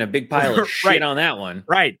stepped in a big pile of shit on that one.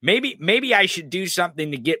 Right. Maybe I should do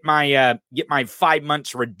something to get my 5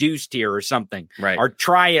 months reduced here or something. Right. Or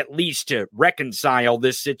try at least to reconcile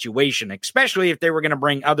this situation, especially if they were going to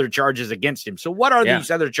bring other charges against him. So what are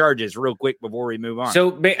these other charges real quick before we move on?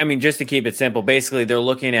 So, I mean, just to keep it simple, basically they're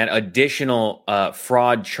looking at additional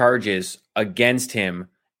fraud charges against him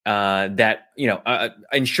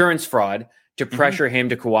insurance fraud to pressure him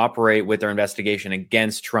to cooperate with their investigation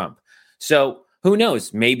against Trump. So who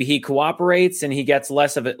knows? Maybe he cooperates and he gets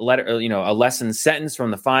less of a lessened sentence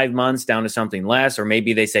from the 5 months down to something less. Or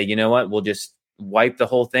maybe they say, you know what, we'll just wipe the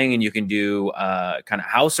whole thing and you can do kind of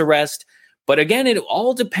house arrest. But again, it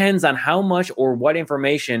all depends on how much or what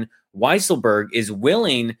information Weisselberg is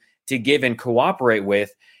willing to give and cooperate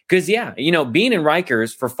with. Because being in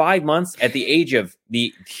Rikers for 5 months at the age of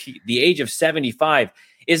the age of 75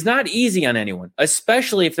 is not easy on anyone,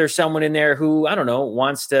 especially if there's someone in there who, I don't know,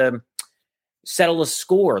 wants to settle a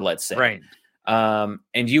score, let's say. Right.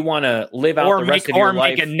 And you want to live out the rest of your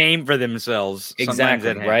life. Or make a name for themselves.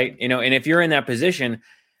 Exactly, right? And if you're in that position,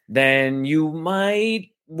 then you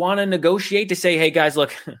might want to negotiate to say, hey, guys,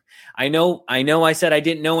 look, I know I said I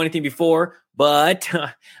didn't know anything before, but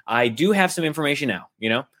I do have some information now,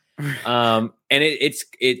 and it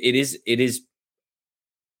is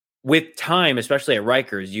with time, especially at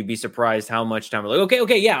Rikers, you'd be surprised how much time. We're like,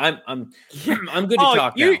 okay, yeah, I'm good to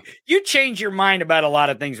talk now. You change your mind about a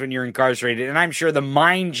lot of things when you're incarcerated, and I'm sure the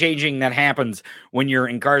mind changing that happens when you're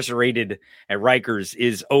incarcerated at Rikers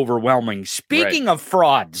is overwhelming. Speaking of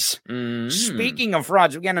frauds, we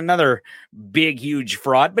got another big, huge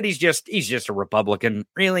fraud, but he's just a Republican.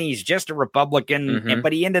 Really, he's just a Republican,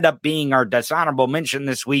 but he ended up being our dishonorable mention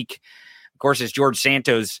this week. Of course, it's George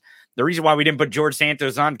Santos. The reason why we didn't put George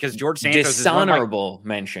Santos on because George Santos dishonorable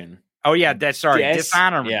mention. Oh yeah, dishonorable.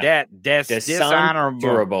 Dishonorable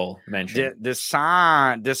mention.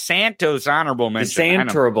 DeSantos honorable mention.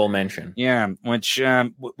 Desantorable mention. Yeah, which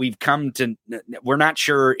we've come to. We're not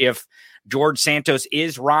sure if George Santos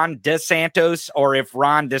is Ron DeSantos or if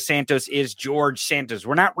Ron DeSantos is George Santos.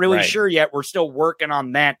 We're not really sure yet. We're still working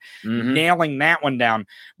on that, nailing that one down.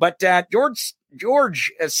 But George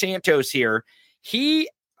Santos here,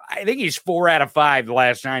 I think he's 4 out of 5 the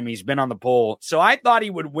last time he's been on the poll. So I thought he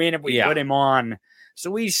would win if we put him on.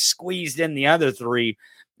 So we squeezed in the other 3.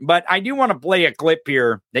 But I do want to play a clip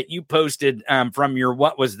here that you posted from your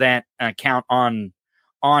What Was That account on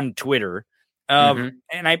Twitter. And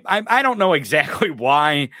I don't know exactly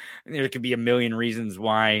why. There could be a million reasons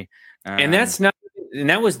why. And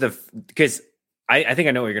that was because I think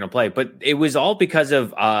I know what you're going to play. But it was all because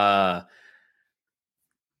of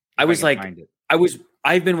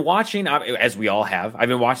I've been watching, as we all have. I've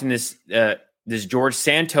been watching this George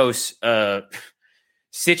Santos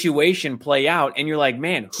situation play out, and you're like,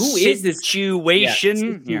 man, who is this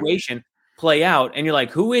situation play out? And you're like,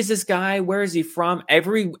 who is this guy? Where is he from?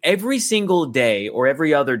 Every single day or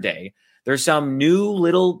every other day, there's some new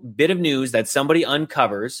little bit of news that somebody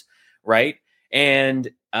uncovers, right? And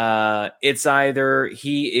it's either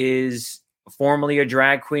he is formerly a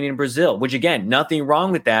drag queen in Brazil, which again, nothing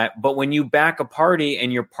wrong with that. But when you back a party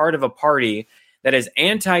and you're part of a party that is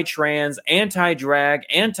anti-trans, anti-drag,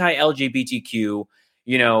 anti-LGBTQ,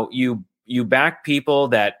 you back people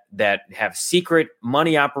that have secret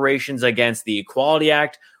money operations against the Equality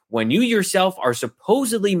Act, when you yourself are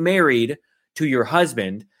supposedly married to your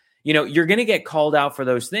husband, you're going to get called out for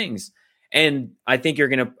those things. And I think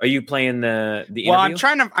are you playing the interview? Well,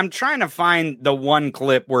 I'm trying to find the one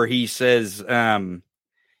clip where he says,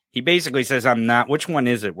 he basically says, I'm not, which one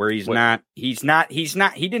is it where he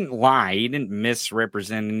didn't lie. He didn't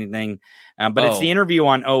misrepresent anything. But it's the interview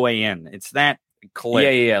on OAN. It's that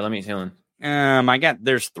clip. Yeah. Let me tell him.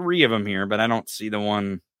 There's 3 of them here, but I don't see the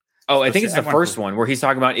one. Oh, I think it's the first one where he's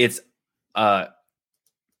talking about it's not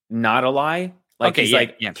a lie. Like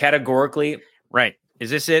categorically. Right. Is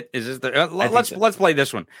this it? Is this the let's play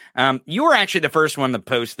this one. You were actually the first one to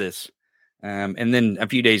post this. And then a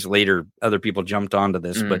few days later, other people jumped onto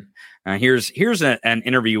this. But here's an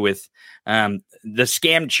interview with the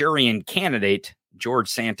Scamchurian candidate, George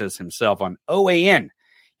Santos himself on OAN,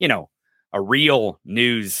 a real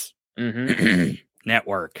news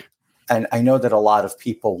network. And I know that a lot of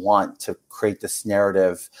people want to create this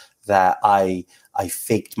narrative that I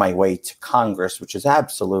faked my way to Congress, which is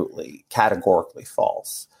absolutely categorically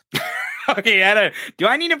false. Okay, Anna, do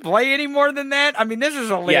I need to play any more than that? I mean, this is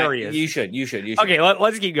hilarious. Yeah, you should. Okay,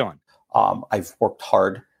 let's keep going. I've worked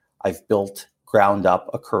hard. I've built ground up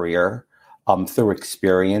a career through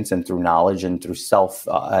experience and through knowledge and through self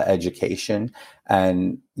education.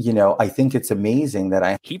 And, I think it's amazing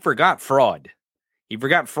that he forgot fraud. He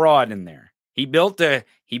forgot fraud in there. He built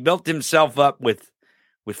himself up with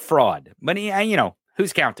fraud. But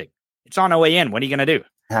who's counting? It's on OAN. What are you going to do?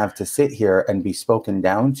 Have to sit here and be spoken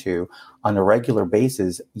down to on a regular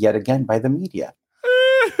basis yet again by the media.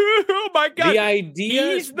 Oh my God. The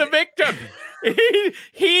idea he's the victim.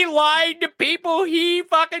 He lied to people. He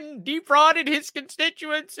fucking defrauded his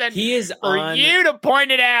constituents. And he is you to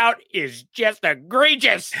point it out is just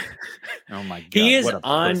egregious. Oh my God. He is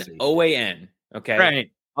on pussy. OAN. Okay.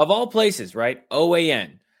 Right. Of all places, right?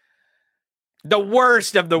 OAN. The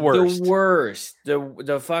worst of the worst. The worst.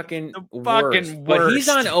 The fucking worst. But he's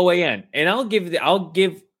on OAN. And I'll give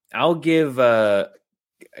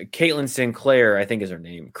Caitlin Sinclair, I think is her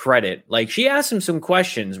name, credit. Like, she asked him some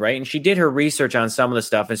questions, right? And she did her research on some of the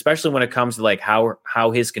stuff, especially when it comes to like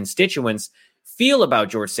how his constituents feel about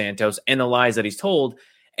George Santos and the lies that he's told,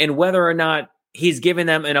 and whether or not he's given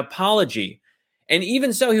them an apology. And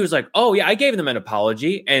even so, he was like, oh, yeah, I gave them an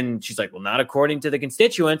apology. And she's like, well, not according to the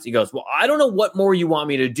constituents. He goes, well, I don't know what more you want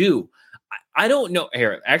me to do. I don't know.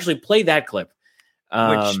 Here, actually play that clip.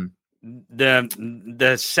 Which,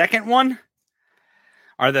 the second one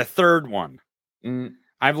or the third one?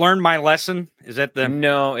 I've learned my lesson. Is that the...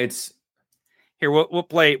 No, it's... Here, we'll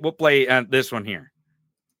play this one here.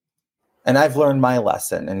 And I've learned my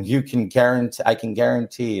lesson. And I can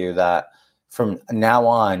guarantee you that from now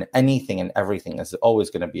on, anything and everything is always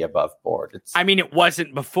going to be above board. It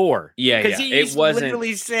wasn't before. Yeah, because he's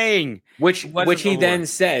literally saying which he then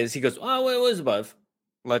says. He goes, "Oh, it was above."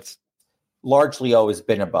 Let's largely always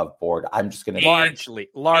been above board. I'm just going to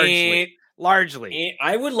largely.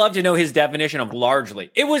 I would love to know his definition of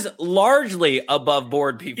largely. It was largely above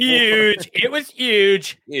board before. Huge. It was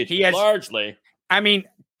huge. He has largely.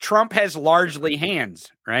 Trump has largely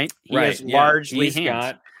hands, right? He has largely hands.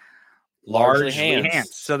 Got largely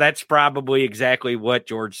hands. So that's probably exactly what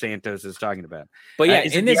George Santos is talking about. But yeah,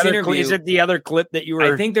 in this interview, is it the other clip that you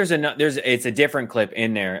were? I think it's a different clip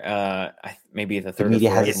in there. Maybe the third. The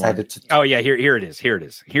media has decided to. Oh yeah, here it is.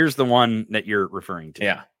 Here's the one that you're referring to.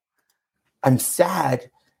 Yeah, I'm sad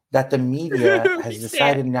that the media has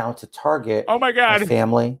decided now to target. Oh my God, my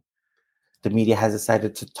family. The media has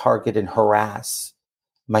decided to target and harass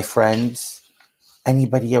my friends.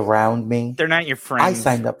 Anybody around me. They're not your friends. I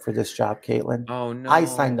signed up for this job, Caitlin. Oh, no. I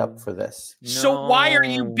signed up for this. No. So why are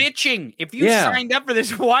you bitching? If you signed up for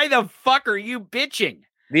this, why the fuck are you bitching?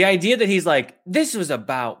 The idea that he's like, this was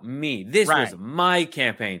about me. This was my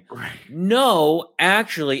campaign. Right. No,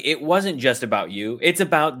 actually, it wasn't just about you. It's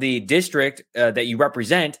about the district that you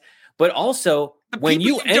represent, but also when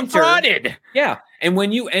you enter. Defrauded. Yeah. And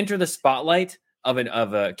when you enter the spotlight of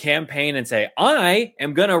a campaign and say, I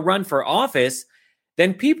am going to run for office,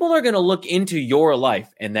 then people are going to look into your life.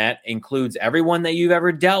 And that includes everyone that you've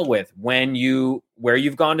ever dealt with, where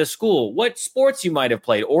you've gone to school, what sports you might have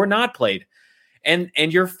played or not played, and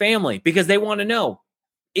your family, because they want to know,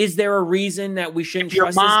 is there a reason that we shouldn't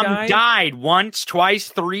trust this guy? Your mom died once, twice,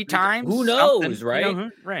 3 times. Who knows,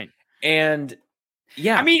 right? Right. And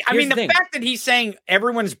yeah, the fact that he's saying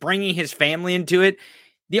everyone's bringing his family into it,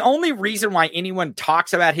 the only reason why anyone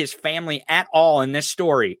talks about his family at all in this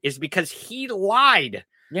story is because he lied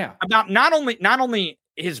about not only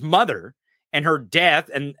his mother and her death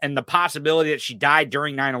and the possibility that she died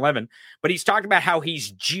during 9/11, but he's talked about how he's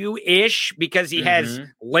Jewish because he has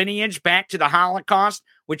lineage back to the Holocaust,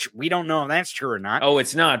 which we don't know if that's true or not. Oh,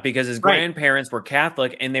 it's not, because his grandparents were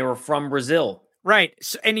Catholic and they were from Brazil. Right.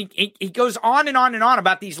 So, and he goes on and on and on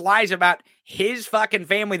about these lies about his fucking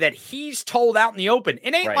family that he's told out in the open.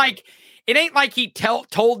 It ain't like he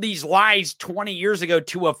told these lies 20 years ago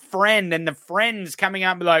to a friend and the friend's coming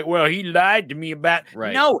out and be like, well, he lied to me about.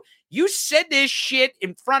 Right. No, you said this shit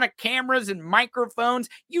in front of cameras and microphones.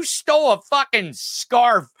 You stole a fucking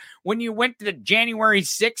scarf when you went to the January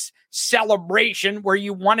 6th celebration where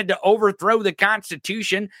you wanted to overthrow the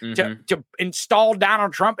Constitution to install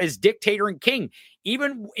Donald Trump as dictator and king.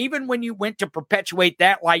 Even when you went to perpetuate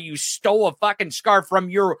that lie, you stole a fucking scarf from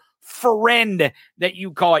your friend that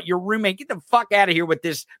you call it, your roommate. Get the fuck out of here with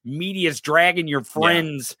this media's dragging your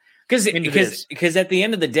friends. Because at the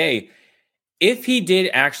end of the day, if he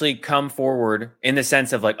did actually come forward in the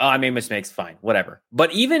sense of like, oh, I made mistakes, fine, whatever.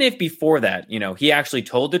 But even if before that, he actually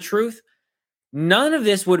told the truth, none of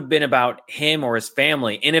this would have been about him or his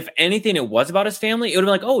family. And if anything, it was about his family, it would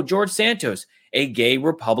have been like, oh, George Santos, a gay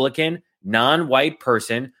Republican, non-white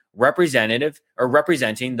person,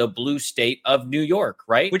 representing the blue state of New York,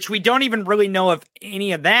 right? Which we don't even really know if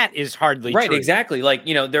any of that is hardly right, true. Exactly. Like,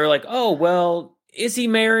 they're like, oh, well, is he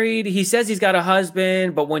married? He says he's got a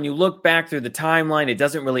husband, but when you look back through the timeline, it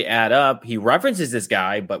doesn't really add up. He references this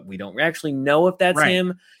guy, but we don't actually know if that's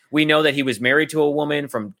him. We know that he was married to a woman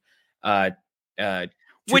from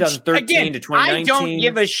 2013 to 2019. I don't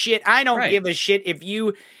give a shit. I don't give a shit if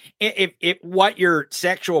what your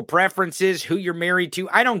sexual preference is, who you're married to.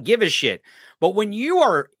 I don't give a shit. But when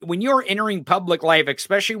you're entering public life,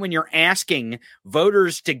 especially when you're asking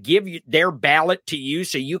voters to give their ballot to you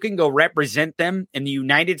so you can go represent them in the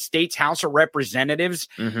United States House of Representatives,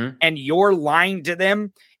 and you're lying to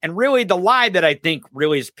them, and really the lie that I think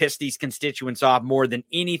really has pissed these constituents off more than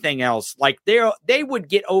anything else, like they would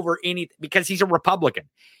get over anything because he's a Republican.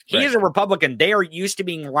 He is a Republican. They are used to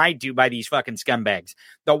being lied to by these fucking scumbags.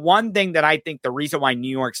 The one thing that I think the reason why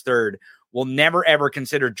New York's third will never, ever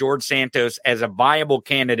consider George Santos as a viable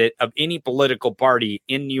candidate of any political party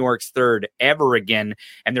in New York's third ever again.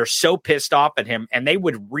 And they're so pissed off at him, and they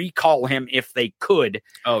would recall him if they could.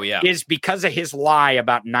 Oh, yeah. Is because of his lie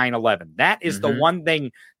about 9/11. That is the one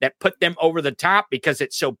thing that put them over the top, because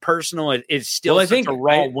it's so personal. It is still such a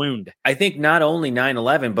raw wound. I think not only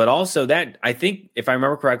 9/11, but also that, I think, if I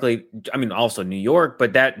remember correctly, I mean, also New York,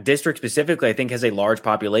 but that district specifically, I think, has a large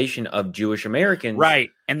population of Jewish Americans. Right.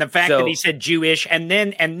 And the fact that he said Jewish, and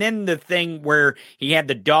then the thing where he had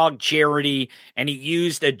the dog charity and he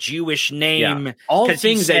used a Jewish name. Yeah. All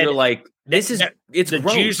things that are like, it's the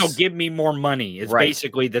gross. Jews will give me more money is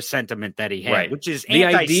basically the sentiment that he had, which is the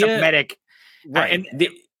anti-Semitic. And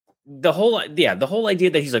the whole idea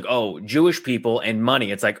that he's like, oh, Jewish people and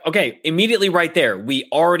money. It's like, okay, immediately right there, we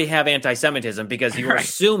already have anti-Semitism, because you're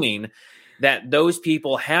assuming that those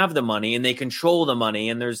people have the money and they control the money,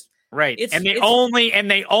 and there's they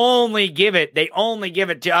only give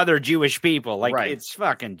it to other Jewish people. Like it's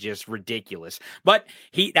fucking just ridiculous. But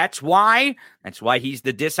that's why he's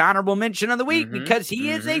the dishonorable mention of the week, because he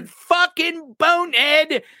is a fucking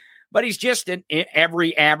bonehead. But he's just an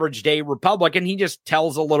every average day Republican. He just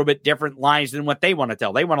tells a little bit different lies than what they want to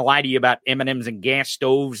tell. They want to lie to you about M&Ms and gas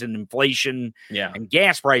stoves and inflation and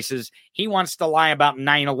gas prices. He wants to lie about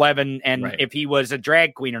 9/11 and if he was a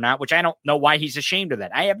drag queen or not, which I don't know why he's ashamed of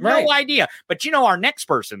that. I have no idea. But our next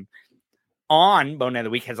person on Bonehead of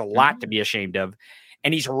the Week has a lot to be ashamed of,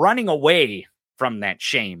 and he's running away from that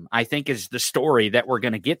shame, I think, is the story that we're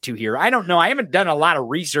going to get to here. I don't know. I haven't done a lot of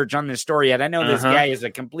research on this story yet. I know this guy is a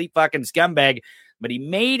complete fucking scumbag, but he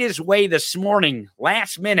made his way this morning,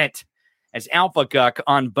 last minute, as Alpha Cuck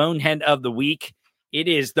on Bonehead of the Week. It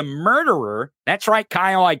is the murderer. That's right,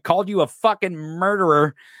 Kyle. I called you a fucking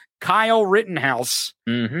murderer. Kyle Rittenhouse,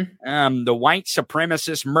 the white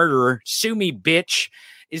supremacist murderer. Sue me, bitch.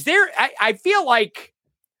 Is there, I feel like,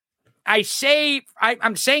 I'm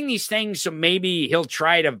saying these things so maybe he'll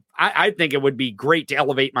try to. I think it would be great to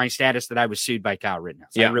elevate my status that I was sued by Kyle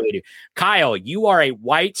Rittenhouse. I really do. Kyle, you are a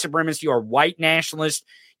white supremacist. You are a white nationalist.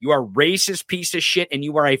 You are a racist piece of shit, and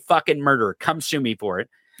you are a fucking murderer. Come sue me for it.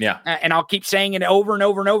 Yeah. And I'll keep saying it over and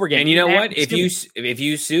over and over again. And you know what? If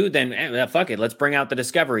you sue, then fuck it. Let's bring out the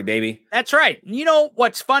discovery, baby. That's right. You know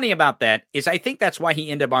what's funny about that is I think that's why he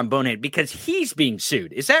ended up on Bonehead, because he's being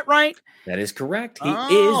sued. Is that right? That is correct. He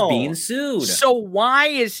is being sued. So why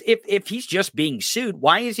is, if he's just being sued,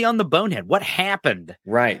 why is he on the Bonehead? What happened?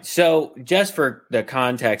 Right. So just for the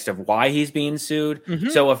context of why he's being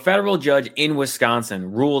sued. So a federal judge in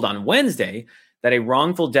Wisconsin ruled on Wednesday that a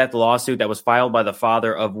wrongful death lawsuit that was filed by the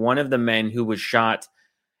father of one of the men who was shot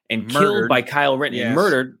and killed by Kyle Rittenhouse,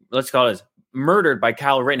 murdered, let's call it as murdered by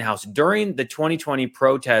Kyle Rittenhouse during the 2020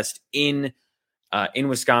 protest in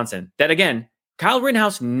Wisconsin. That again, Kyle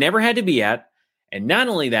Rittenhouse never had to be at. And not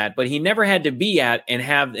only that, but he never had to be at and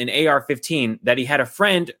have an AR-15 that he had a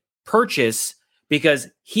friend purchase because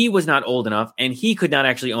he was not old enough and he could not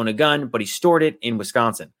actually own a gun, but he stored it in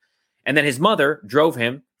Wisconsin. And then his mother drove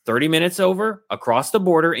him 30 minutes over across the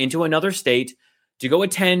border into another state to go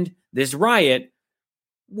attend this riot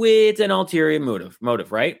with an ulterior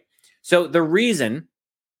motive, right? So the reason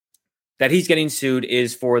that he's getting sued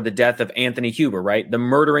is for the death of Anthony Huber, right? The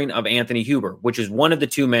murdering of Anthony Huber, which is one of the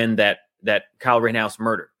two men that Kyle Rittenhouse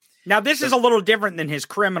murdered. Now, this is a little different than his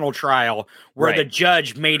criminal trial where the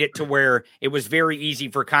judge made it to where it was very easy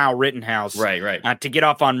for Kyle Rittenhouse to get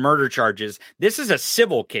off on murder charges. This is a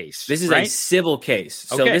civil case. This is a civil case.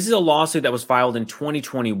 So this is a lawsuit that was filed in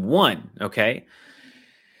 2021, okay?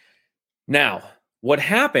 Now, what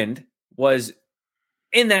happened was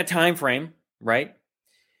in that time frame, right?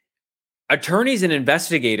 Attorneys and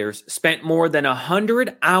investigators spent more than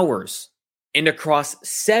 100 hours and across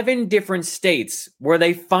 7 different states where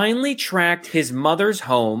they finally tracked his mother's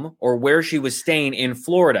home or where she was staying in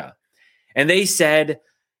Florida. And they said,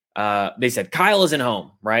 Kyle isn't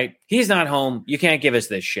home, right? He's not home. You can't give us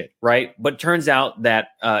this shit, right? But turns out that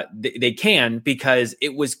they can, because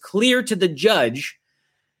it was clear to the judge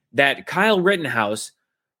that Kyle Rittenhouse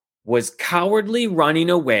was cowardly running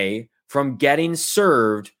away from getting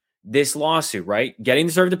served this lawsuit, right? Getting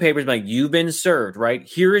served the papers, like, you've been served, right?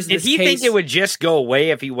 Here is this case. Did he think it would just go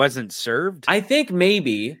away if he wasn't served? I think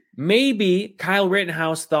maybe Kyle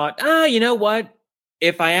Rittenhouse thought, you know what?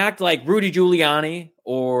 If I act like Rudy Giuliani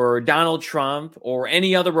or Donald Trump or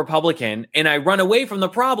any other Republican and I run away from the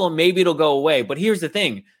problem, maybe it'll go away. But here's the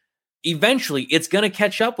thing. Eventually, it's going to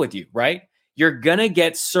catch up with you, right? You're going to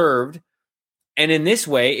get served. And in this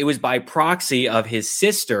way, it was by proxy of his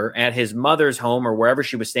sister at his mother's home or wherever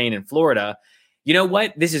she was staying in Florida. You know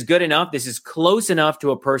what? This is good enough. This is close enough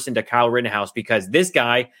to a person to Kyle Rittenhouse, because this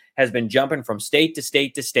guy has been jumping from state to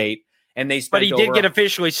state to state. And they spent But he did get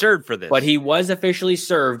officially served for this. But he was officially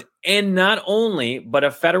served. And not only, but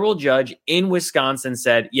a federal judge in Wisconsin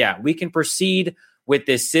said, yeah, we can proceed with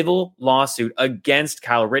this civil lawsuit against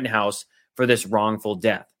Kyle Rittenhouse for this wrongful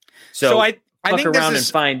death. So I think around and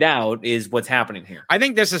find out is what's happening here. I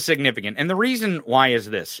think this is significant. And the reason why is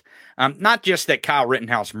this. Not just that Kyle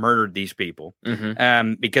Rittenhouse murdered these people,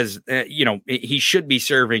 because, he should be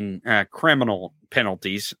serving criminal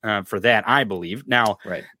penalties for that, I believe. Now,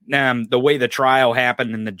 the way the trial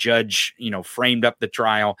happened and the judge, framed up the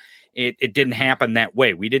trial, it didn't happen that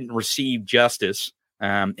way. We didn't receive justice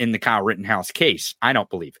in the Kyle Rittenhouse case, I don't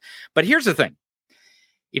believe. But here's the thing.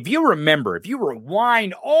 If you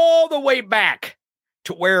rewind all the way back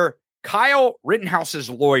to where Kyle Rittenhouse's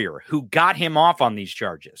lawyer, who got him off on these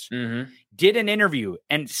charges, did an interview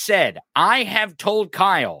and said, I have told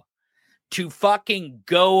Kyle to fucking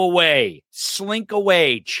go away, slink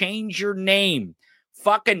away, change your name,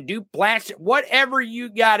 fucking do blast it, whatever you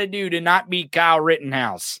got to do to not be Kyle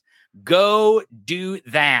Rittenhouse. Go do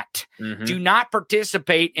that. Do not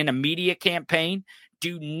participate in a media campaign.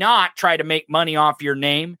 Do not try to make money off your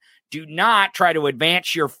name. Do not try to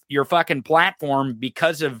advance your fucking platform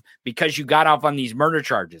because you got off on these murder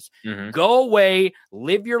charges. Go away,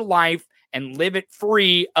 live your life, and live it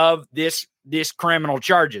free of this criminal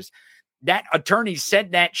charges. That attorney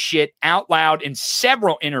said that shit out loud in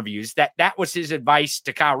several interviews. That was his advice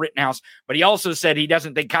to Kyle Rittenhouse. But he also said he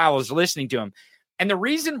doesn't think Kyle is listening to him. And the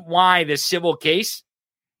reason why this civil case,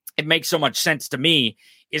 it makes so much sense to me,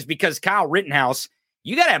 is because Kyle Rittenhouse,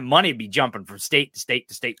 you got to have money to be jumping from state to state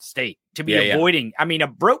to state to state to be avoiding. I mean, a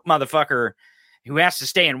broke motherfucker who has to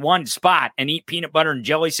stay in one spot and eat peanut butter and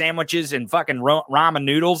jelly sandwiches and fucking ramen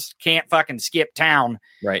noodles can't fucking skip town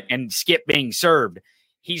and skip being served.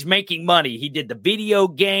 He's making money. He did the video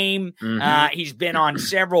game. He's been on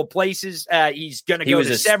several places. He's going to go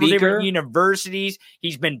to several different universities.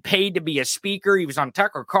 He's been paid to be a speaker. He was on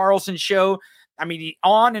Tucker Carlson's show. I mean,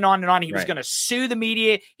 on and on and on. He was going to sue the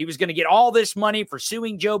media. He was going to get all this money for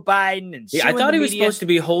suing Joe Biden. And I thought he was supposed to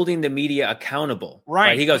be holding the media accouble.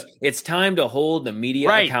 Right. He goes, it's time to hold the media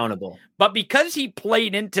accountable. But because he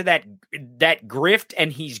played into that grift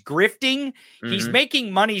and he's grifting, he's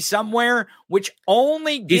making money somewhere, which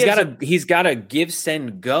only gives he's got a give,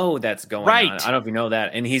 send, go that's going on. I don't know if you know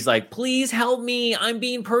that. And he's like, please help me. I'm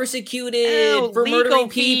being persecuted for murdering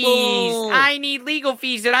people. I need legal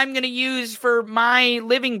fees that I'm going to use for my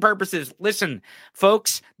living purposes. Listen,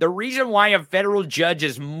 folks, the reason why a federal judge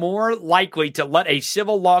is more likely to let a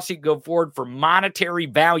civil lawsuit go forward for monetary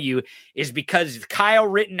value is because Kyle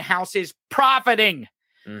Rittenhouse is profiting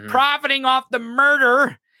off the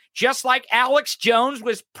murder, just like Alex Jones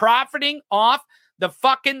was profiting off the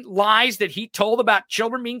fucking lies that he told about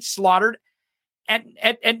children being slaughtered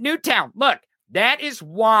at Newtown. Look, that is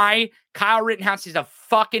why Kyle Rittenhouse is a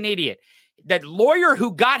fucking idiot. That lawyer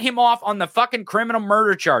who got him off on the fucking criminal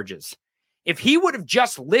murder charges, if he would have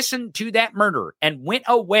just listened to that murderer and went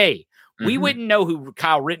away, we wouldn't know who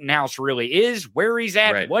Kyle Rittenhouse really is, where he's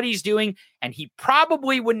at, what he's doing, and he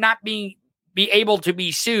probably would not be able to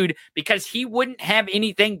be sued because he wouldn't have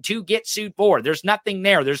anything to get sued for. There's nothing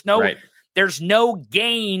there. There's no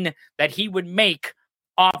gain that he would make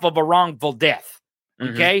off of a wrongful death.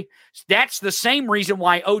 Okay? So that's the same reason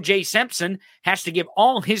why O.J. Simpson has to give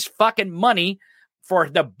all his fucking money for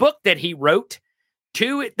the book that he wrote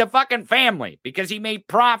to the fucking family because he made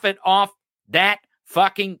profit off that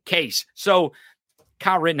fucking case. So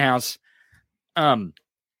Kyle Rittenhouse, and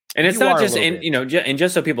it's not just, and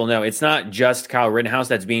just so people know, it's not just Kyle Rittenhouse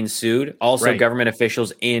that's being sued. Also, government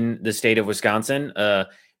officials in the state of Wisconsin,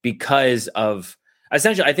 because of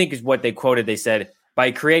essentially, I think is what they quoted. They said by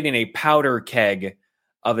creating a powder keg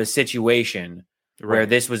of a situation where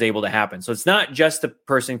this was able to happen. So it's not just the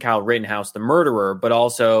person, Kyle Rittenhouse, the murderer, but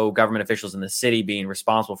also government officials in the city being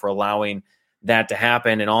responsible for allowing that to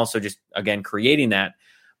happen and also just, again, creating that.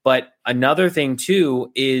 But another thing,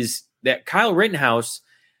 too, is that Kyle Rittenhouse,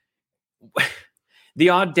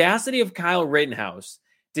 the audacity of Kyle Rittenhouse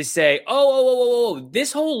to say,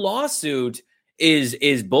 this whole lawsuit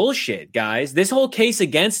is bullshit, guys. This whole case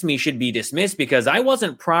against me should be dismissed because I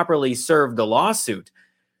wasn't properly served the lawsuit.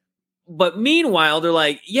 But meanwhile, they're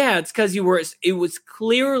like, yeah, it's because it was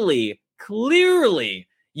clearly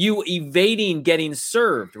you evading getting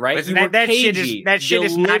served, right? That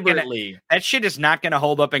shit is not gonna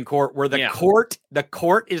hold up in court where the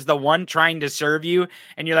court is the one trying to serve you,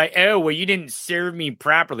 and you're like, oh, well, you didn't serve me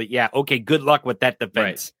properly. Yeah, okay, good luck with that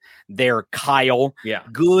defense. There, Kyle. Yeah.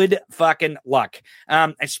 Good fucking luck.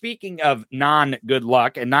 And speaking of non-good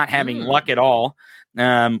luck and not having luck at all,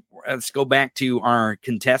 let's go back to our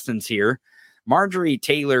contestants here. Marjorie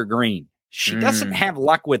Taylor Greene. She doesn't have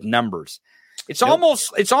luck with numbers. It's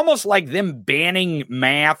almost like them banning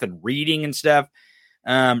math and reading and stuff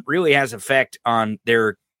really has effect on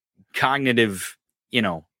their cognitive,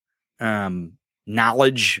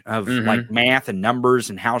 knowledge of like math and numbers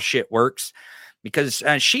and how shit works. Because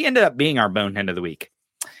she ended up being our bonehead of the week.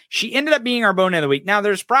 Now,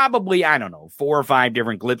 there's probably, 4 or 5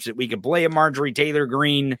 different clips that we could play of Marjorie Taylor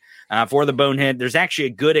Greene for the bonehead. There's actually a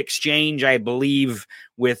good exchange, I believe,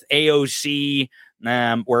 with AOC,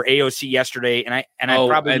 where AOC yesterday, and I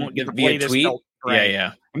probably won't get to play this. Tweet?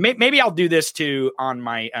 Yeah. Maybe I'll do this too on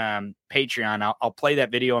my Patreon. I'll play that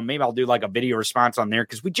video, and maybe I'll do like a video response on there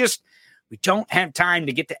because we don't have time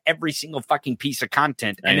to get to every single fucking piece of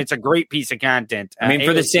content. And it's a great piece of content. I mean,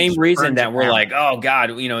 for the same reason that we're like, oh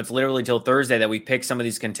God, it's literally till Thursday that we pick some of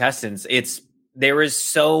these contestants. There is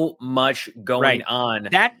so much going on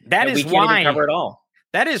that is we can't why even cover it all.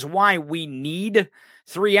 That is why we need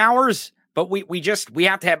 3 hours, but we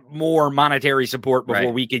have to have more monetary support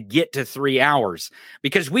before we could get to 3 hours,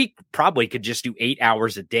 because we probably could just do 8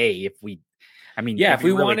 hours a day if we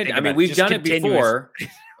wanted. We've done it before.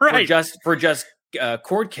 For just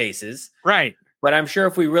court cases. Right. But I'm sure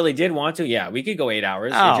if we really did want to, we could go 8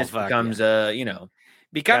 hours. It just becomes a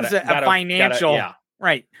financial.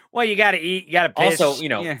 Right. Well, you got to eat, you got to piss.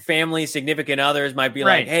 Also, family, significant others might be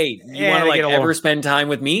like, hey, you want to ever spend time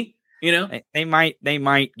with me? They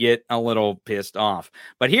might get a little pissed off.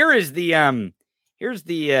 But here's the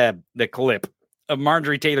clip of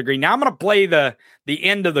Marjorie Taylor Greene. Now I'm going to play the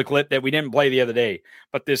end of the clip that we didn't play the other day.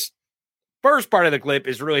 But this first part of the clip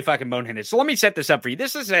is really fucking boneheaded. So let me set this up for you.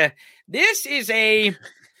 This is a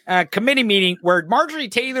committee meeting where Marjorie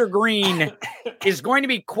Taylor Greene is going to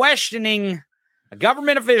be questioning a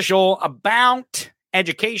government official about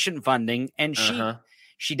education funding, and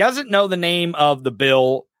she doesn't know the name of the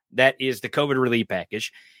bill that is the COVID relief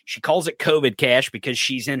package. She calls it COVID cash because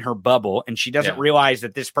she's in her bubble, and she doesn't realize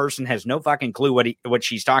that this person has no fucking clue what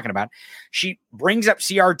she's talking about. She brings up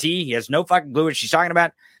CRT. He has no fucking clue what she's talking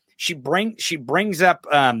about. She brings up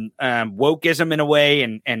wokeism in a way,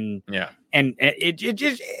 and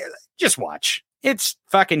it just watch. It's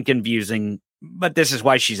fucking confusing, but this is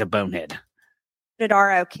why she's a bonehead.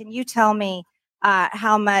 Dodaro, can you tell me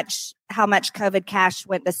how much COVID cash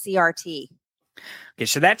went to CRT? Okay,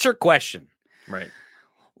 so that's her question. Right.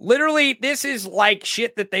 Literally, this is like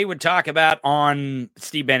shit that they would talk about on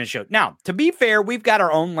Steve Bannon's show. Now, to be fair, we've got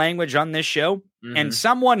our own language on this show, and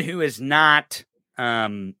someone who is not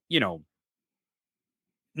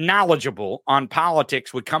knowledgeable on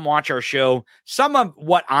politics would come watch our show. Some of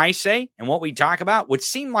what I say and what we talk about would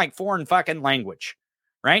seem like foreign fucking language.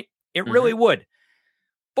 right? It really would.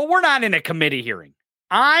 But we're not in a committee hearing.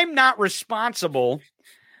 I'm not responsible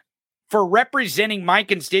for representing my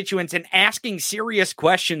constituents and asking serious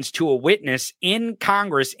questions to a witness in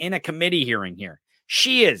Congress in a committee hearing here.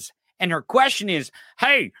 She is. And her question is,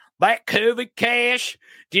 hey, that COVID cash,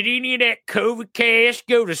 did any of that COVID cash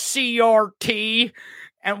go to CRT?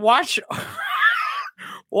 And watch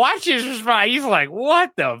his response. He's like,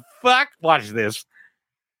 what the fuck? Watch this.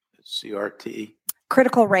 CRT.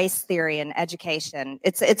 Critical race theory in education.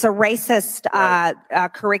 It's a racist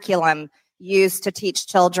curriculum used to teach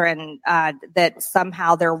children that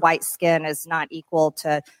somehow their white skin is not equal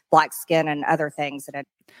to black skin and other things.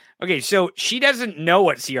 Okay, so she doesn't know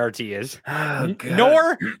what CRT is,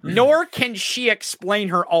 nor can she explain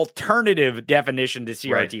her alternative definition to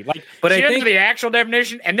CRT. Right. Like, but she I doesn't think know the actual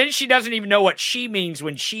definition, and then she doesn't even know what she means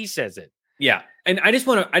when she says it. Yeah. And I just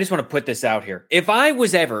want to put this out here. If I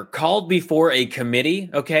was ever called before a committee,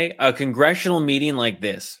 okay, a congressional meeting like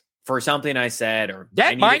this for something I said, or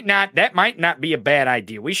that might not be a bad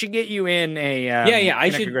idea. We should get you in a I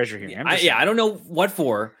should. congressional hearing. I don't know what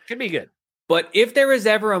for. Should be good. But if there is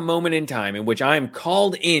ever a moment in time in which I am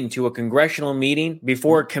called into a congressional meeting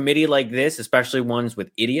before a committee like this, especially ones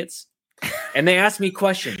with idiots, and they ask me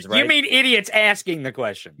questions, right? You mean idiots asking the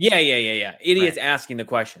questions? Yeah. Idiots asking the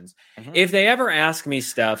questions. If they ever ask me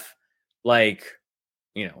stuff like,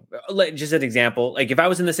 just an example, like if I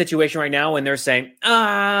was in the situation right now and they're saying,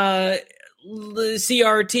 the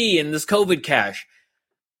CRT and this COVID cash,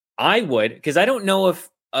 I would, because I don't know if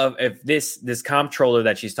this comptroller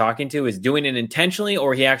that she's talking to is doing it intentionally,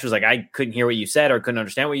 or he actually was like, I couldn't hear what you said or couldn't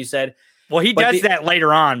understand what you said. Well, he does that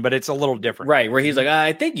later on, but it's a little different. Right, where he's like,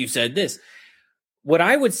 I think you said this. What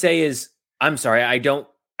I would say is, I'm sorry, I don't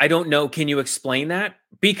know. Can you explain that?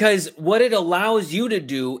 Because what it allows you to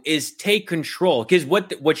do is take control. Because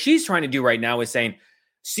what she's trying to do right now is saying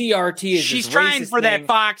CRT is she's trying for that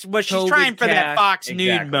Fox, but she's trying for that Fox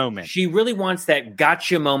News moment. She really wants that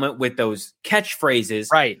gotcha moment with those catchphrases.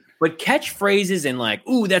 Right. But catchphrases and like,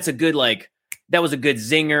 ooh, that's a good, like, that was a good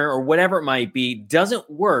zinger or whatever it might be, doesn't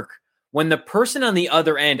work when the person on the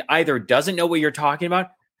other end either doesn't know what you're talking about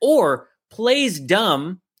or plays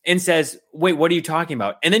dumb and says, wait, what are you talking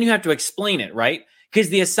about? And then you have to explain it, right? Because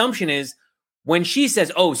the assumption is when she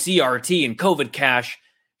says, oh, CRT and COVID cash,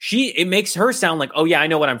 it makes her sound like, oh, yeah, I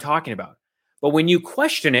know what I'm talking about. But when you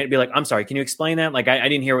question it, be like, I'm sorry, can you explain that? Like, I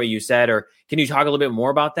didn't hear what you said, or can you talk a little bit more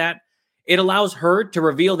about that? It allows her to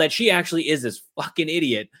reveal that she actually is this fucking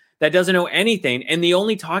idiot that doesn't know anything. And the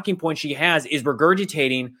only talking point she has is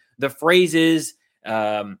regurgitating the phrases,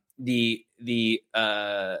 the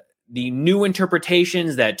new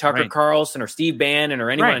interpretations that Tucker Carlson or Steve Bannon or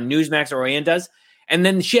anyone on Newsmax or OAN does. And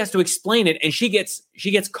then she has to explain it, and she gets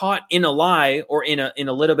caught in a lie or in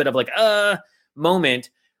a little bit of like moment,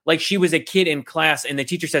 like she was a kid in class, and the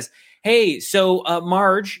teacher says, "Hey, so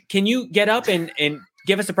Marge, can you get up and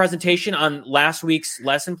give us a presentation on last week's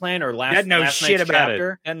lesson plan or last shit night's about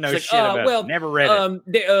chapter?" It. That knows shit about it. Never read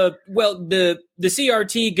it. The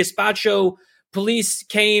CRT Gazpacho police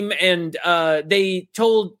came and they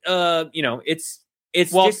told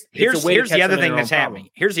here's the other thing that's happening.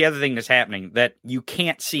 Here's the other thing that's happening that you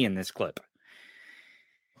can't see in this clip.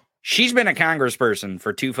 She's been a congressperson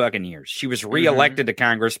for 2 fucking years. She was reelected to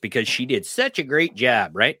Congress because she did such a great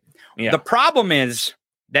job, right? Yeah. The problem is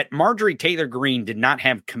that Marjorie Taylor Greene did not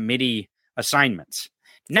have committee assignments.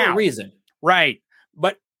 Now, for a reason. Right.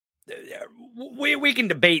 But we can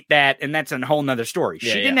debate that, and that's a whole nother story.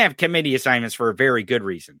 She didn't have committee assignments for a very good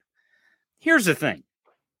reason. Here's the thing.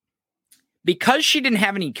 Because she didn't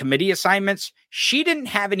have any committee assignments, she didn't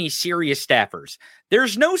have any serious staffers.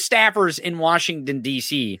 There's no staffers in Washington,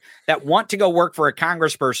 D.C. that want to go work for a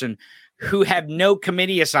congressperson who have no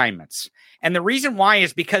committee assignments. And the reason why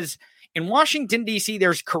is because in Washington, D.C.,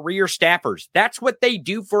 there's career staffers. That's what they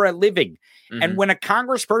do for a living. And when a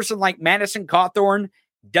congressperson like Madison Cawthorn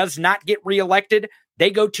does not get reelected, they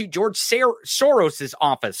go to George Soros's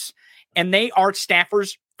office, and they are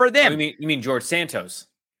staffers for them. Oh, you mean George Santos?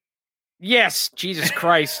 Yes, Jesus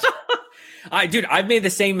Christ. I've made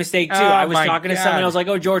the same mistake too. I was talking to someone, I was like,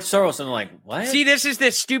 oh, George Soros. And I'm like, what? See, this is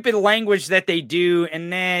this stupid language that they do,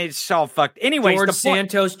 and it's all fucked. Anyways, George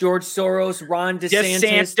Santos, George Soros, Ron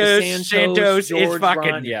DeSantis. Santos George is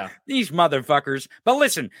fucking, Ron, these motherfuckers. But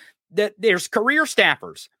listen, there's career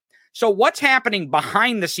staffers. So what's happening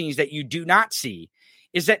behind the scenes that you do not see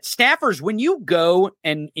is that staffers, when you go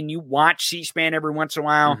and you watch C-SPAN every once in a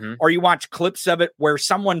while, or you watch clips of it where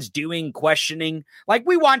someone's doing questioning, like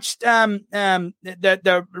we watched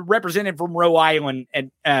the representative from Rhode Island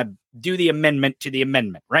and do the amendment to the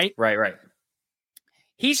amendment, right? Right.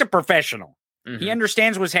 He's a professional. He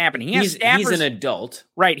understands what's happening. He's an adult.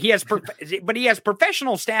 Right. But he has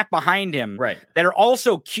professional staff behind him right. that are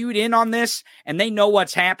also cued in on this, and they know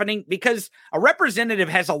what's happening, because a representative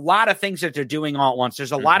has a lot of things that they're doing all at once.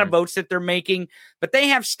 There's a lot of votes that they're making, but they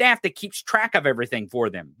have staff that keeps track of everything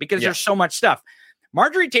for them because there's so much stuff.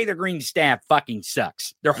 Marjorie Taylor Greene's staff fucking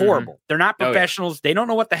sucks. They're horrible. They're not professionals. They don't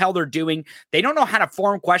know what the hell they're doing. They don't know how to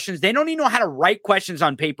form questions. They don't even know how to write questions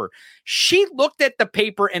on paper. She looked at the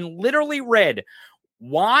paper and literally read,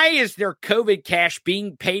 why is there COVID cash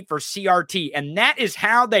being paid for CRT? And that is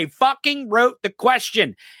how they fucking wrote the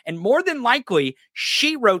question. And more than likely,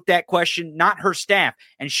 she wrote that question, not her staff.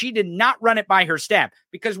 And she did not run it by her staff,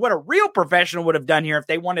 because what a real professional would have done here if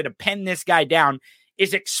they wanted to pin this guy down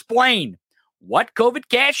is explain what COVID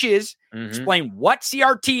cash is, explain what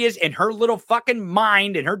CRT is in her little fucking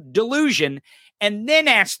mind and her delusion, and then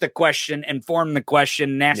ask the question and form the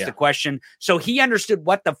question and ask the question so he understood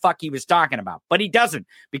what the fuck he was talking about. But he doesn't,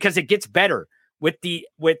 because it gets better with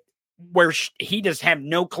where he just have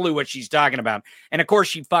no clue what she's talking about. And of course,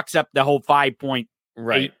 she fucks up the whole 5.8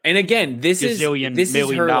 right. And again, this is her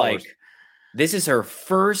like, this is her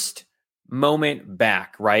first moment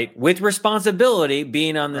back, right? With responsibility,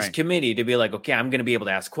 being on this committee to be like, okay, I'm going to be able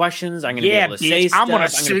to ask questions. I'm going to be able to say stuff. I'm going to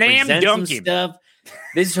slam dunk him. Stuff.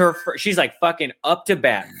 This is her. She's like fucking up to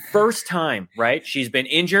bat. First time, right? She's been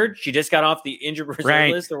injured. She just got off the injured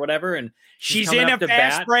reserve list or whatever, and she's in a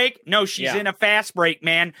fast break. No, she's in a fast break,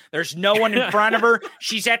 man. There's no one in front of her.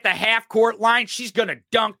 She's at the half court line. She's gonna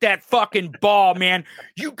dunk that fucking ball, man.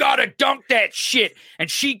 You gotta dunk that shit.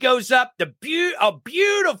 And she goes up a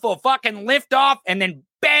beautiful fucking lift off, and then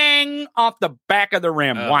bang off the back of the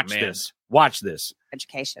rim. Watch this.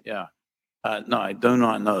 Education. Yeah. No, I do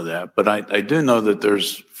not know that, but I do know that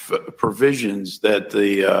there's provisions that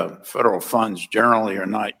the federal funds generally are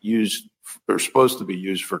not used. They're supposed to be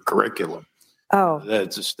used for curriculum. Oh,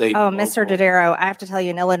 that's a state. Oh, Mr. Dodaro, I have to tell you,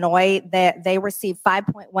 in Illinois, that they received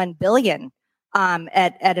 $5.1 billion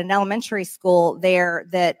at an elementary school there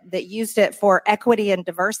that used it for equity and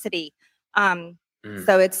diversity.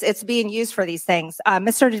 So it's being used for these things,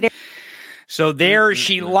 Mr. Dodaro. So there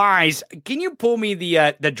she lies. Can you pull me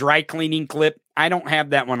the dry cleaning clip? I don't have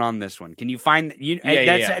that one on this one. Can you find Is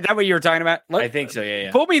that what you were talking about? I think so.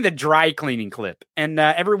 Yeah. Pull me the dry cleaning clip, and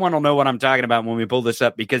everyone will know what I'm talking about when we pull this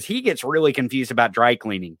up, because he gets really confused about dry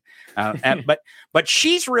cleaning. But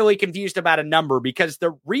she's really confused about a number, because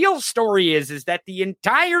the real story is that the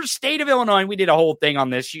entire state of Illinois, and we did a whole thing on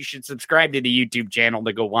this. You should subscribe to the YouTube channel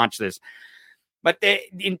to go watch this. But the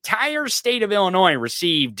entire state of Illinois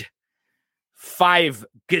received $5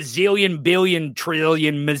 gazillion, billion,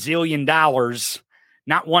 trillion, mazillion dollars,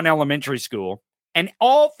 not one elementary school. And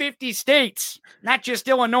all 50 states, not just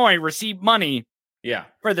Illinois, received money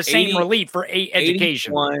for the same relief for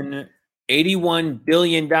education. $81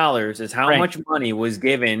 billion is how much money was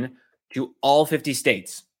given to all 50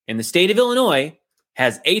 states. And the state of Illinois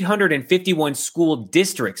has 851 school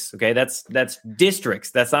districts. Okay, that's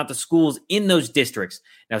districts. That's not the schools in those districts.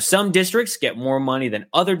 Now, some districts get more money than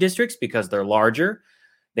other districts because they're larger.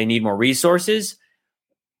 They need more resources.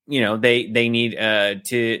 You know, they need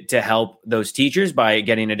to help those teachers by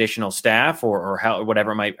getting additional staff or how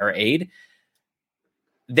whatever or aid.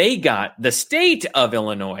 The state of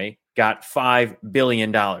Illinois got $5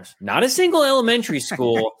 billion. Not a single elementary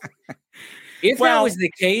school. If that was the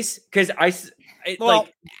case, because $5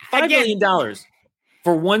 billion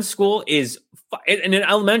for one school in an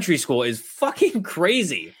elementary school is fucking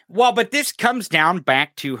crazy. Well, but this comes down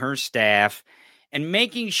back to her staff and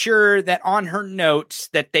making sure that on her notes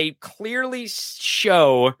that they clearly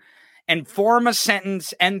show and form a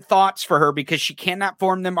sentence and thoughts for her, because she cannot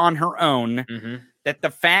form them on her own. That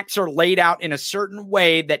the facts are laid out in a certain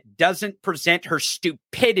way that doesn't present her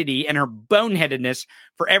stupidity and her boneheadedness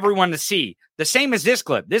for everyone to see. The same as this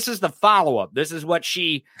clip. This is the follow-up. This is what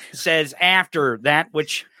she says after that,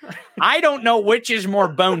 which I don't know which is more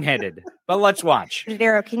boneheaded, but let's watch.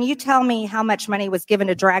 Dodaro, can you tell me how much money was given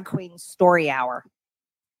to Drag Queen Story Hour?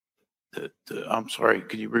 I'm sorry,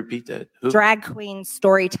 could you repeat that? Drag Queen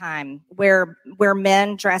Story Time, where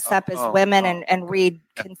men dress up as women and read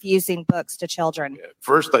confusing books to children.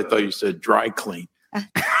 First, I thought you said dry clean.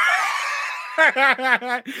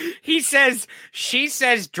 She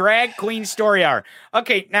says Drag Queen Story Hour.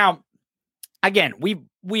 Okay, now, again,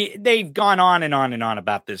 they've gone on and on and on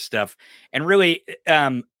about this stuff. And really,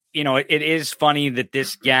 it is funny that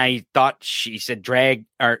this guy thought she said drag,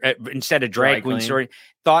 or instead of drag queen story,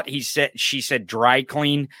 she said dry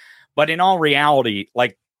clean. But in all reality,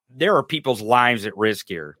 like, there are people's lives at risk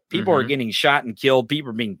here. People are getting shot and killed.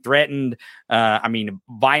 People are being threatened.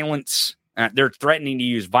 Violence. They're threatening to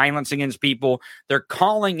use violence against people. They're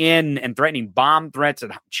calling in and threatening bomb threats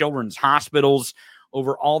at children's hospitals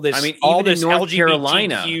over all this. I mean, all even this in North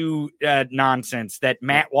LGBTQ nonsense that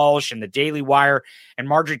Matt Walsh and the Daily Wire and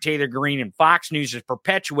Marjorie Taylor Greene and Fox News is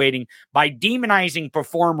perpetuating by demonizing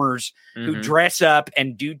performers who dress up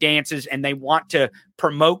and do dances, and they want to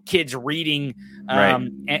promote kids reading,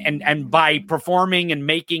 and by performing and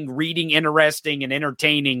making reading interesting and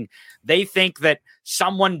entertaining, they think that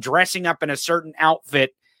someone dressing up in a certain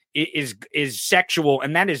outfit is sexual,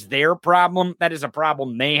 and that is their problem. That is a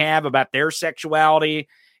problem they have about their sexuality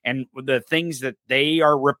and the things that they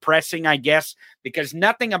are repressing, I guess, because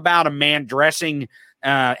nothing about a man dressing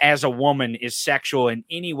as a woman is sexual in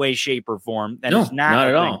any way, shape, or form. That is not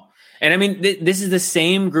at all. And I mean, this is the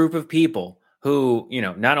same group of people who,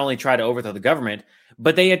 not only try to overthrow the government,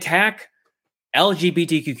 but they attack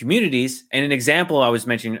LGBTQ communities. And an example I was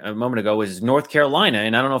mentioning a moment ago was North Carolina.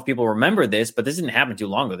 And I don't know if people remember this, but this didn't happen too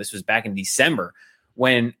long ago. This was back in December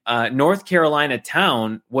when North Carolina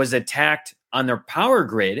town was attacked on their power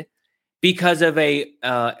grid because of a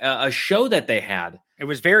show that they had. It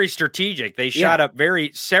was very strategic. They shot up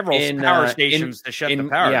several power stations to shut the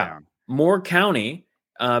power down. Moore County,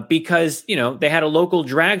 because, they had a local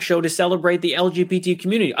drag show to celebrate the LGBT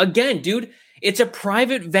community. Again, dude, it's a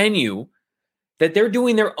private venue that they're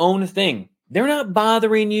doing their own thing. They're not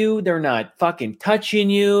bothering you. They're not fucking touching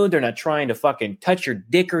you. They're not trying to fucking touch your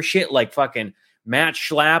dick or shit like fucking Matt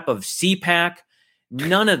Schlapp of CPAC.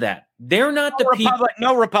 None of that. They're not the people.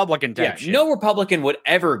 No Republican type shit. No Republican would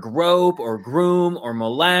ever grope or groom or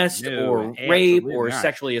molest or rape or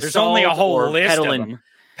sexually assault. There's only a whole list of them.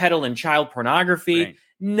 Peddling child pornography. Right.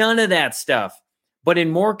 None of that stuff. But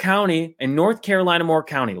in Moore County, in North Carolina, Moore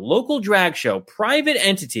County, local drag show, private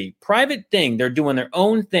entity, private thing. They're doing their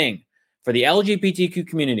own thing for the LGBTQ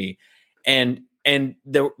community. And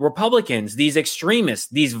the Republicans, these extremists,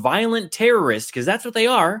 these violent terrorists, because that's what they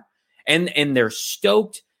are, and they're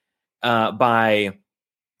stoked by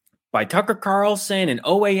Tucker Carlson and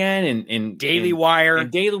OAN and Daily Wire,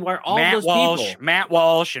 all those people. Matt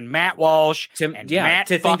Walsh to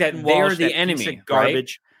think that they're the enemy,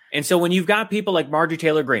 garbage. Right? And so when you've got people like Marjorie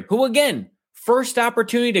Taylor Greene, who again, first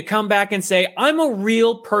opportunity to come back and say, I'm a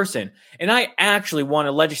real person and I actually want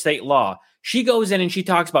to legislate law. She goes in and she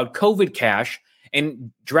talks about COVID cash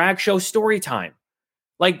and drag show story time.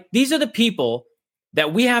 Like, these are the people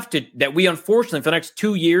that we unfortunately for the next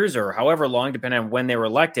 2 years or however long, depending on when they were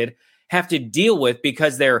elected, have to deal with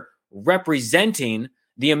because they're representing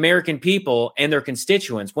the American people and their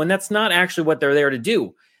constituents when that's not actually what they're there to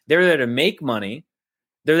do. They're there to make money.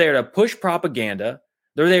 They're there to push propaganda.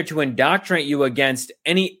 They're there to indoctrinate you against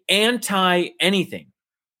any anti-anything,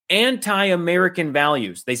 anti-American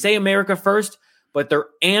values. They say America first, but they're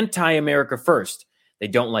anti-America first. They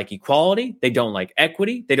don't like equality. They don't like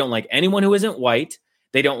equity. They don't like anyone who isn't white.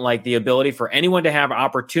 They don't like the ability for anyone to have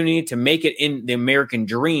opportunity to make it in the American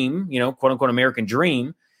dream, quote unquote American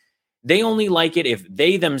dream. They only like it if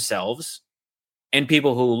they themselves and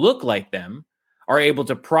people who look like them are able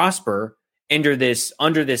to prosper under this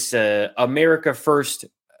America First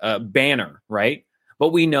banner, right? But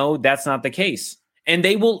we know that's not the case, and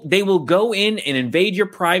they will go in and invade your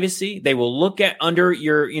privacy. They will look at under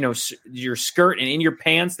your your skirt and in your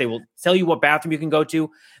pants. They will tell you what bathroom you can go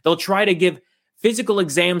to. They'll try to give physical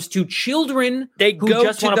exams to children who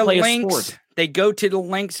just want to play a sport. They go to the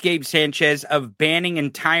lengths, Gabe Sanchez, of banning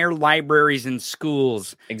entire libraries and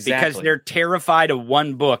schools because they're terrified of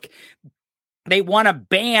one book. They want to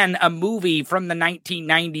ban a movie from the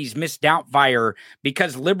 1990s, Miss Doubtfire,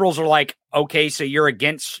 because liberals are like, okay, so you're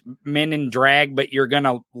against men in drag, but you're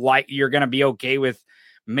gonna be okay with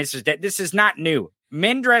Mrs. This is not new.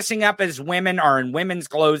 Men dressing up as women or in women's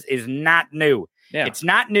clothes is not new. Yeah. It's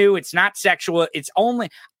not new. It's not sexual. It's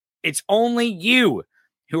only you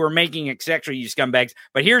who are making it sexual, you scumbags.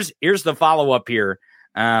 But here's the follow up here,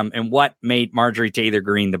 and what made Marjorie Taylor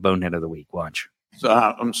Greene the bonehead of the week. Watch. So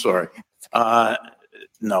I'm sorry.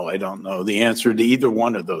 No, I don't know the answer to either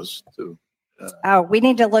one of those two. We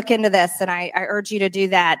need to look into this, and I urge you to do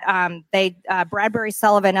that. Bradbury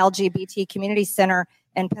Sullivan LGBT Community Center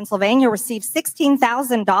in Pennsylvania received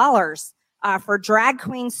 $16,000 for drag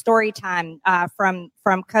queen story time from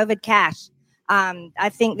COVID cash. I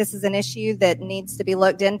think this is an issue that needs to be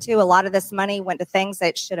looked into. A lot of this money went to things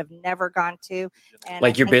that should have never gone to. And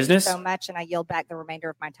like your business? So much, and I yield back the remainder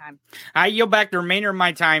of my time.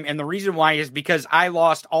 And the reason why is because I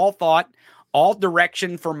lost all thought, all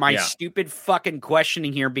direction for my stupid fucking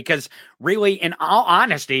questioning here, because really, in all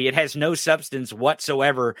honesty, it has no substance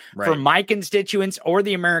whatsoever for my constituents or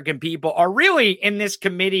the American people, or really in this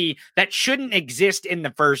committee that shouldn't exist in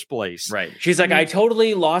the first place. Right. She's like, I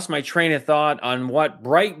totally lost my train of thought on what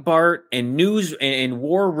Breitbart and News and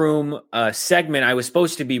War Room segment I was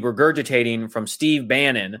supposed to be regurgitating from Steve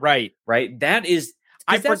Bannon. Right. Right. That is.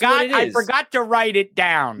 I forgot to write it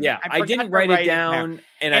down. Yeah, I didn't write it down,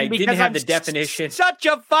 and I didn't have the definition. Such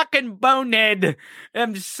a fucking bonehead.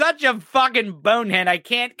 I'm such a fucking bonehead. I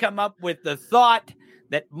can't come up with the thought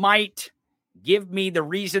that might give me the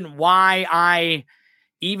reason why I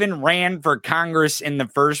even ran for Congress in the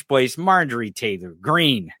first place. Marjorie Taylor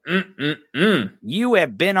Greene. You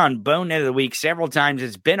have been on Bonehead of the Week several times.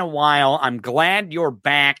 It's been a while. I'm glad you're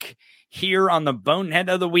back here on the Bonehead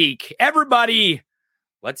of the Week. Everybody,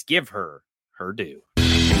 let's give her her due.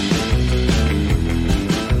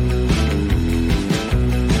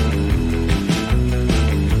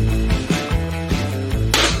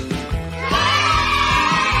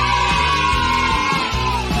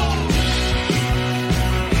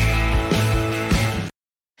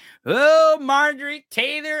 Oh, Marjorie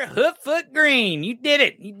Taylor Hoodfoot Greene. You did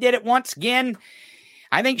it. You did it once again.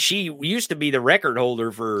 I think she used to be the record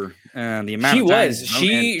holder for the amount she of time. was.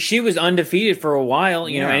 She was undefeated for a while.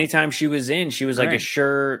 You know, anytime she was in, she was like a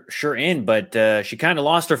sure in, but she kind of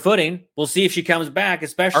lost her footing. We'll see if she comes back,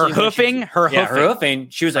 especially her hoofing. Her hoofing.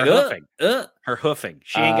 She was like, her hoofing.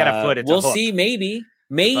 She ain't got a foot. We'll see. Maybe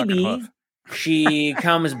she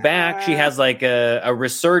comes back. She has like a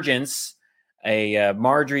resurgence, a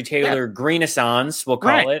Marjorie Taylor Greenessance, we'll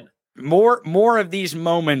call it. More of these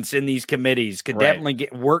moments in these committees could definitely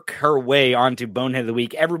work her way onto Bonehead of the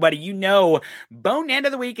Week. Everybody, you know, Bonehead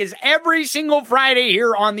of the Week is every single Friday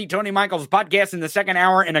here on the Tony Michaels podcast in the second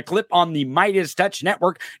hour, and a clip on the Midas Touch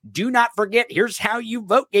Network. Do not forget, here's how you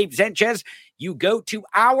vote, Gabe Sanchez. You go to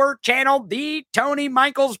our channel, The Tony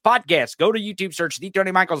Michaels Podcast. Go to YouTube, search The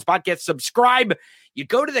Tony Michaels Podcast, subscribe. You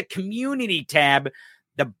go to the community tab.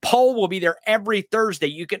 The poll will be there every Thursday.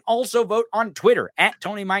 You can also vote on Twitter at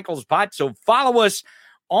Tony Michaels Pod. So follow us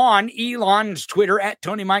on Elon's Twitter at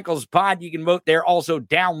Tony Michaels Pod. You can vote there. Also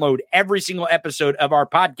download every single episode of our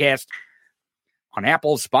podcast on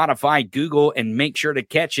Apple, Spotify, Google, and make sure to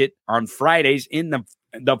catch it on Fridays in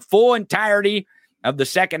the full entirety of the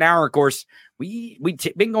second hour. Of course, we've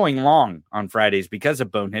been going long on Fridays because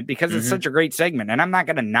of Bonehead, because it's such a great segment. And I'm not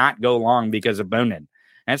going to not go long because of Bonehead.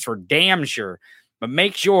 That's for damn sure. But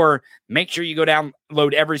make sure you go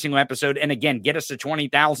download every single episode. And again, get us to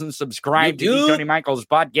 20,000. Subscribe to the Tony Michaels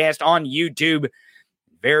Podcast on YouTube.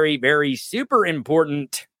 Very, very super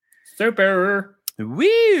important. Super.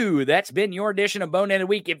 Woo! That's been your edition of Bonehead of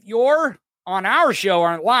the Week. If you're on our show,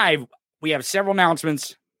 aren't live, we have several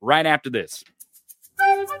announcements right after this.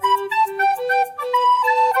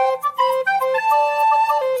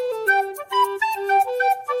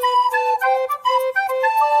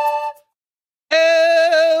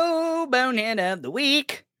 Oh, Bonehead of the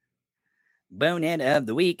Week. Bonehead of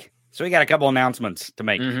the Week. So we got a couple announcements to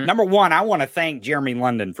make. Number one, I want to thank Jeremy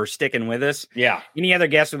London for sticking with us. Yeah. Any other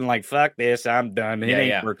guests would be like, fuck this, I'm done.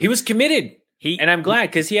 He was committed. And I'm glad,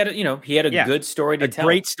 because he had a good story to tell.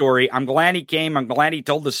 Great story. I'm glad he came. I'm glad he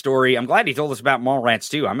told the story. I'm glad he told us about Mallrats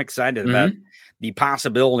too. I'm excited about the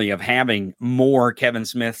possibility of having more Kevin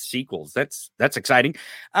Smith sequels. That's exciting.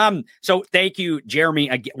 So thank you,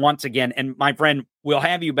 Jeremy, once again. And my friend, we'll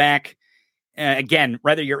have you back again,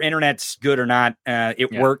 whether your internet's good or not.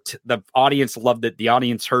 It worked. The audience loved it. The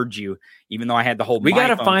audience heard you, even though I had the whole. We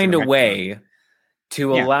got to find a way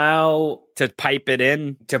to allow to pipe it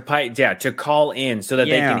in, to call in so that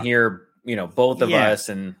they can hear, both of us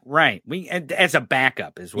and we as a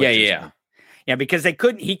backup is what. Yeah, because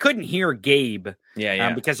he couldn't hear Gabe.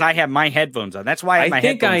 Because I have my headphones on. That's why I have my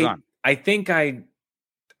headphones on. I think I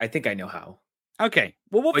know how. Okay.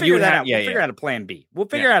 Well, we'll figure that out. We'll figure out a plan B. We'll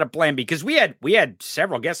figure out a plan B, because we had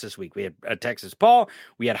several guests this week. We had Texas Paul,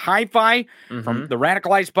 we had Hi-Fi from the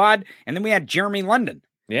Radicalized Pod, and then we had Jeremy London.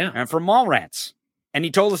 From Mallrats. And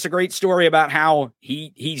he told us a great story about how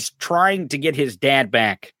he's trying to get his dad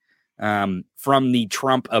back from the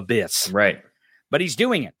Trump abyss. Right. But he's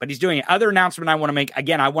doing it. Other announcement I want to make.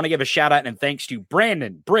 Again, I want to give a shout out and thanks to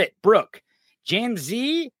Brandon, Britt, Brooke, Jan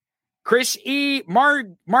Z, Chris E,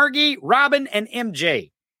 Margie, Robin, and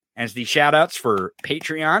MJ as the shout outs for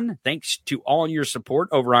Patreon. Thanks to all your support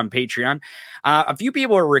over on Patreon. A few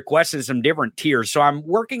people are requesting some different tiers. So I'm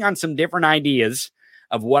working on some different ideas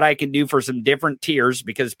of what I can do for some different tiers,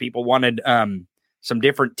 because people wanted some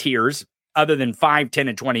different tiers. other than 5, 10,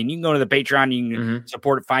 and 20. And you can go to the Patreon, you can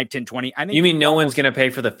support at 5, 10, 20. I think you mean no one's going to pay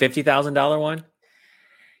for the $50,000 one?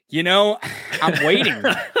 You know, I'm waiting.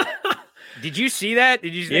 Did you see that?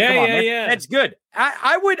 Did you see that? Come on, yeah. That's good.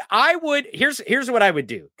 I would. Here's what I would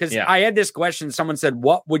do. Because I had this question. Someone said,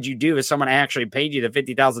 what would you do if someone actually paid you the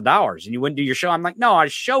 $50,000 and you wouldn't do your show? I'm like, no, our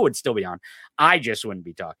show would still be on. I just wouldn't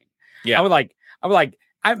be talking. Yeah. I would like,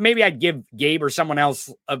 maybe I'd give Gabe or someone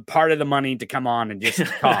else a part of the money to come on and just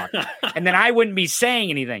talk. And then I wouldn't be saying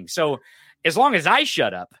anything. So as long as I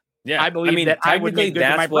shut up, I believe that I would make good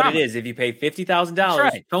that's my what promise. it is. If you pay $50,000,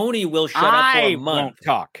 right. Tony will shut up for a month. Won't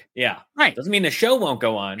talk. Yeah. Right. Doesn't mean the show won't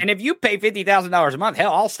go on. And if you pay $50,000 a month,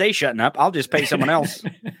 hell, I'll stay shutting up. I'll just pay someone else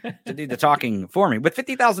to do the talking for me. With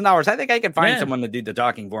 $50,000, I think I can find someone to do the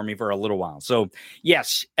talking for me for a little while. So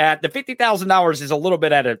yes, the $50,000 is a little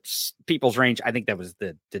bit out of people's range. I think that was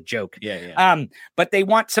the joke. Yeah. But they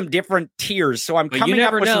want some different tiers. So I'm coming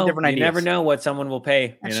up with some different ideas. You never know what someone will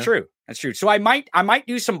pay. That's true. That's true. So I might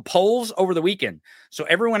do some polls over the weekend. So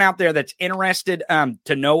everyone out there that's interested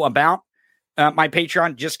to know about my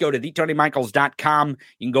Patreon, just go to thetonymichaels.com.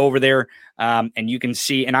 You can go over there and you can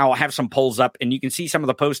see, and I'll have some polls up and you can see some of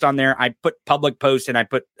the posts on there. I put public posts and I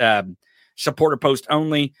put supporter post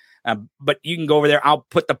only, but you can go over there. I'll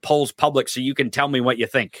put the polls public so you can tell me what you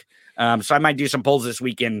think. So I might do some polls this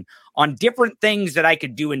weekend on different things that I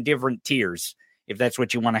could do in different tiers, if that's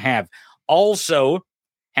what you want to have. Also,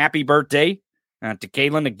 happy birthday to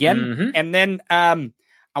Kaylin again. And then I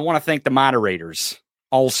want to thank the moderators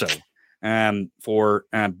also for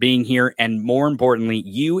being here. And more importantly,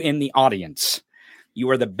 you in the audience. You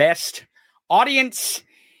are the best audience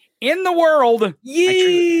in the world.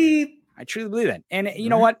 I truly believe that. And you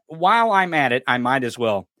know what? While I'm at it, I might as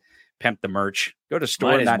well pimp the merch. Go to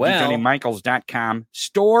store.tonymichaels.com.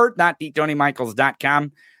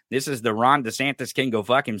 Store.tonymichaels.com. This is the Ron DeSantis can go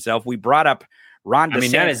fuck himself. We brought up Ron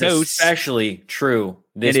DeSantis. That is especially true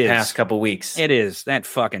this past couple weeks. It is. That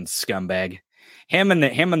fucking scumbag. Him and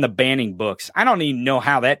the banning books. I don't even know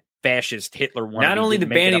how that fascist Hitler wanted. Not only the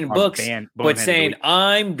banning books, but saying,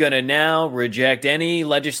 I'm going to now reject any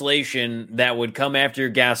legislation that would come after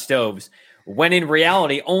gas stoves. When in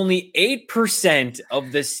reality, only 8%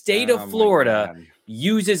 of the state of Florida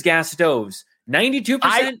uses gas stoves. 92%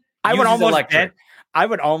 I would almost electric. I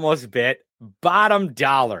would almost bet bottom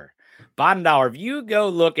dollar. If you go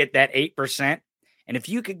look at that 8%, and if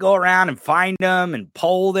you could go around and find them and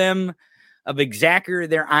poll them of exactly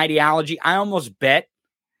their ideology, I almost bet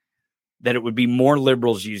that it would be more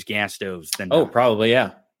liberals use gas stoves than probably,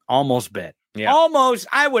 yeah. Almost bet. Yeah.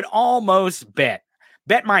 I would almost bet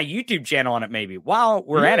my YouTube channel on it maybe. While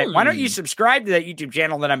we're at it, why don't you subscribe to that YouTube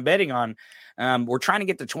channel that I'm betting on? We're trying to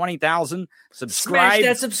get to 20,000. Subscribe. Smash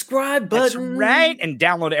that subscribe button. That's right. And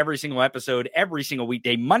download every single episode every single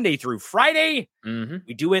weekday, Monday through Friday.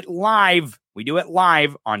 We do it live. We do it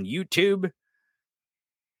live on YouTube,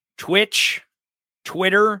 Twitch,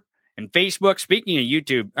 Twitter, and Facebook. Speaking of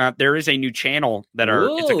YouTube, there is a new channel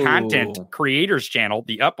it's a content creators channel,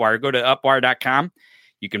 the Upwire. Go to upwire.com.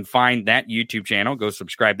 You can find that YouTube channel. Go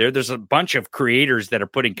subscribe there. There's a bunch of creators that are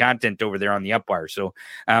putting content over there on the Upwire. So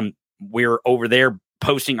we're over there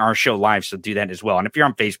posting our show live. So do that as well. And if you're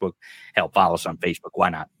on Facebook, hell, follow us on Facebook. Why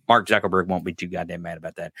not? Mark Zuckerberg won't be too goddamn mad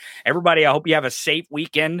about that. Everybody, I hope you have a safe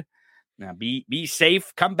weekend. Now be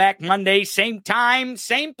safe. Come back Monday, same time,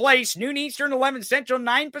 same place, noon Eastern, 11 Central,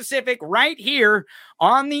 9 Pacific, right here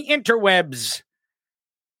on the interwebs.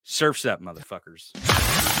 Surf's up, motherfuckers.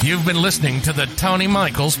 You've been listening to the Tony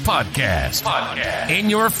Michaels Podcast. In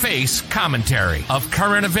your face commentary of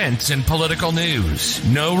current events and political news.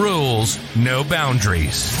 No rules, no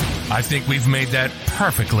boundaries. I think we've made that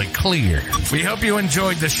perfectly clear. We hope you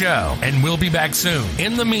enjoyed the show, and we'll be back soon.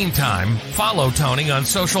 In the meantime, follow Tony on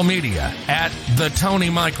social media at The Tony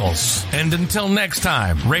Michaels. And until next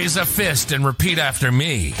time, raise a fist and repeat after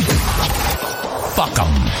me. Fuck 'em. Fuck 'em.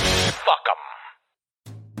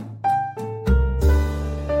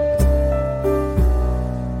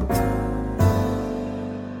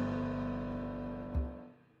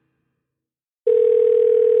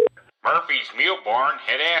 Murphy's Mule Barn,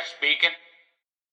 head ass speaking.